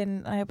 If we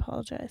didn't, I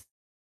apologize.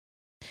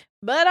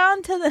 But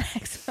on to the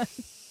next one.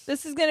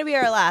 This is going to be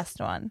our last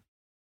one.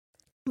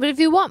 But if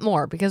you want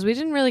more, because we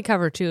didn't really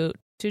cover too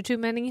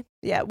many.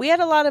 Yeah, we had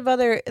a lot of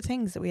other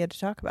things that we had to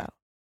talk about.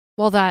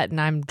 Well, that, and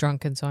I'm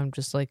drunken, so I'm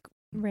just like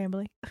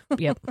rambling.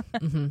 Yep.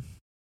 Mm-hmm.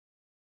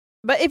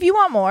 But if you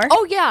want more.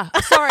 Oh, yeah.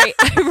 Sorry.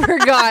 I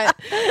forgot.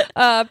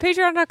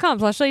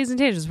 Patreon.com/Ladies and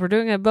Tangents. We're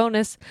doing a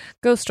bonus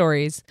ghost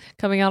stories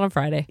coming out on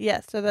Friday.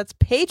 Yes. So that's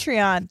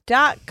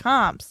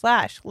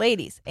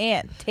patreon.com/Ladies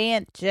and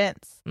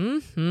Tangents.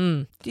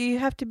 Mm-hmm. Do you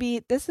have to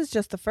be, this is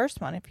just the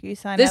first one if you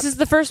sign up. This is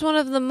the first one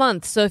of the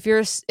month. So if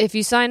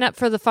you sign up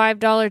for the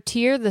 $5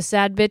 tier, the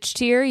sad bitch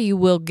tier, you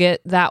will get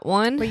that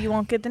one. But you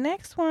won't get the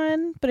next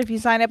one. But if you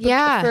sign up for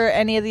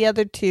any of the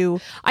other two,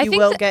 you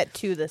will get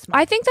two this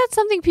month. I think that's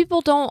something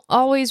people don't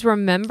always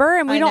remember,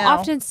 and we don't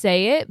often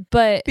say it,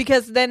 but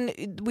because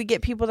then we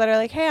get people that are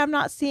like, hey, I'm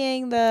not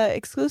seeing the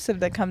exclusive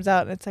that comes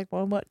out, and it's like,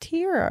 well, what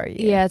tier are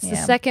you? Yeah, it's the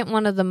second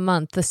one of the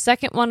month. The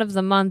second one of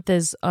the month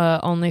is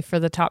only for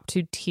the top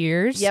 2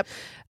 tiers. Yep.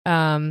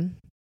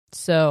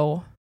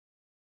 So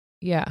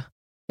yeah,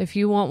 if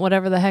you want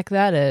whatever the heck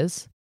that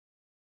is,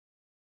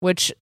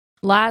 which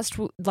last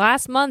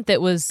month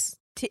it was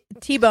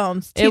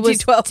T-Bones. It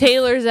was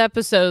Taylor's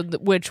episode,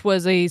 which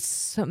was a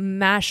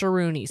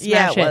smasharoonie.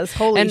 Yeah, it was.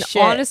 Holy shit.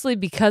 And honestly,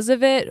 because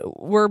of it,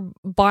 we're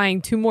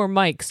buying 2 more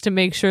mics to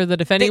make sure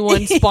that if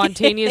anyone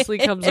spontaneously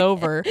comes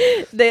over,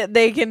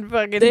 they can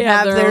fucking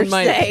have their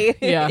say.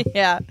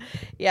 Yeah.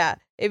 Yeah.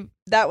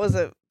 That was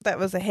a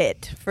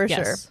hit for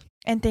sure.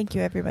 And thank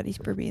you everybody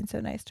for being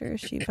so nice to her.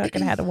 She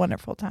fucking had a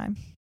wonderful time.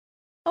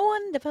 A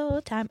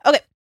wonderful time.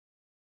 Okay.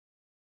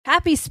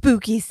 Happy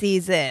spooky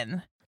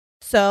season.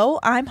 So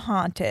I'm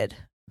haunted.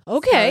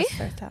 Okay.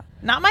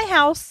 Not my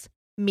house,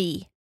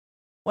 me.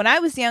 When I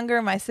was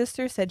younger, my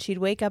sister said she'd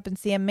wake up and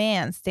see a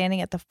man standing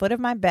at the foot of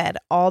my bed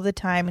all the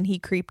time, and he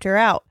creeped her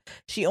out.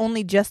 She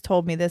only just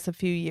told me this a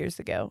few years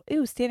ago.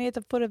 Ew, standing at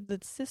the foot of the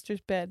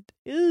sister's bed.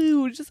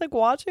 Ew, just like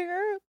watching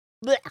her.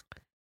 Blech.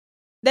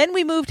 Then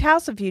we moved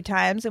house a few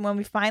times, and when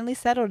we finally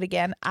settled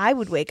again, I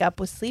would wake up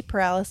with sleep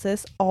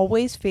paralysis,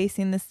 always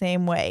facing the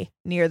same way,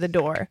 near the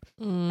door.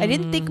 I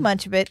didn't think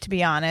much of it, to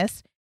be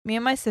honest. Me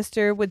and my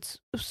sister would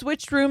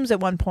switch rooms at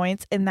one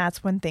point, and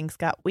that's when things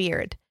got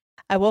weird.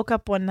 I woke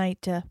up one night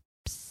to,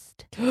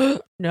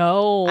 psst.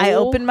 No. I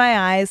opened my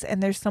eyes,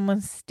 and there's someone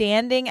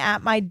standing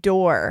at my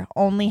door,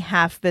 only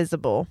half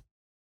visible.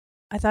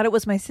 I thought it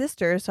was my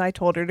sister, so I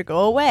told her to go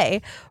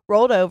away,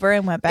 rolled over,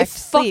 and went back to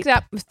sleep.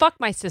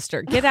 Fuck my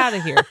sister. Get out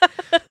of here.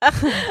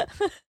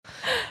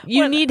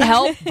 You need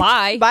help?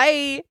 Bye.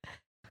 Bye.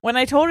 When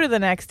I told her the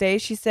next day,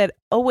 she said,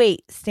 oh,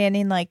 wait,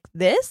 standing like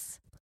this?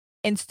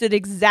 And stood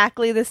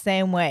exactly the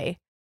same way.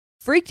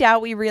 Freaked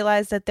out, we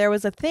realized that there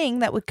was a thing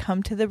that would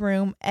come to the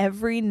room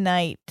every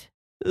night.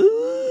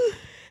 Ooh.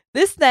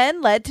 This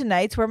then led to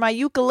nights where my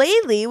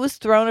ukulele was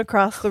thrown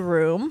across the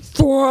room.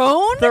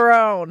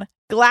 Thrown.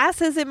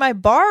 Glasses in my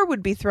bar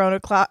would be thrown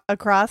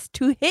across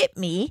to hit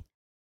me.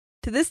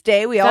 To this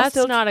day, That's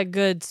not a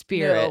good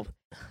spirit. No.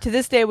 To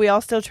this day, we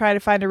all still try to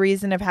find a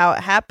reason of how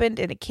it happened,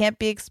 and it can't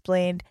be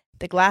explained.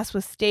 The glass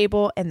was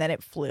stable, and then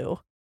it flew.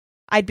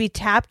 I'd be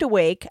tapped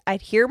awake,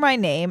 I'd hear my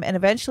name, and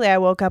eventually I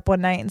woke up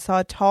one night and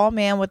saw a tall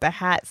man with a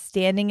hat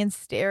standing and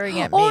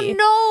staring at me. Oh,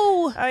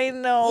 no. I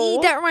know.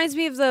 That reminds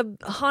me of the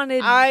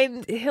haunted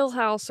Hill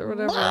House or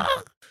whatever.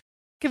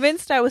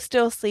 Convinced I was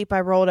still asleep, I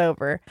rolled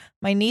over.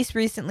 My niece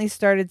recently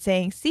started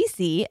saying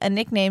Cece, a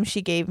nickname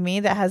she gave me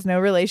that has no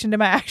relation to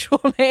my actual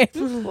name.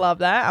 Love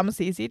that. I'm a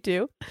Cece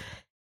too.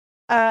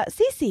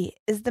 Cece,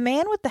 is the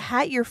man with the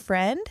hat your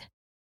friend?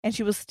 And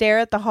she will stare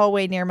at the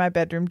hallway near my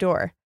bedroom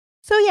door.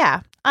 So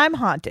yeah, I'm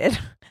haunted.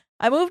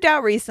 I moved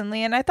out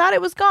recently and I thought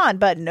it was gone,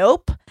 but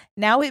nope.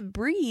 Now it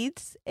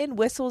breathes and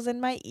whistles in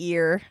my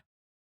ear.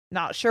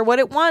 Not sure what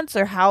it wants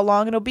or how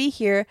long it'll be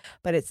here,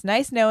 but it's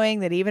nice knowing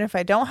that even if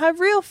I don't have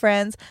real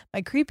friends,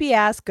 my creepy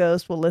ass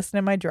ghost will listen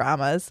to my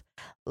dramas.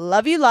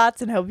 Love you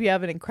lots and hope you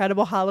have an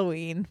incredible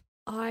Halloween.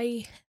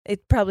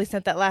 It probably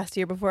sent that last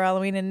year before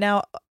Halloween, and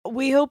now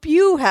we hope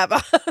you have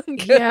a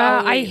good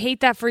Halloween. I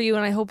hate that for you,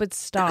 and I hope it's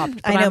stopped.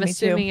 But I know, I'm me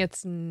assuming too.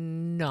 it's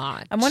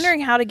not. I'm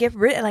wondering how to get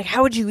rid of, like,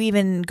 how would you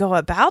even go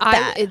about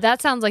that?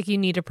 That sounds like you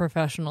need a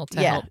professional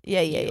to help.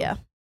 Yeah.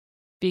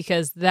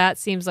 Because that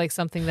seems like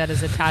something that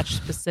is attached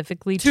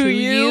specifically to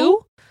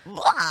you.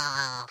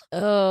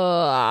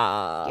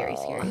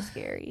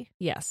 Scary.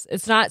 Yes.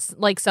 It's not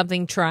like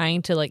something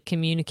trying to like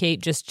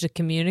communicate just to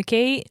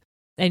communicate,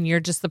 and you're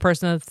just the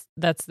person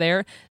that's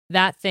there.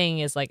 That thing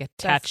is like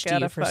attached to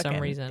you for some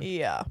reason.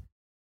 Yeah.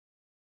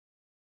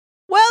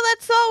 Well,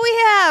 that's all we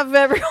have,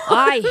 everyone.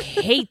 I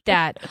hate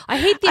that. I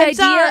hate the I'm idea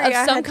sorry,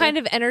 of some kind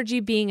of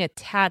energy being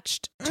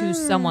attached to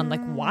someone.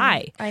 Like,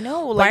 why? I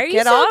know. Why Like, are you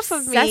get so off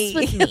of obsessed me.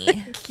 with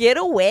me? Get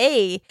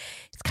away.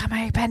 It's got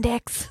my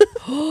appendix.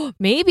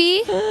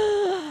 Maybe.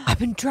 I've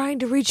been trying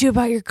to reach you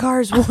about your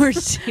car's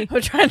warranty.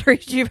 I'm trying to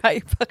reach you about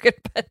your fucking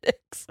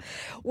appendix.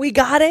 We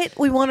got it.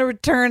 We want to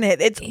return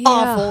it. It's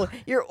awful.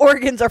 Your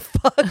organs are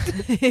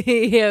fucked.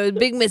 Yeah,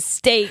 big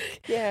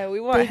mistake. Yeah, we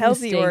want Big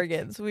healthy mistake.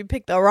 organs. We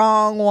picked the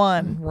wrong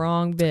one.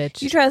 Wrong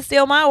bitch. You try to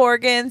steal my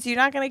organs, you're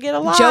not going to get a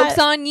lot. Joke's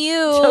on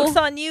you. Joke's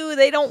on you.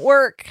 They don't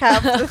work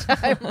half the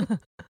time.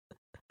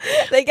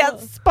 They got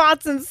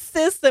spots and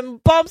cysts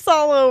and bumps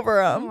all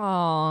over them.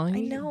 Aw,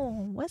 I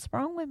know. What's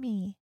wrong with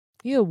me?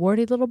 You a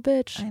warty little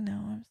bitch. I know.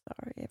 I'm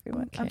sorry,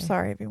 everyone. Okay. I'm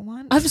sorry,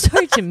 everyone. I'm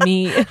sorry to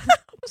me. I'm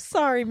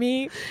sorry,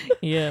 me.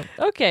 Yeah.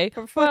 Okay.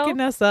 For fucking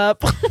us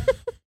up.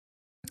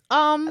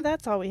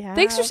 That's all we have.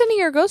 Thanks for sending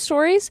your ghost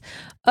stories.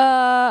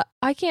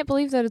 I can't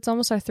believe that it's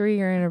almost our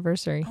 3-year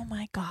anniversary. Oh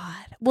my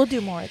God. We'll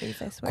do more of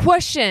these, I swear.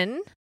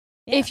 Question.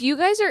 Yeah. If you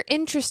guys are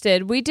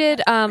interested, we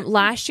did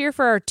last year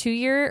for our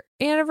 2-year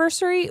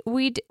anniversary.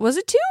 Was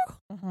it 2?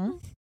 Mm-hmm.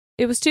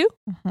 It was 2?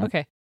 Mm-hmm.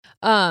 Okay.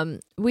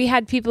 We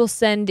had people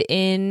send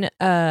in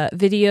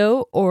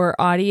video or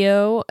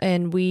audio,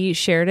 and we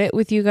shared it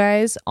with you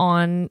guys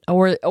on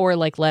or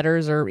like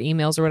letters or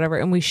emails or whatever,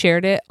 and we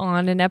shared it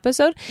on an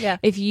episode. Yeah.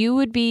 If you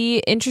would be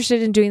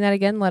interested in doing that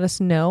again, let us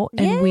know,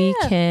 and we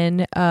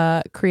can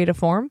create a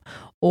form,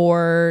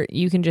 or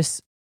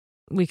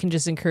we can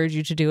just encourage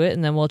you to do it,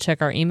 and then we'll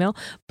check our email.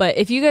 But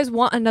if you guys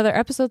want another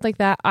episode like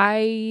that,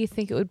 I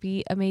think it would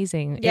be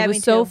amazing. Yeah, it was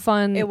me so too.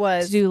 fun It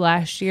was. to do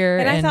last year.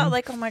 And I thought,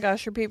 like, oh my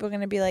gosh, are people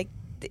going to be like,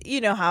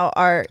 you know how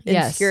our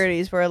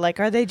insecurities were like,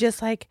 are they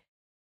just like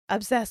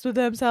obsessed with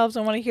themselves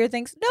and want to hear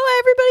things? No,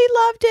 everybody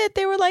loved it.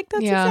 They were like,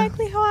 that's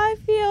exactly how I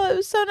feel. It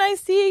was so nice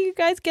seeing you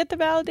guys get the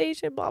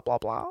validation, blah, blah,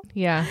 blah.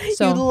 Yeah.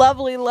 So you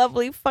lovely,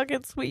 lovely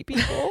fucking sweet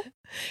people.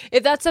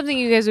 if that's something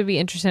you guys would be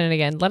interested in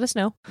again, let us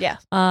know. Yeah.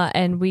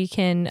 And we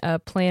can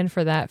plan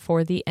for that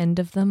for the end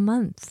of the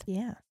month.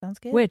 Yeah, sounds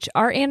good. Which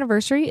our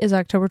anniversary is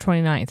October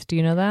 29th. Do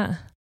you know that?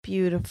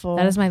 Beautiful.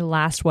 That is my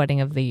last wedding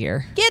of the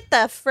year. Get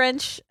the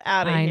French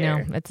out of I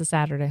here. know. It's a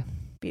Saturday.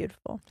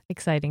 Beautiful.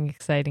 Exciting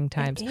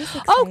times. It is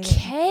exciting.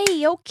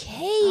 Okay.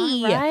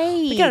 All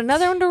right. We got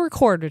another one to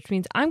record, which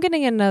means I'm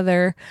getting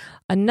another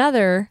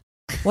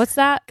what's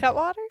that?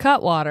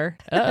 Cutwater?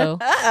 Uh-oh.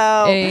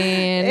 Uh-oh.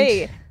 And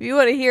hey, if you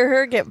want to hear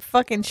her get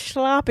fucking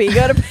sloppy,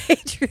 go to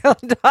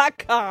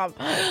patreon.com.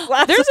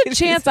 there's a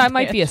chance I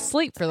might be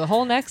asleep for the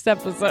whole next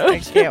episode. I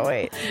can't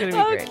wait. It's going to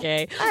be great.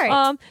 Okay. All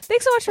right.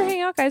 Thanks so much for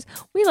hanging out, guys.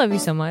 We love you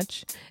so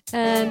much.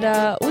 And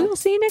we will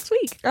see you next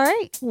week. All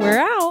right. We're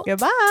out.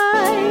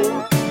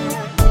 Goodbye.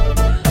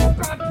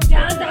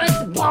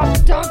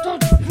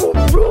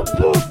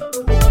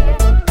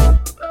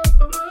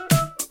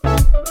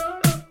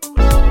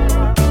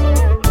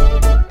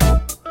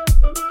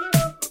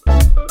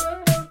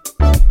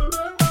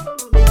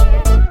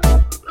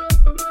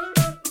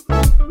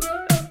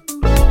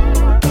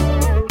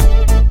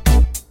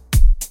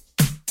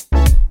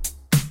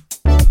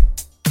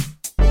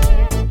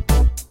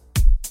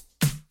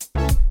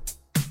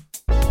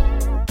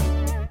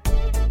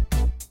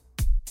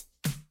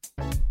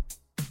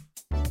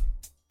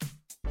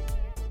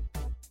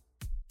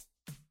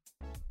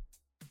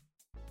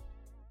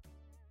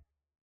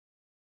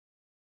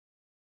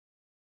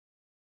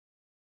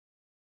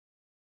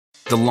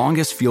 The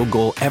longest field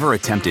goal ever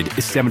attempted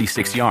is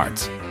 76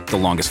 yards. The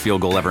longest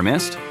field goal ever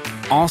missed?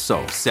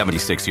 Also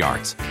 76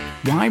 yards.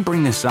 Why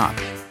bring this up?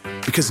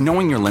 Because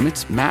knowing your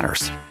limits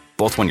matters,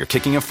 both when you're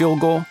kicking a field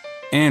goal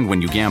and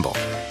when you gamble.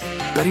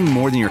 Betting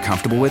more than you're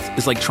comfortable with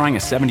is like trying a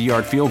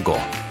 70-yard field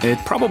goal. It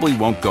probably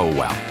won't go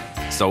well.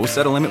 So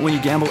set a limit when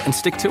you gamble and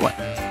stick to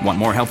it. Want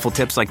more helpful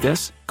tips like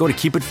this? Go to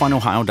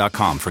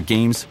keepitfunohio.com for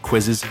games,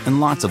 quizzes, and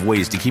lots of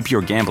ways to keep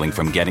your gambling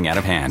from getting out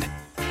of hand.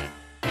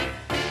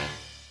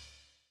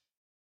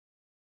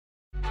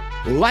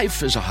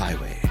 Life is a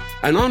highway,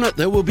 and on it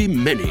there will be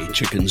many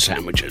chicken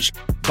sandwiches.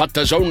 But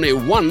there's only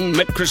one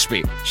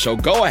McCrispy. So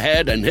go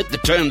ahead and hit the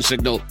turn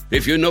signal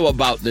if you know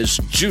about this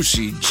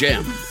juicy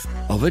gem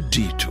of a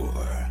detour.